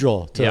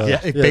cathedral. To, Yeah.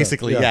 yeah,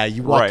 basically, yeah.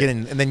 You walk Right.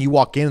 in and then you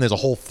walk in and there's a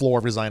whole floor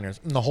of designers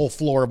and the whole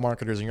floor of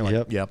marketers and you're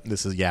like, Yep.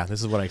 this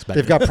is what I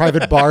expected. They've got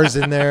private bars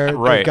in there.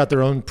 Right. They've got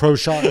their own pro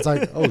shop. It's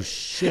like, oh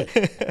shit.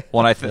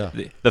 Well,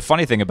 and the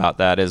funny thing about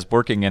that is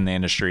working in the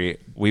industry,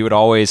 we would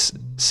always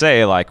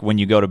say, like, when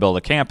you go to build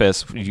a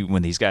campus,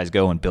 when these guys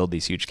go and build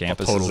these huge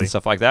campuses totally. and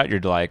stuff like that, you're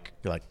like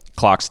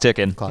clock's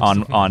ticking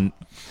Clock's on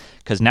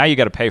because now you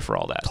got to pay for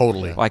all that.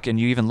 Totally. Like, and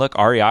you even look,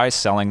 REI is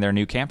selling their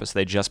new campus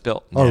they just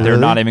built. Oh, They're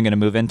really? not even going to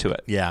move into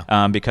it.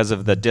 Yeah. Because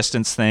of the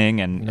distance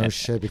thing and No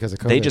shit, because of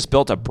COVID. they just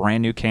built a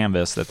brand new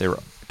campus that they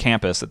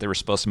were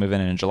supposed to move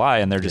in July,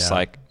 and they're just Yeah.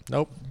 like,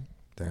 Nope.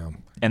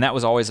 Damn. and that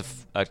was always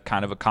a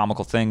kind of a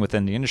comical thing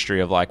within the industry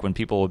of like when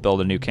people would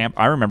build a new camp.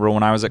 I remember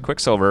when I was at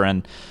Quicksilver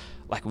and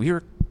like we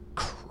were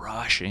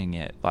crushing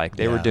it. Like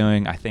they were Yeah.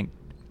 doing, I think,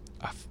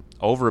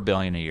 over $1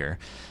 billion a year,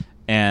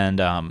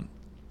 and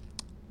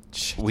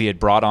we had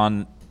brought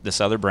on this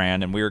other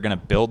brand and we were going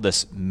to build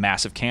this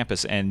massive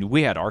campus, and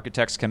we had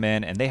architects come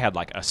in and they had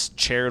like a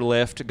chair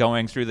lift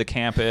going through the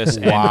campus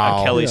and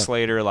Wow. a Kelly Yeah.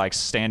 Slater like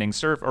standing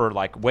surf or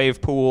like wave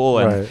pool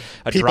and Right.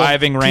 a People-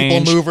 driving people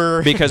range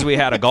mover. because we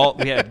had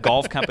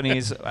golf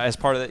companies as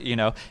part of it, you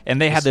know, and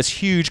they had this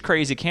huge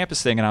crazy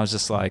campus thing, and I was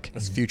just like,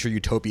 It's future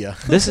utopia.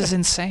 this is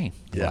insane.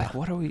 Yeah. Like,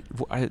 what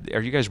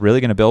are you guys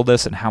really going to build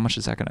this, and how much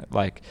is that going to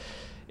like?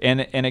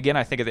 And again,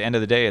 I think at the end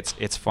of the day,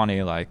 it's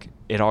funny. Like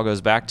it all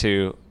goes back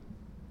to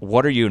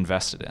what are you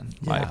invested in,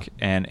 like,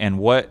 and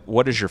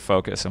what is your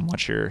focus, and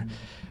what's your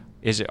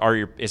is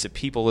it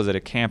people, is it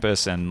a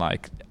campus, and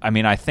like, I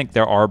mean, I think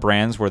there are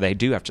brands where they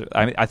do have to.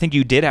 I think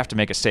you did have to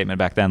make a statement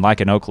back then, like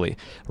in Oakley,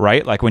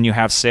 right? Like when you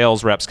have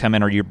sales reps come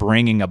in or you're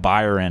bringing a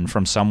buyer in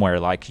from somewhere,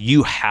 like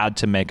you had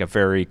to make a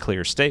very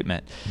clear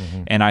statement.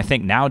 Mm-hmm. And I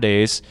think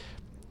nowadays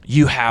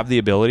you have the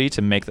ability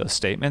to make those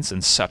statements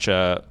in such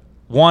a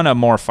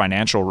more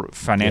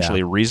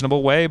financially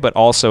reasonable way, but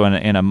also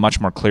in a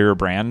much more clearer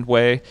brand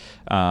way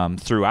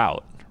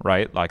throughout,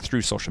 right? Like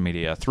through social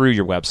media, through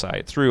your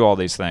website, through all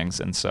these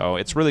things. And so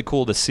it's really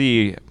cool to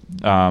see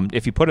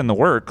if you put in the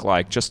work,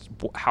 like just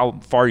how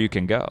far you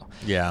can go.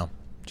 Yeah.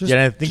 Just,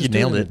 I think you just do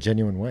nailed in a it.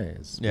 genuine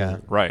ways. Yeah.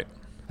 Right.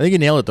 I think you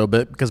nailed it though,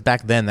 but because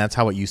back then that's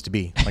how it used to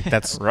be. Like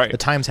that's Right. The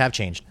times have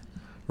changed,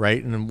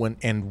 right? And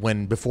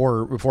when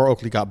before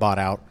Oakley got bought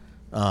out,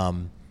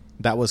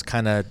 that was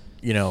kind of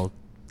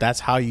that's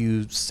how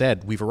you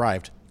said we've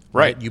arrived.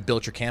 Right. You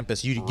built your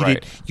campus. You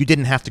Right. you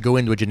didn't have to go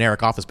into a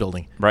generic office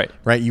building. Right.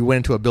 Right. You went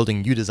into a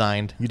building you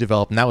designed, you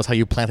developed, and that was how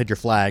you planted your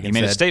flag. And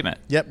made a said, statement.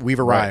 Yep, we've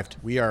arrived.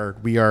 We are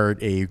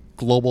a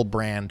global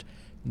brand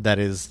that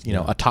is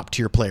a top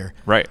tier player.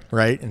 Right.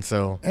 Right. And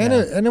so And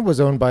it was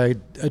owned by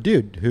a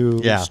dude who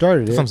yeah,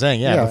 started it. That's what I'm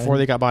saying. Yeah, before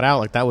and they got bought out,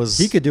 like that was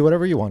he could do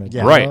whatever you wanted.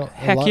 Yeah. Right. A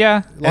Heck lot,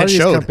 yeah. A lot of these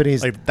showed.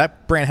 companies. Like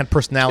that brand had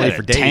personality Had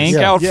for a days. tank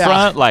Yeah. out Yeah.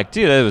 front, like,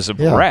 dude, it was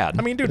Yeah. rad.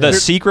 I mean, dude, the there-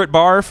 secret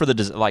bar for the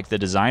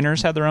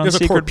designers had their own There's a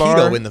secret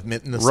torpedo bar in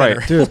the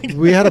Right. center. Dude,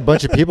 we had a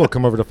bunch of people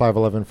come over to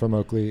 511 from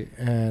Oakley,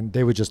 and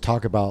they would just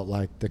talk about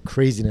like the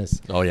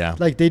craziness. Oh, yeah.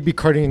 Like they'd be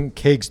carting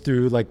kegs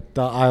through like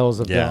the aisles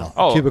of Yeah.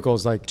 the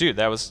cubicles. Like, Dude,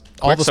 that was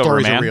All the Quicksilver,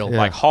 stories are man. real.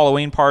 Like Yeah.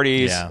 Halloween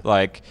parties, Yeah.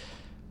 like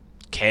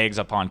kegs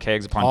upon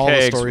kegs upon All the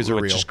kegs, stories are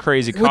with real. just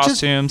crazy which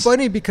costumes. is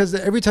funny because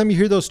every time you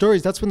hear those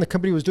stories, that's when the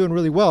company was doing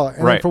really well,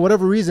 and Right. then for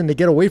whatever reason they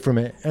get away from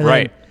it, and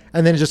Right.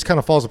 then it just kind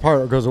of falls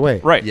apart or goes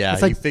away. Right. Yeah,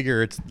 It's like-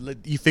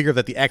 you figure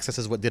that the excess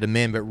is what did them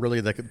in, but really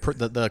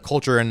the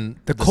culture and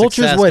The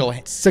culture is success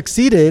what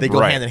succeeded. they go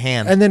Right. hand in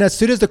hand. And then as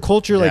soon as the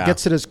culture Yeah.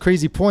 gets to this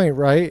crazy point,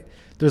 right?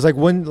 There's like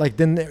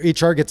then the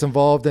HR gets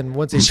involved, and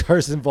once HR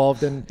is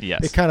involved, then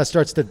Yes. it kind of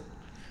starts to.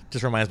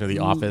 just reminds me of The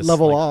Office.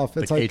 Level off.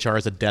 It's It's like like- HR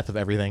is the death of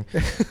everything.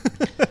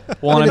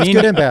 Well, I and mean, it's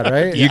good and bad,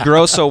 right? You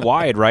grow so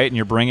wide, right? And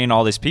you're bringing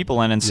all these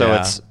people in. And so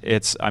Yeah.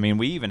 it's, I mean,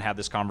 we even had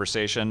this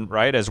conversation,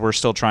 right? As we're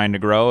still trying to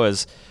grow,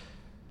 is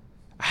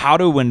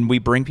when we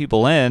bring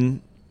people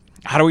in,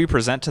 how do we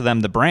present to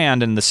them the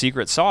brand and the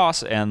secret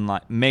sauce, and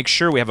like make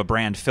sure we have a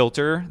brand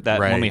filter that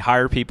when we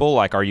hire people,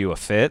 like, are you a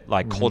fit,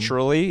 like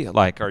culturally,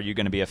 like, are you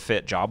going to be a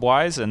fit job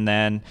wise? And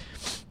then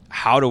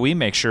how do we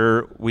make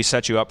sure we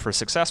set you up for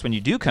success when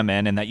you do come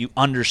in, and that you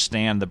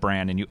understand the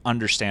brand and you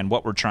understand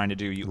what we're trying to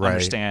do, you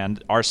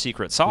understand our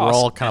secret sauce. We're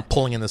all kind of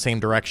pulling in the same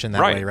direction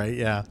that way, right?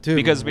 Yeah. Dude,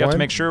 because we have to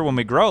make sure when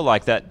we grow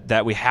like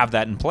that we have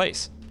that in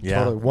place.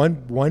 Yeah. Totally.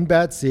 One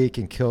bad seed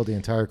can kill the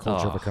entire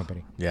culture of a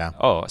company. Yeah.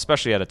 Oh,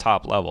 especially at a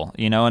top level,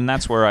 and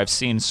that's where I've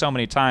seen so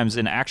many times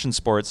in action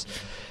sports,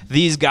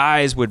 these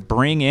guys would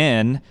bring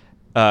in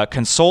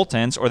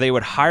consultants, or they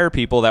would hire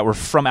people that were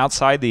from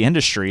outside the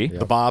industry.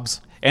 The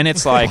Bobs. And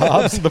it's like,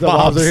 The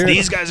Bobs are here.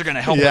 these guys are going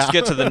to help us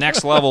get to the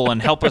next level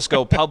and help us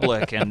go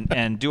public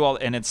and do all.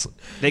 And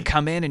they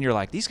come in and you're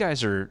like, these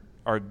guys are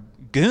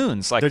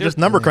goons. Like they're just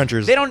number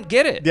crunchers. They don't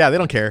get it. Yeah, they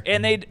don't care.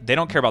 And they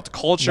don't care about the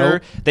culture.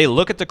 Nope. They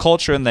look at the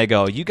culture and they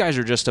go, you guys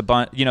are just a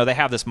bunch. They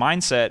have this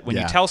mindset when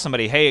you tell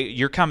somebody, hey,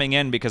 you're coming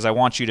in because I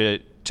want you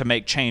to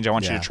make change. I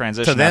want you to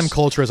transition. To them, us.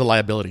 culture is a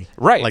liability.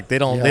 Right. Like they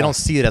don't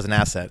see it as an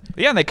asset.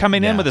 Yeah, and they come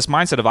in with this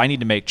mindset of I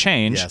need to make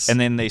change. Yes. And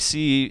then they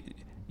see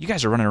you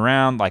guys are running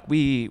around like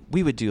we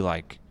would do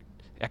like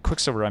at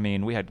Quicksilver. I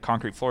mean, we had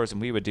concrete floors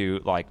and we would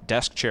do like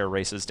desk chair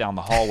races down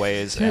the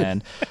hallways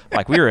and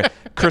like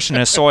Christian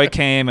Hosoi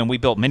came and we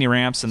built mini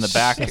ramps in the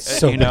back.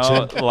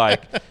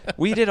 Like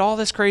we did all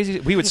this crazy.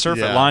 We would surf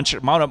at lunch.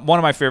 One of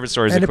my favorite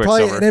stories at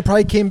Quicksilver. And it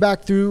probably came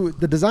back through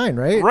the design,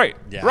 right? Right.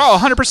 Yeah.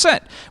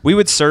 100%. We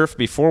would surf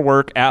before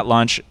work, at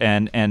lunch,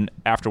 and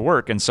after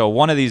work. And so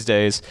one of these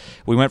days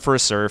we went for a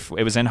surf.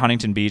 It was in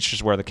Huntington Beach,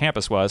 is where the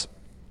campus was.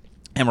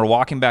 And we're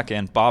walking back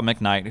in. Bob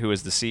McKnight, who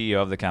is the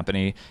CEO of the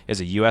company, is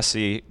a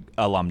USC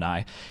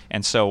alumni.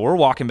 And so we're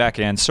walking back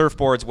in,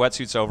 surfboards,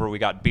 wetsuits over. We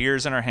got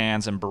beers in our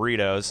hands and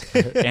burritos.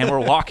 And we're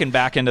walking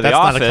back into the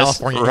office.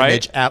 That's not a California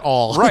image at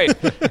all. Right.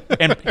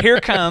 And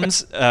here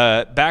comes,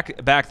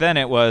 back then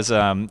it was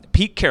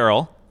Pete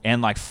Carroll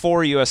and like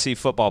 4 USC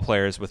football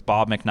players with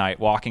Bob McKnight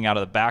walking out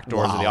of the back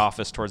doors of the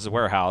office towards the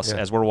warehouse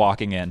as we're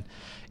walking in.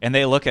 And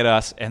they look at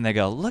us and they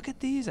go, look at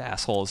these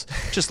assholes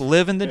just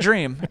living the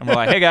dream. And we're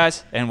like, hey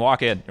guys, and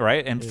walk in,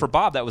 right? And for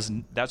Bob,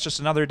 that's just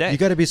another day. You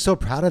got to be so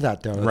proud of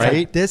that, though. It's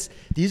Right? like,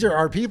 these are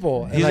our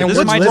people. And This is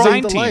we're my living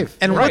design the team. life.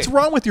 And what's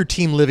wrong with your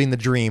team living the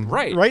dream?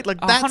 Right. Right?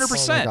 Like that's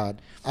 100%. Oh my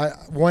God.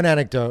 One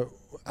anecdote.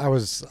 I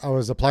was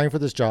applying for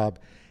this job,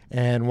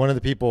 and one of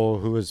the people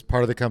who was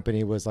part of the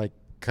company was like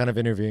kind of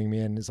interviewing me,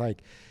 and it's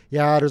like,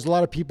 yeah, there's a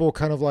lot of people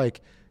kind of like,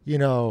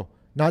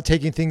 not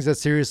taking things as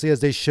seriously as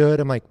they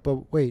should. I'm like,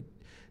 but wait,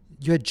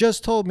 you had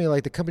just told me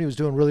like the company was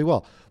doing really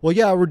well. Well,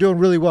 yeah, we're doing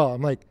really well.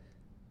 I'm like,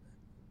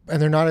 and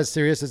they're not as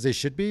serious as they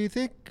should be, you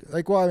think?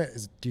 Like, well,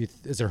 is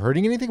it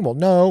hurting anything? Well,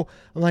 no.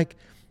 I'm like,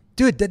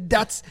 dude,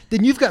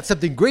 then you've got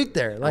something great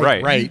there. Like,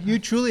 Right. You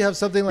truly have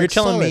something like You're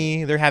telling solid.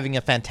 me they're having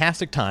a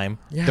fantastic time.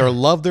 Yeah. They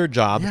love their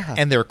job Yeah.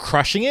 and they're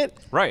crushing it.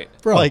 Right.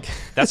 Bro. Like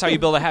That's how you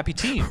build a happy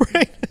team.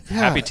 right. Yeah.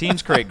 Happy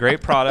teams create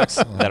great products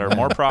that are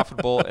more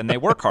profitable and they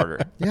work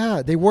harder.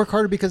 Yeah, they work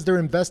harder because they're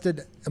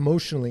invested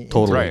emotionally. into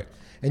Totally. it. Right.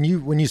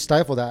 And when you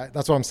stifle that,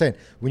 that's what I'm saying.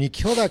 When you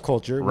kill that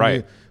culture,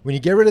 Right. when you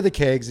get rid of the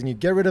kegs and you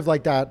get rid of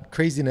like that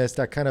craziness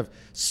that kind of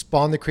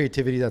spawned the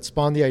creativity, that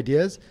spawned the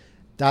ideas,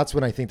 that's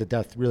when I think the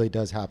death really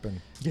does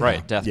happen.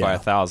 Right. Death by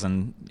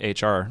 1,000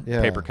 HR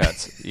paper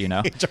cuts,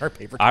 HR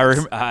paper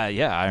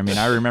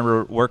I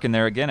remember working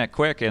there again at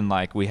Quick, and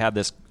like we had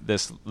this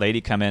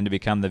lady come in to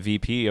become the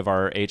VP of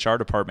our HR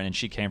department, and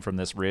she came from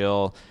this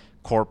real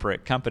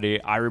corporate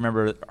company. I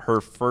remember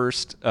her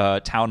first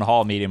town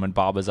hall meeting when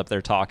Bob was up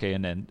there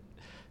talking, and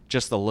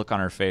just the look on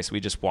her face.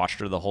 We just watched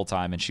her the whole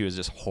time, and she was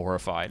just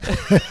horrified.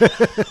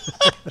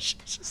 She's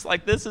just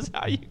like, "This is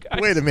how you guys."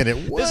 Wait a minute.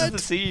 This is What? the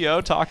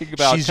CEO talking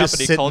about She's company just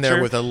sitting culture.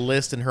 there with a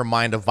list in her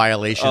mind of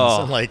violations.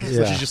 Oh. And like so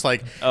Yeah. she's just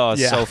like, Oh,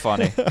 it's yeah. so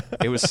funny.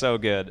 It was so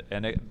good.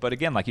 But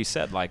again, like you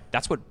said, like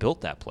that's what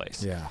built that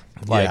place. Yeah.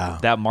 Like Yeah.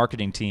 that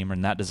marketing team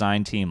and that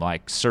design team,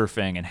 like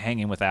surfing and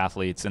hanging with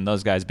athletes and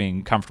those guys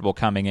being comfortable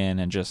coming in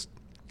and just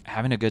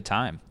having a good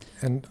time.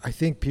 And I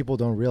think people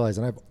don't realize,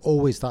 and I've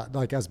always thought,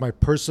 like, as my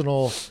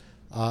personal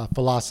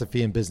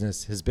philosophy in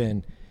business has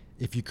been,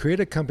 if you create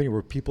a company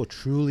where people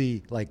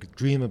truly like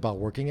dream about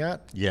working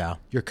at, Yeah.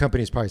 your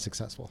company is probably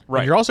successful. Right.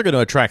 And you're also going to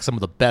attract some of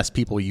the best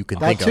people you can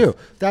That think too,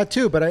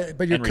 of. but your And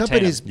retain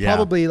company is them. Yeah.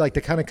 probably like the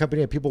kind of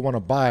company that people want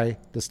to buy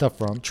the stuff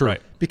from. True.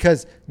 Right.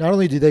 Because not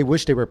only do they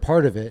wish they were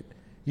part of it,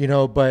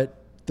 but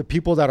the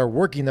people that are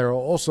working there are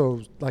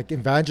also like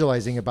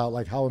evangelizing about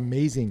like how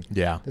amazing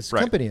Yeah. this Right.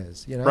 company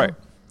is. Right.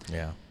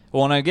 Yeah.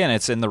 Well, and again,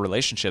 it's in the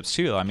relationships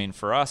too. I mean,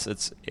 for us,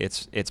 it's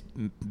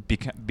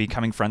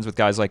becoming friends with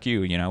guys like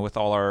you, with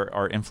all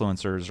our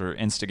influencers or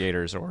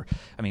instigators, or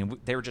I mean,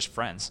 they were just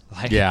friends.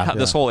 Like, Yeah.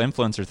 this whole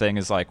influencer thing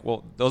is like,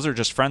 well, those are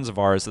just friends of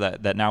ours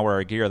that now wear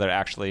our gear that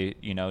actually,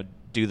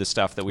 do the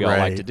stuff that we all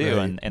like to do,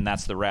 Right. and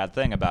that's the rad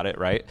thing about it,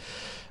 right?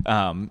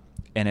 And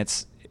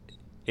it's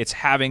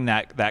having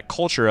that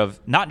culture of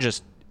not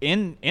just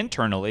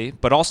internally,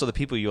 but also the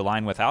people you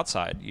align with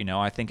outside,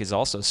 I think is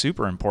also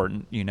super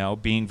important,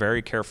 being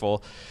very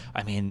careful.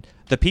 I mean,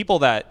 the people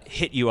that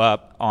hit you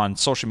up on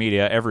social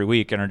media every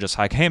week and are just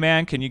like, hey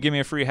man, can you give me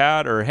a free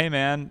hat? Or, hey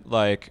man,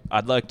 like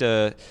I'd like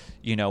to,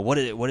 what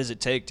does it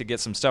take to get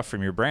some stuff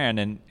from your brand?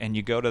 And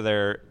you go to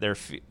their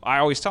I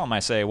always tell them, I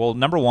say, well,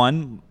 number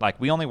one, like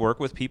we only work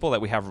with people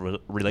that we have a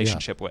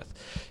relationship with,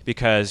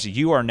 because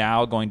you are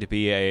now going to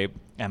be a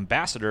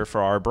ambassador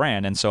for our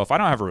brand. And so if I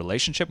don't have a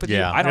relationship with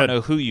you, I don't know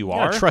who you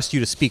are. I trust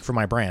you to speak for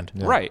my brand.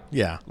 Right.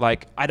 Yeah.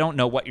 Like I don't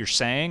know what you're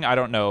saying. I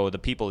don't know the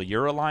people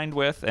you're aligned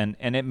with, and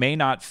it may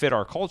not fit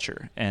our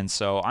culture. And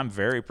so I'm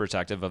very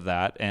protective of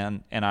that.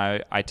 And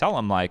I tell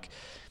them, like,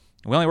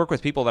 we only work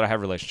with people that I have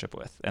a relationship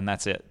with, and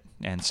that's it.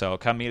 And so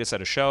come meet us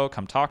at a show,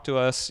 come talk to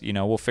us,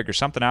 we'll figure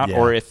something out. Yeah.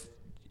 Or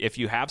if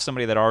you have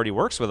somebody that already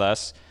works with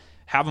us,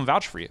 have them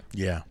vouch for you.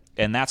 Yeah.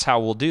 And that's how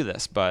we'll do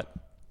this.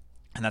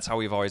 And that's how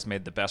we've always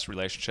made the best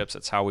relationships.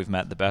 It's how we've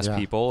met the best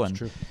people.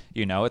 And,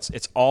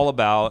 it's all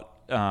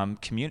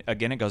about community.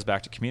 Again, it goes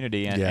back to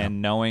community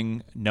and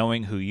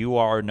knowing who you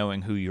are,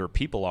 knowing who your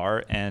people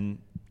are, and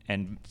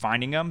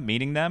finding them,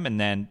 meeting them, and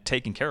then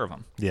taking care of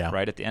them. Yeah.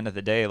 Right. At the end of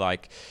the day,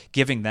 like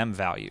giving them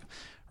value,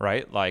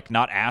 right? Like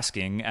not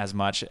asking as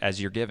much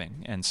as you're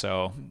giving. And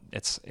so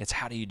it's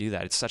how do you do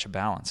that? It's such a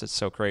balance. It's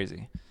so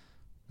crazy.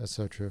 That's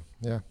so true.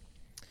 Yeah.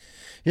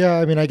 Yeah,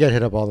 I mean, I get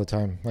hit up all the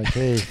time. Like,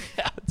 hey,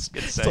 it's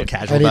good to say. Still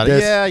casual about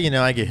it.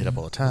 Yeah, I get hit up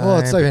all the time. well,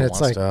 it's like, People it's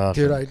want like, stuff.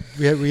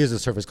 dude, we use a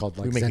service called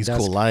like We make these Zendesk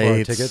cool for our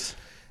lights. tickets,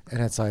 and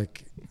it's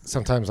like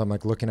sometimes I'm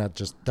like looking at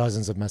just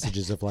dozens of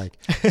messages of like,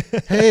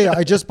 hey,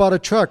 I just bought a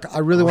truck. I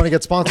really want to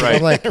get sponsored. Right.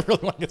 I'm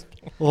like,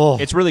 oh,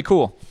 It's really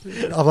cool.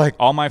 I'm like,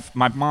 All my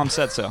mom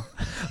said so.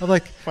 I'm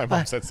like, My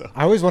mom said so.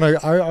 I always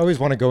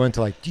want to go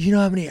into like, do you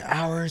know how many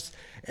hours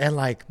and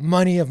like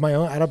money of my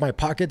own out of my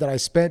pocket that I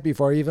spent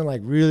before I even like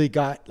really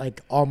got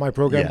like all my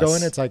program Yes.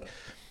 going? It's like,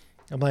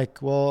 I'm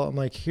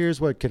like, here's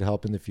what could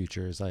help in the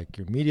future is like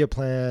your media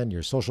plan,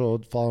 your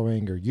social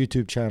following, your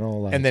YouTube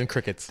channel, like And then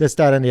crickets. this,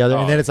 that, and the other.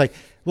 Oh. And then it's like,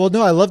 well,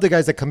 no, I love the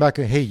guys that come back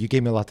and, hey, you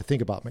gave me a lot to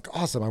think about. I'm like,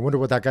 awesome. I wonder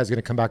what that guy's going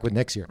to come back with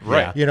next year.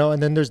 Right.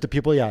 And then there's the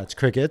people, it's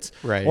crickets.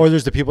 Right. Or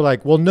there's the people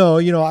like, well, no,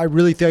 I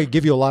really think I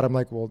give you a lot. I'm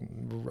like, well,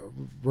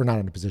 we're not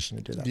in a position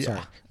to do that.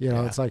 Yeah.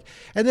 Sorry. It's like,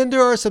 and then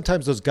there are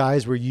sometimes those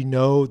guys where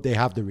they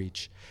have the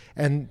reach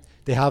and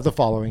they have the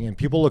following and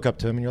people look up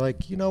to him and you're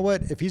like, you know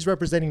what? If he's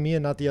representing me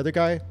and not the other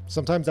guy,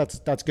 sometimes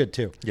that's good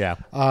too. Yeah.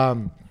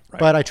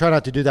 But I try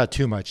not to do that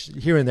too much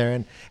here and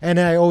there. And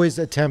I always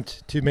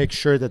attempt to make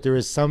sure that there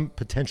is some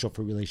potential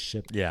for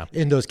relationship Yeah.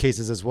 in those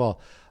cases as well.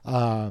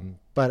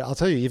 But I'll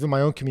tell you, even my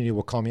own community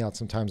will call me out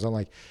sometimes. I'm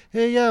like,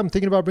 hey, yeah, I'm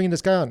thinking about bringing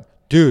this guy on.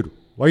 Dude,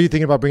 why are you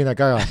thinking about bringing that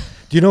guy on?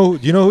 Do you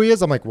know who he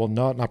is? I'm like, well,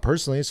 not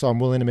personally. So I'm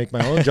willing to make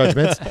my own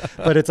judgments.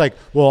 But it's like,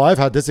 well, I've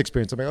had this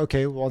experience. I'm like,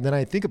 okay, well, then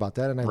I think about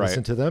that and I Right.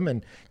 listen to them.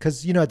 And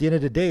because, at the end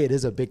of the day, it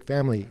is a big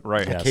family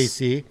Right. at Yes.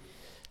 KC.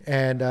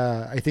 And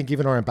I think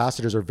even our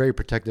ambassadors are very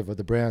protective of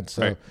the brand.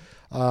 So, Right.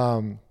 And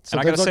I sometimes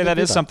got to I'll say go that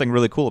through is something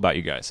really cool about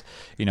you guys.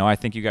 I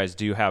think you guys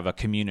do have a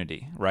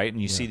community, right?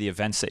 And you see the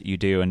events that you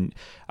do, and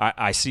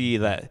I see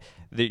that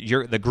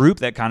the group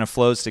that kind of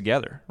flows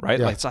together, right?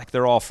 Yeah. Like, it's like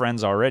they're all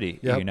friends already,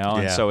 Yep. And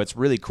Yeah. so it's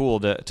really cool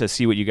to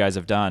see what you guys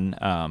have done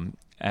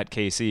at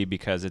KC,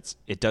 because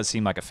it does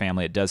seem like a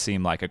family. It does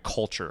seem like a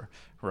culture,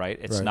 right?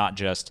 It's Right. not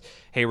just,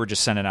 hey, we're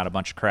just sending out a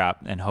bunch of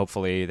crap and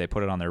hopefully they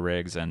put it on their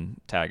rigs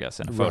and tag us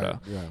in a photo. Right,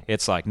 yeah.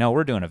 It's like, no,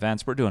 we're doing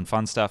events, we're doing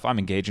fun stuff. I'm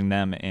engaging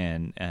them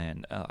in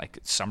like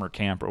summer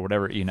camp or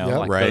whatever, Yep.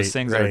 like Right, those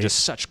things that are right. just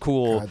such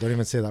cool God, don't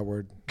even say that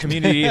word.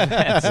 community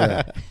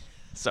events.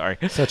 Sorry.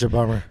 Such a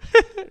bummer.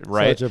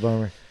 Right. Such a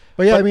bummer.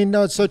 But yeah, I mean,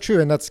 no, it's so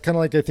true. And that's kind of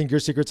like, I think your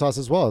secret sauce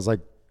as well is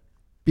like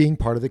being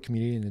part of the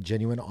community in a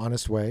genuine,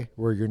 honest way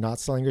where you're not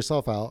selling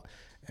yourself out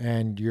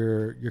and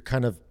you're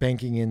kind of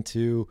banking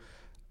into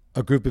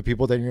a group of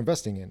people that you're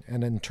investing in.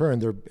 And in turn,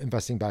 they're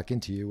investing back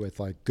into you with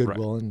like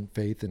goodwill and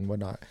faith and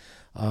whatnot.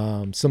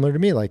 Similar to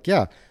me, like,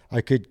 yeah,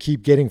 I could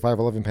keep getting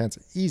 511 pants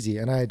easy.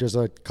 And there's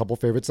a couple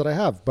favorites that I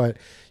have, but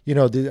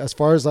as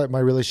far as like my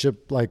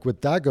relationship, like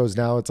with that goes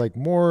now, it's like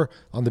more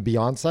on the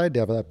Beyond side. They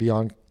have that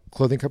Beyond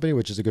clothing company,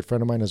 which is a good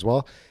friend of mine as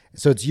well.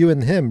 So it's you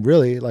and him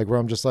really, like, where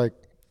I'm just like,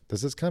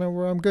 this is kind of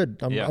where I'm good.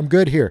 I'm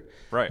good here,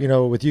 Right.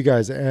 with you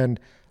guys. And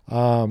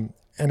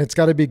it's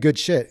got to be good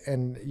shit.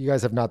 And you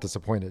guys have not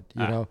disappointed,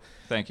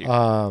 Thank you.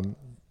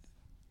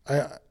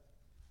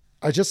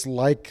 I just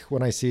like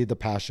when I see the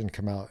passion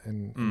come out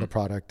in the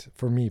product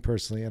for me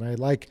personally. And I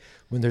like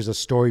when there's a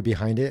story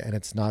behind it and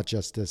it's not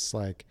just this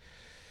like,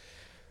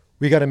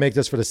 we got to make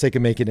this for the sake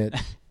of making it.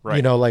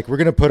 Right. Like we're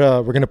going to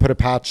put a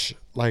patch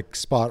like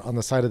spot on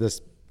the side of this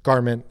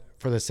garment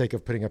for the sake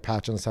of putting a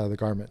patch on the side of the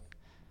garment,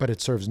 but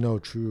it serves no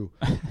true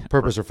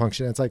purpose or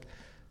function. It's like,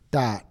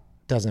 that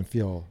doesn't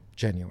feel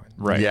genuine.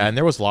 Right. Yeah, and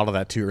there was a lot of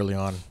that too early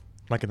on,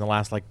 like in the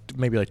last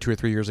maybe 2 or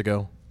 3 years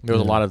ago. There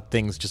was a lot of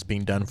things just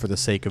being done for the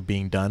sake of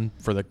being done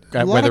for the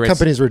A lot of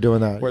companies were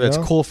doing that. whether it's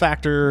cool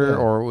factor Yeah.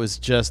 or it was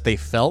just they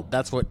felt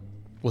that's what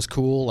was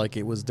cool. Like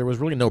there was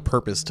really no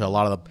purpose to a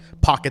lot of the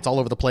pockets all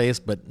over the place,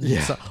 but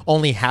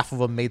only half of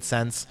them made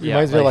sense. Yeah,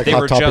 Reminds me of, like, they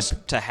Hot were Topic.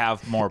 just to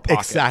have more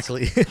pockets.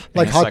 Exactly. Like it's Hot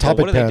like, well, Topic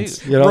what do they pants,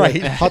 do? you know?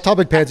 Right. Like, Hot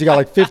Topic pants, you got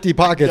like 50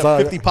 pockets.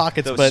 50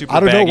 pockets, Those but super I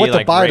don't know baggy, what to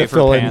like, buy to Rafer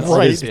fill in pants. all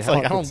Right. these It's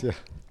like, pockets.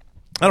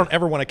 I don't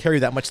ever want to carry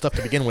that much stuff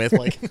to begin with.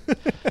 Like,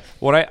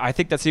 What I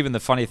think that's even the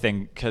funny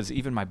thing, because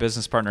even my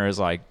business partner is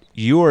like,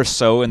 you are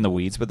so in the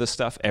weeds with this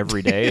stuff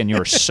every day, and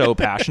you're so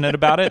passionate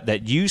about it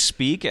that you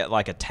speak at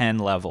like a 10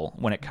 level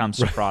when it comes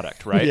to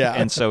product, right? Yeah.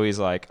 And so he's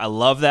like, I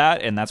love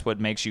that, and that's what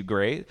makes you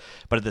great.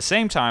 But at the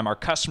same time, our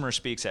customer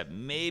speaks at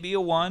maybe a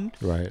 1.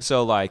 Right.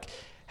 So like,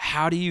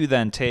 how do you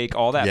then take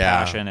all that Yeah.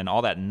 passion and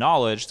all that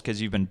knowledge,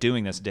 because you've been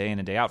doing this day in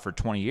and day out for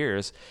 20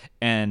 years,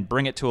 and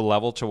bring it to a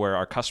level to where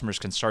our customers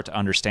can start to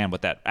understand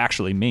what that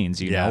actually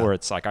means, you Yeah. know, where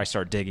it's like I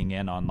start digging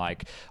in on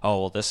like,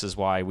 oh, well, this is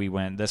why we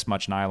went this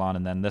much nylon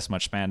and then this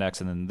much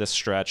spandex and then this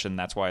stretch, and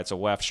that's why it's a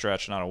weft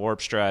stretch, not a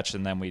warp stretch,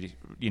 and then we,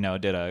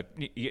 did a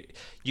you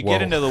Whoa.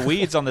 get into the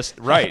weeds on this,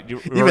 right?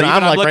 Even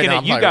I'm like, looking right now, at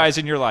I'm you like- guys,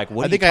 and you're like,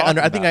 what? I think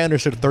I think I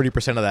understood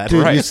 30% of that.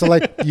 Dude, Right.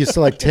 you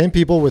select 10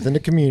 people within the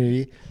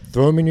community,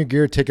 throw them in your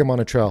gear, take them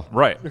on a trail.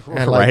 Right.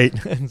 And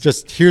like, Right.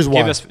 just here's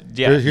why. Give us,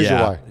 yeah, Here's your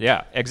Yeah. why.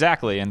 Yeah,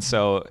 exactly. And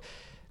so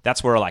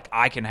that's where like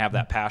I can have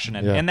that passion,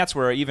 and, Yeah. and that's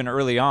where even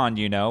early on,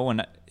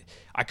 when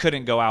I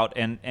couldn't go out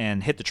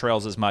and hit the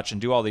trails as much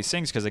and do all these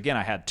things, because again,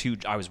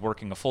 I was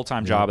working a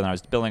full-time job and I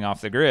was billing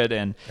off the grid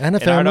and a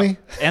family.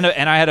 and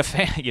I had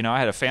I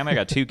had a family. I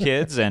got 2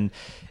 kids,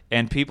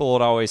 and people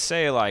would always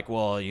say like,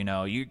 well, you're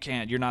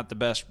not the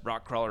best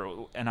rock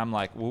crawler, and I'm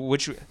like, well,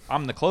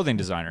 I'm the clothing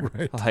designer.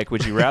 Right. Like,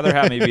 would you rather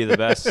have me be the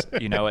best,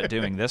 at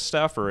doing this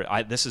stuff, or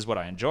this is what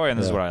I enjoy and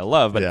this is what I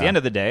love? But at the end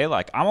of the day,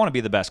 like, I want to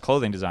be the best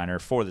clothing designer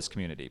for this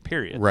community,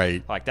 period.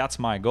 Right. Like, that's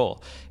my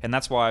goal, and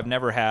that's why I've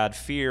never had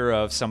fear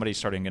of somebody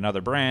starting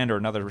another brand or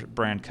another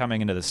brand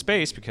coming into the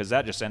space, because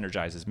that just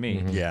energizes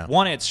me. Yeah.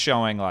 One, it's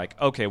showing like,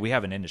 okay, we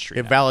have an industry.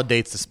 It now.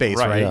 validates the space,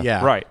 right?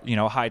 Yeah. Right.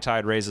 High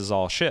tide raises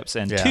all ships.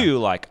 And Yeah. 2,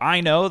 like, I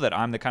know that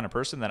I'm the kind of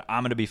person that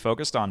I'm going to be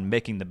focused on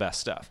making the best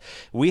stuff.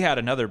 We had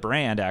another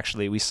brand,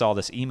 actually, we saw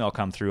this email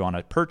come through on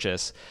a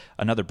purchase.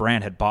 Another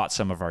brand had bought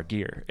some of our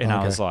gear. And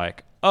I was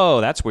like,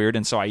 oh, that's weird.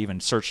 And so I even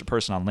searched a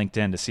person on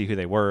LinkedIn to see who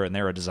they were, and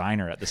they're a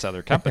designer at this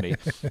other company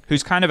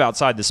who's kind of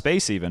outside the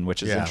space even,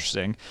 which is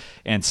interesting.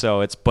 And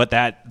so but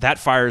that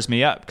fires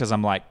me up, because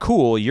I'm like,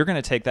 cool, you're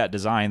going to take that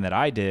design that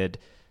I did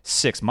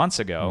 6 months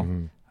ago.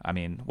 I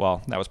mean,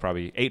 well, that was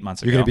probably 8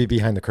 months ago. You're going to be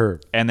behind the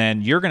curve. And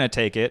then you're going to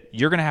take it,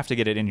 you're going to have to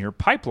get it in your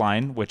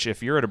pipeline, which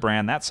if you're at a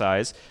brand that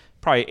size,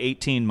 probably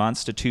 18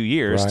 months to 2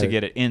 years to Right.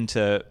 get it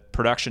into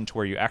production to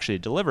where you actually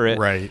deliver it.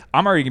 Right.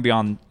 I'm already going to be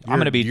I'm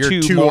going to be you're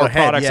 2 2 more ahead,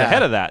 products yeah.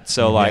 ahead of that.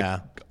 So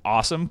Yeah.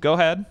 awesome. Go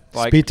ahead.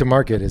 Like, Speed to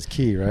market is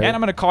key, right? and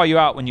I'm going to call you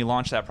out when you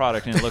launch that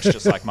product and it looks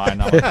just like mine.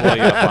 I'm going to pull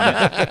you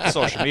up on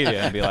social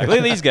media and be like, look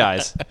at these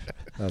guys.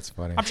 That's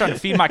funny. I'm trying to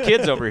feed my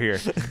kids over here.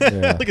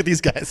 Yeah. Look at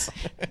these guys.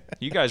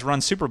 You guys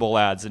run Super Bowl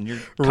ads and you're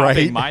copying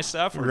Right. my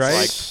stuff, or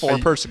Right. it's like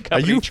 4-person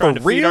company you trying for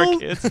to feed our real?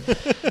 kids.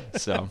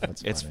 So funny.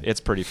 it's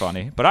pretty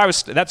funny.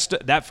 But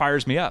that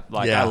fires me up.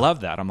 Like, Yeah. I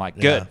love that. I'm like,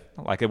 good.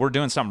 Like, we're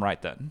doing something right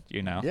then,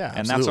 Yeah, And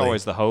that's absolutely.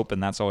 always the hope,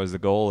 and that's always the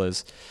goal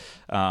is,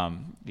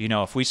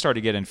 if we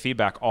started getting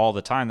feedback all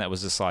the time that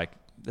was just like,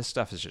 this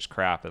stuff is just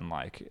crap, and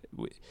like,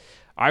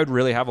 I would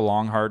really have a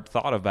long, hard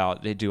thought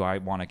about, hey, do I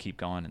want to keep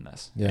going in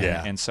this? Yeah.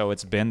 Yeah. And so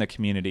it's been the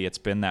community, it's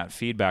been that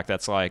feedback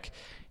that's like,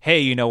 hey,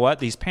 you know what?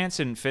 These pants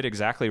didn't fit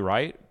exactly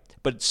right,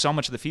 but so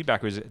much of the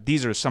feedback was,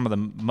 these are some of the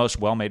most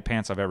well-made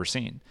pants I've ever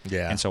seen.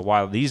 Yeah. And so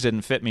while these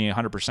didn't fit me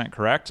 100%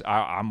 correct,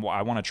 I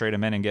want to trade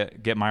them in and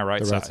get my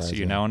right The right size, size,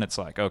 you yeah. know? And it's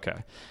like,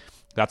 okay,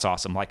 that's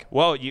awesome. Like,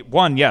 well,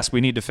 one, yes,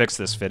 we need to fix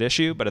this fit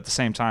issue, but at the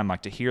same time,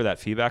 like, to hear that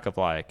feedback of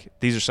like,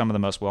 these are some of the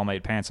most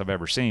well-made pants I've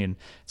ever seen,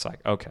 it's like,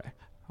 okay,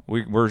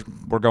 we're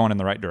going in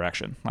the right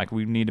direction. Like,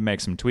 we need to make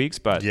some tweaks,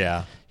 but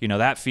Yeah.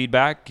 that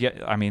feedback,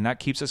 that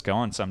keeps us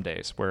going some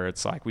days, where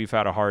it's like we've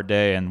had a hard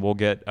day and we'll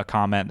get a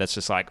comment that's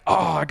just like, oh,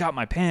 I got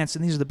my pants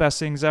and these are the best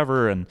things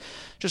ever, and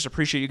just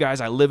appreciate you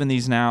guys. I live in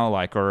these now,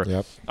 like, or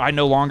Yep. I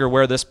no longer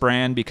wear this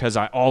brand because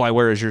all I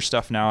wear is your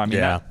stuff now. I mean,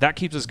 Yeah. that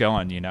keeps us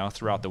going,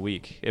 throughout the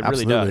week. It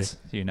really Absolutely. does.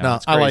 No,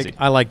 It's crazy.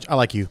 I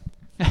like you.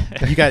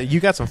 You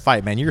got some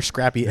fight, man. You're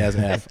scrappy as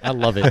F. I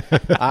love it.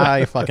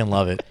 I fucking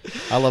love it.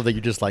 I love that you're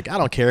just like, I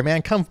don't care,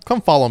 man. Come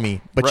follow me.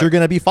 But Right. you're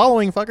gonna be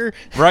following, fucker.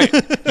 Right.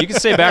 You can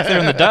stay back there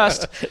in the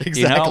dust.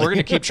 Exactly. We're going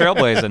to keep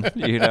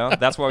trailblazing.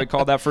 That's why we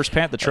called that first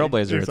pant the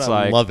Trailblazer. It's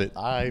I like, love it.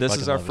 this is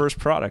fucking our love it. first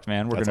product,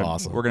 man. That's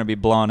awesome. We're going to be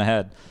blowing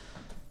ahead.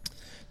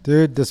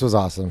 Dude, this was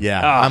awesome.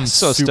 Yeah, Ah, I'm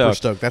so super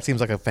stoked. That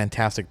seems like a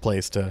fantastic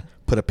place to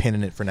put a pin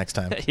in it for next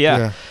time.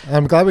 Yeah.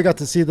 I'm glad we got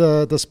to see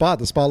the spot.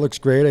 The spot looks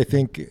great. I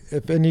think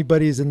if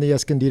anybody's in the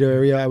Escondido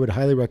area, I would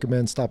highly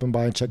recommend stopping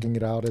by and checking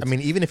it out. I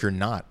mean, even if you're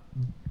not,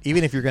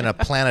 even if you're gonna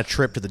plan a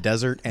trip to the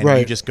desert and Right.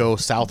 you just go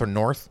south or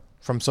north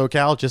from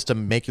SoCal just to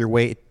make your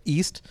way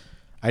east,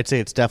 I'd say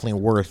it's definitely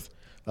worth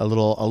a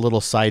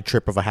little side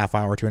trip of a half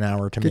hour to an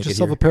hour to get make it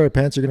yourself here. a pair of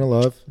pants you're going to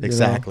love. you know?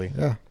 Exactly.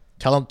 Yeah.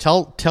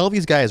 Tell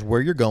these guys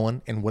where you're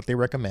going and what they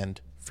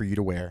recommend for you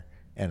to wear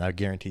and I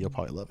guarantee you'll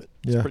probably love it.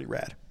 It's Yeah. pretty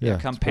rad. Yeah,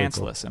 Come it's pretty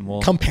pantsless, and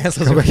we'll Come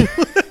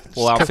pantsless.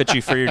 we'll outfit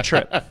you for your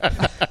trip.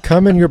 cool.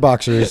 Come in your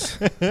boxers.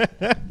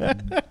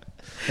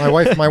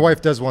 My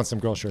wife does want some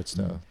girl shirts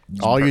though.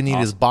 All you need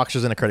is Awesome.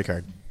 boxers and a credit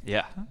card.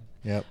 Yeah.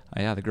 Yep.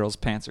 Yeah, the girls'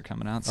 pants are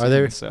coming out soon. Are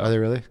they? So, Are they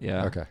really?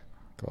 Yeah. Okay.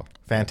 Cool.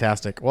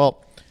 Fantastic.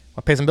 Well,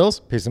 I'll pay some bills.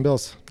 Pay some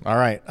bills. All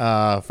right.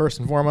 First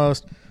and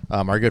foremost,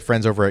 our good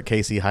friends over at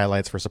KC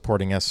Highlights for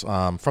supporting us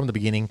from the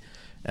beginning.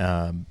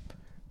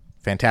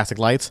 Fantastic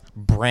lights,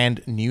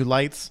 brand new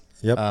lights.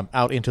 Yep.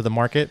 Out into the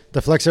market.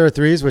 The Flex Era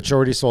 3s, which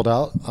already sold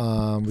out.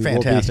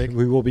 Fantastic.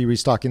 We will be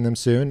restocking them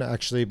soon.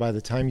 Actually, by the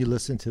time you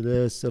listen to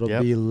this, it'll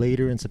Yep. be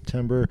later in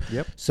September.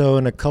 Yep. So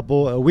in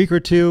a week or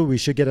two, we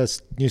should get a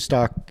new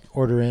stock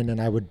order in,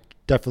 and I would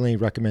definitely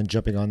recommend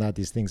jumping on that.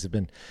 These things have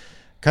been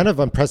kind of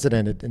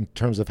unprecedented in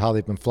terms of how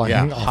they've been flying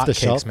Yeah, off hot the cakes,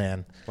 shelf.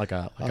 man. Like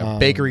a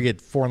bakery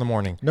at 4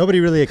 a.m. Nobody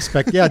really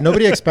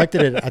nobody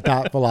expected it at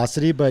that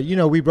velocity, but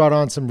we brought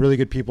on some really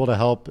good people to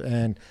help,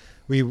 and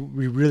we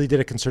really did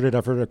a concerted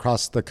effort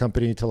across the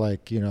company to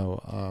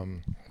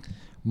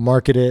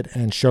market it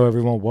and show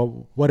everyone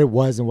what it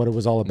was and what it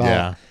was all about.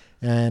 Yeah.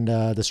 And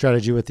the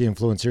strategy with the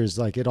influencers,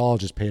 like it all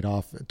just paid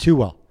off too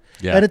well.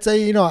 Yeah. And it's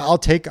I'll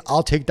take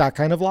that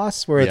kind of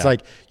loss where it's Yeah.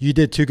 like you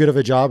did too good of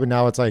a job, and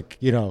now it's like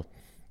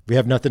we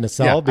have nothing to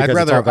sell Yeah, because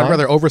I'd it's all gone.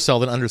 rather oversell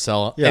than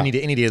undersell Yeah. any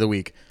day of the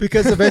week.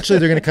 Because eventually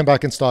they're going to come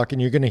back in stock,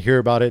 and you're going to hear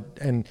about it,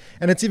 and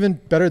it's even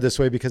better this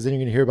way because then you're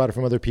going to hear about it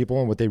from other people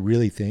and what they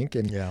really think,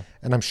 and Yeah.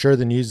 and I'm sure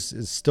the news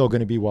is still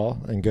going to be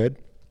well and good.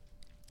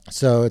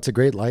 So it's a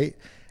great light,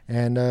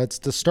 and it's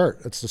the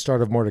start. It's the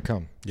start of more to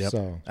come. Yep,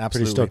 So absolutely.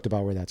 pretty stoked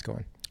about where that's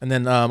going. And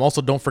then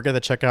also don't forget to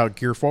check out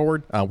Gear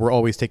Forward. We're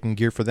always taking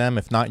gear for them.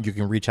 If not, you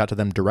can reach out to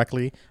them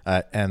directly.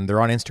 And they're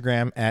on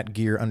Instagram at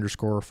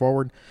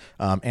gear_forward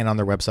and on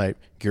their website,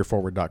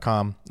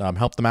 gearforward.com.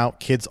 Help them out.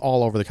 Kids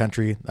all over the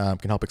country can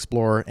help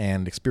explore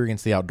and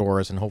experience the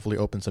outdoors and hopefully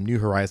open some new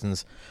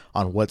horizons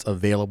on what's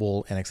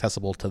available and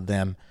accessible to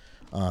them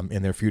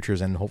in their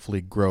futures and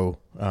hopefully grow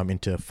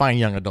into fine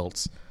young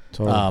adults.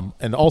 Totally.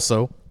 And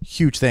also,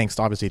 huge thanks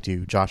obviously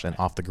to Josh and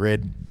Off the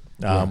Grid.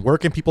 Where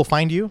can people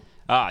find you?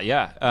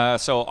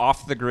 So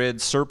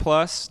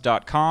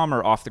offthegridsurplus.com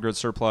or Off the Grid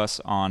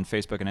Surplus on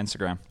Facebook and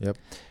Instagram. Yep.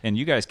 And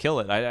you guys kill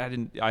it.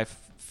 I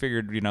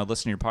figured, listening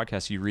to your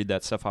podcast, you read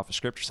that stuff off a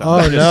script or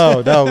Oh something.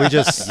 no, we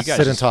just You guys sit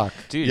and just- talk.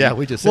 Dude, Yeah, you-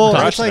 we just sit Well, and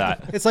talk. Crush it's like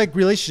that. it's like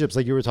relationships,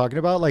 like you were talking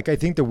about. Like I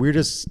think the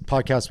weirdest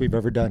podcasts we've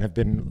ever done have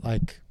been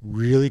like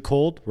really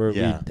cold, where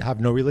Yeah. we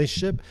have no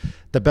relationship.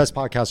 The best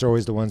podcasts are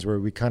always the ones where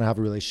we kind of have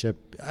a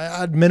relationship.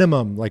 At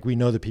minimum, like we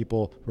know the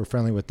people, we're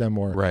friendly with them,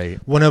 or Right.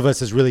 one of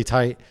us is really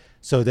tight.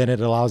 So then it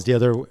allows the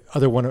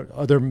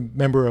other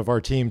member of our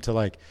team to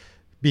like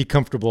be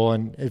comfortable,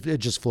 and it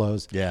just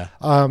flows. Yeah.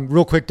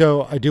 Real quick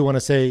though, I do want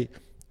to say,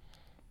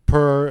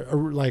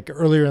 like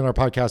earlier in our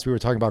podcast, we were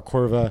talking about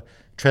Corva,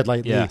 Tread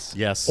Lightly, Yes.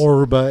 Yes.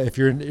 Orba. If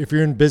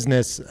you're in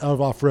business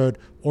of off-road,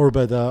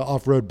 Orba, the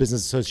Off-Road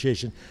Business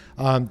Association.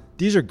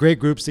 These are great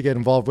groups to get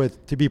involved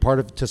with, to be part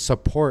of, to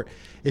support.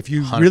 If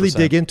you really 100%.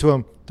 dig into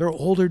them, they're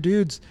older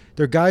dudes.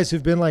 They're guys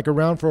who've been like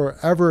around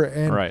forever.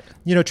 And Right.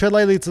 Tread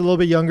Lightly, it's a little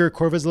bit younger.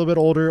 Corva's a little bit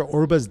older.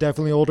 Orba's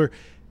definitely older.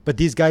 But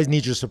these guys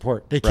need your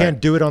support. They can't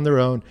Right. do it on their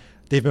own.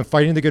 They've been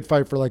fighting the good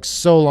fight for like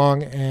so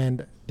long,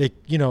 and they,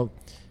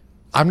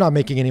 I'm not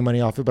making any money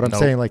off it, but I'm Nope.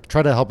 saying like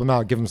try to help them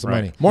out, give them some Right.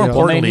 money. More You know?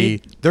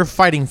 importantly, they're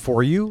fighting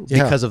for you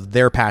Yeah. because of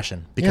their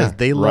passion, because Yeah.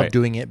 they love Right.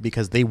 doing it,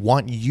 because they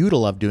want you to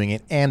love doing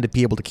it and to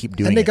be able to keep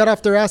doing and they it. got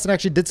off their ass and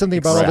actually did something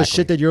about all the Exactly.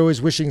 shit that you're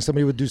always wishing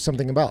somebody would do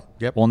something about.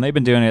 Yep. Well, and they've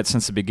been doing it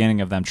since the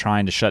beginning of them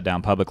trying to shut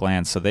down public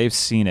lands, so they've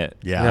seen it.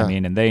 Yeah. Yeah. I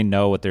mean, and they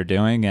know what they're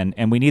doing,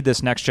 and we need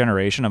this next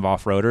generation of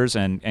off-roaders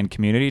and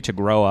community to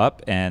grow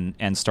up and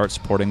start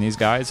supporting these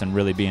guys and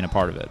really being a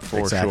part of it, for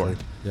Exactly. sure.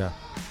 Yeah.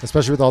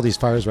 Especially with all these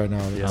fires right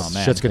now. Yes. Oh,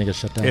 man. Shit's going to get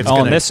shut down. It's Oh,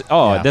 gonna- and this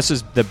yeah. this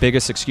is the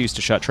biggest excuse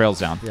to shut trails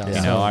down. Yeah. You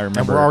Yeah. know, I And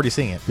remember we're already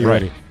seeing it Be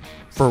Right. ready.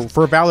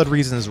 for valid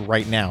reasons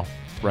right now.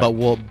 Right.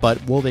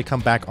 But will they come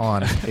back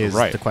on is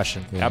Right. the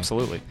question.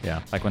 Absolutely. Yeah.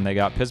 Like when they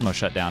got Pismo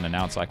shut down, and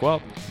now it's like,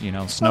 well,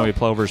 snowy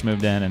plovers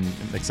moved in, and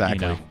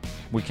Exactly.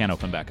 we can't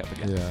open back up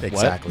again. Yeah. What?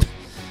 Exactly.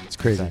 It's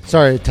crazy. Exactly.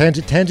 Sorry,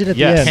 tangent at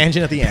Yes. the end.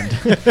 Tangent at the end.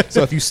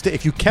 So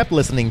if you kept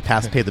listening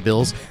past Pay the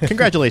Bills,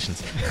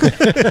 congratulations.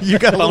 You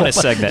got a Bonus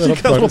little, segment. You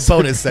got a little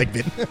bonus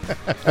segment.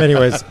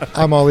 Anyways,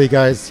 I'm Ollie,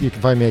 guys. You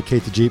can find me at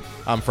Kate the Jeep.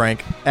 I'm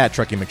Frank at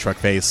Trucky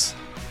McTruckface.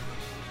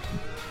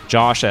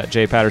 Josh at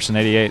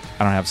jpatterson88.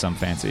 I don't have some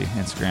fancy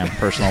Instagram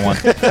personal one.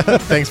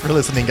 Thanks for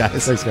listening,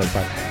 guys. Thanks, guys.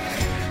 Bye.